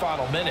here in the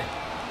final minute.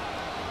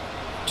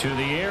 To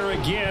the air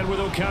again with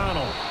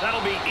O'Connell.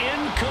 That'll be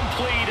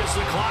incomplete as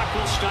the clock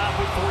will stop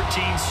with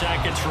 14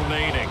 seconds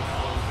remaining.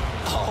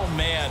 Oh,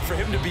 man, for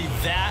him to be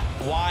that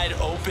wide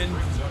open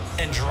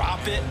and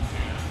drop it.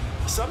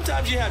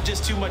 Sometimes you have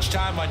just too much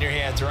time on your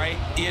hands, right?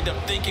 You end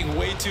up thinking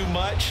way too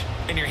much,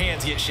 and your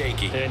hands get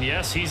shaky. And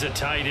yes, he's a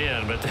tight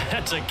end, but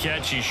that's a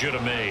catch he should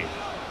have made.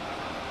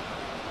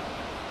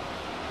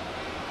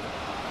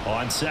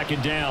 On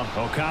 2nd down,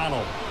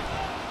 O'Connell.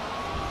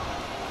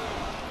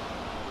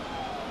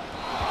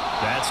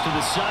 That's to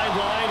the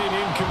sideline and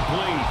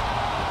incomplete.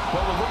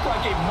 Well, it looked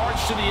like a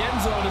march to the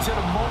end zone has hit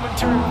a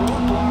momentary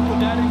roadblock with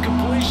that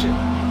incompletion.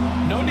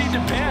 No need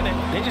to panic.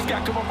 They just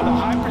got to come up with a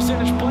high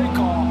percentage play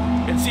call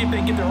and see if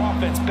they can get their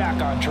offense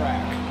back on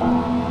track.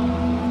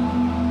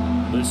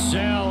 The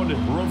sound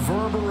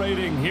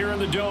reverberating here in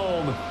the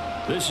dome.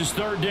 This is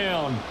third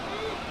down.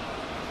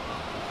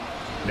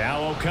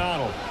 Now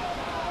O'Connell.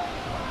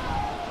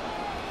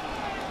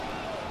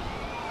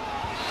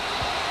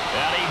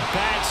 And he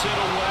bats it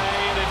away,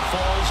 and it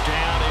falls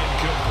down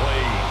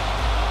incomplete.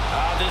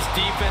 This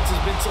defense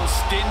has been so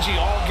stingy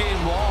all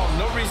game long.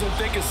 No reason to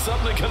think it's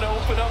suddenly going to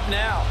open up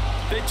now.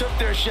 They took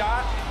their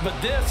shot, but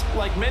this,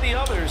 like many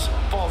others,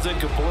 falls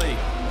incomplete.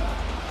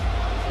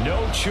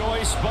 No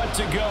choice but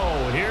to go.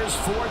 Here's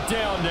fourth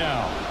down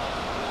now.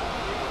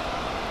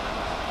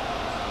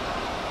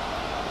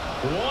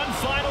 One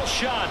final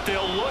shot.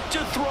 They'll look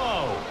to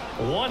throw.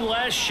 One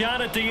last shot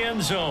at the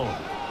end zone.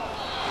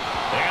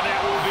 And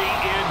that will be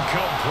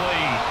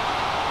incomplete.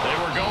 They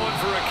were going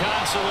for a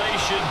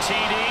consolation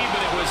TD,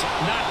 but it was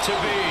not to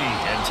be.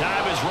 And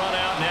time has run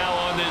out now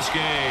on this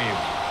game.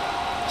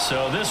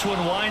 So this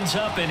one winds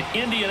up an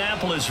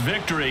Indianapolis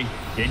victory.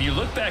 And you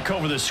look back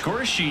over the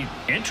score sheet,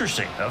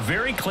 interesting. A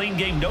very clean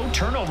game, no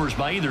turnovers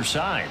by either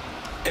side.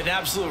 An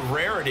absolute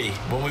rarity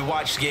when we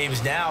watch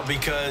games now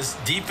because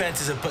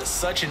defenses have put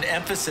such an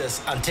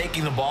emphasis on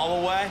taking the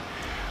ball away.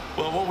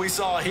 Well, what we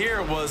saw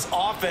here was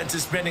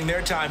offenses spending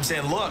their time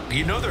saying, look,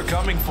 you know they're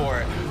coming for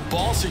it.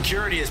 Ball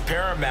security is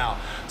paramount.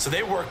 So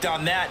they worked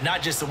on that,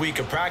 not just a week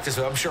of practice,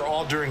 but I'm sure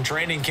all during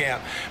training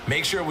camp.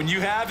 Make sure when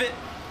you have it,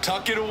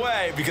 tuck it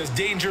away because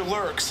danger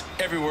lurks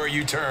everywhere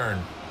you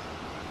turn.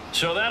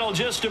 So that'll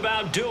just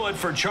about do it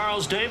for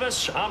Charles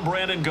Davis. I'm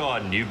Brandon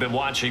Gaudin. You've been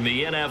watching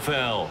the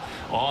NFL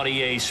on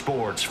EA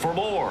Sports. For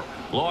more,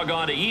 log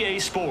on to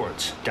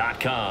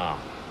easports.com.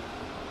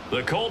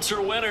 The Colts are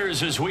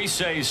winners as we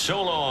say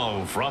so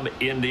long from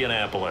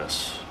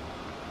Indianapolis.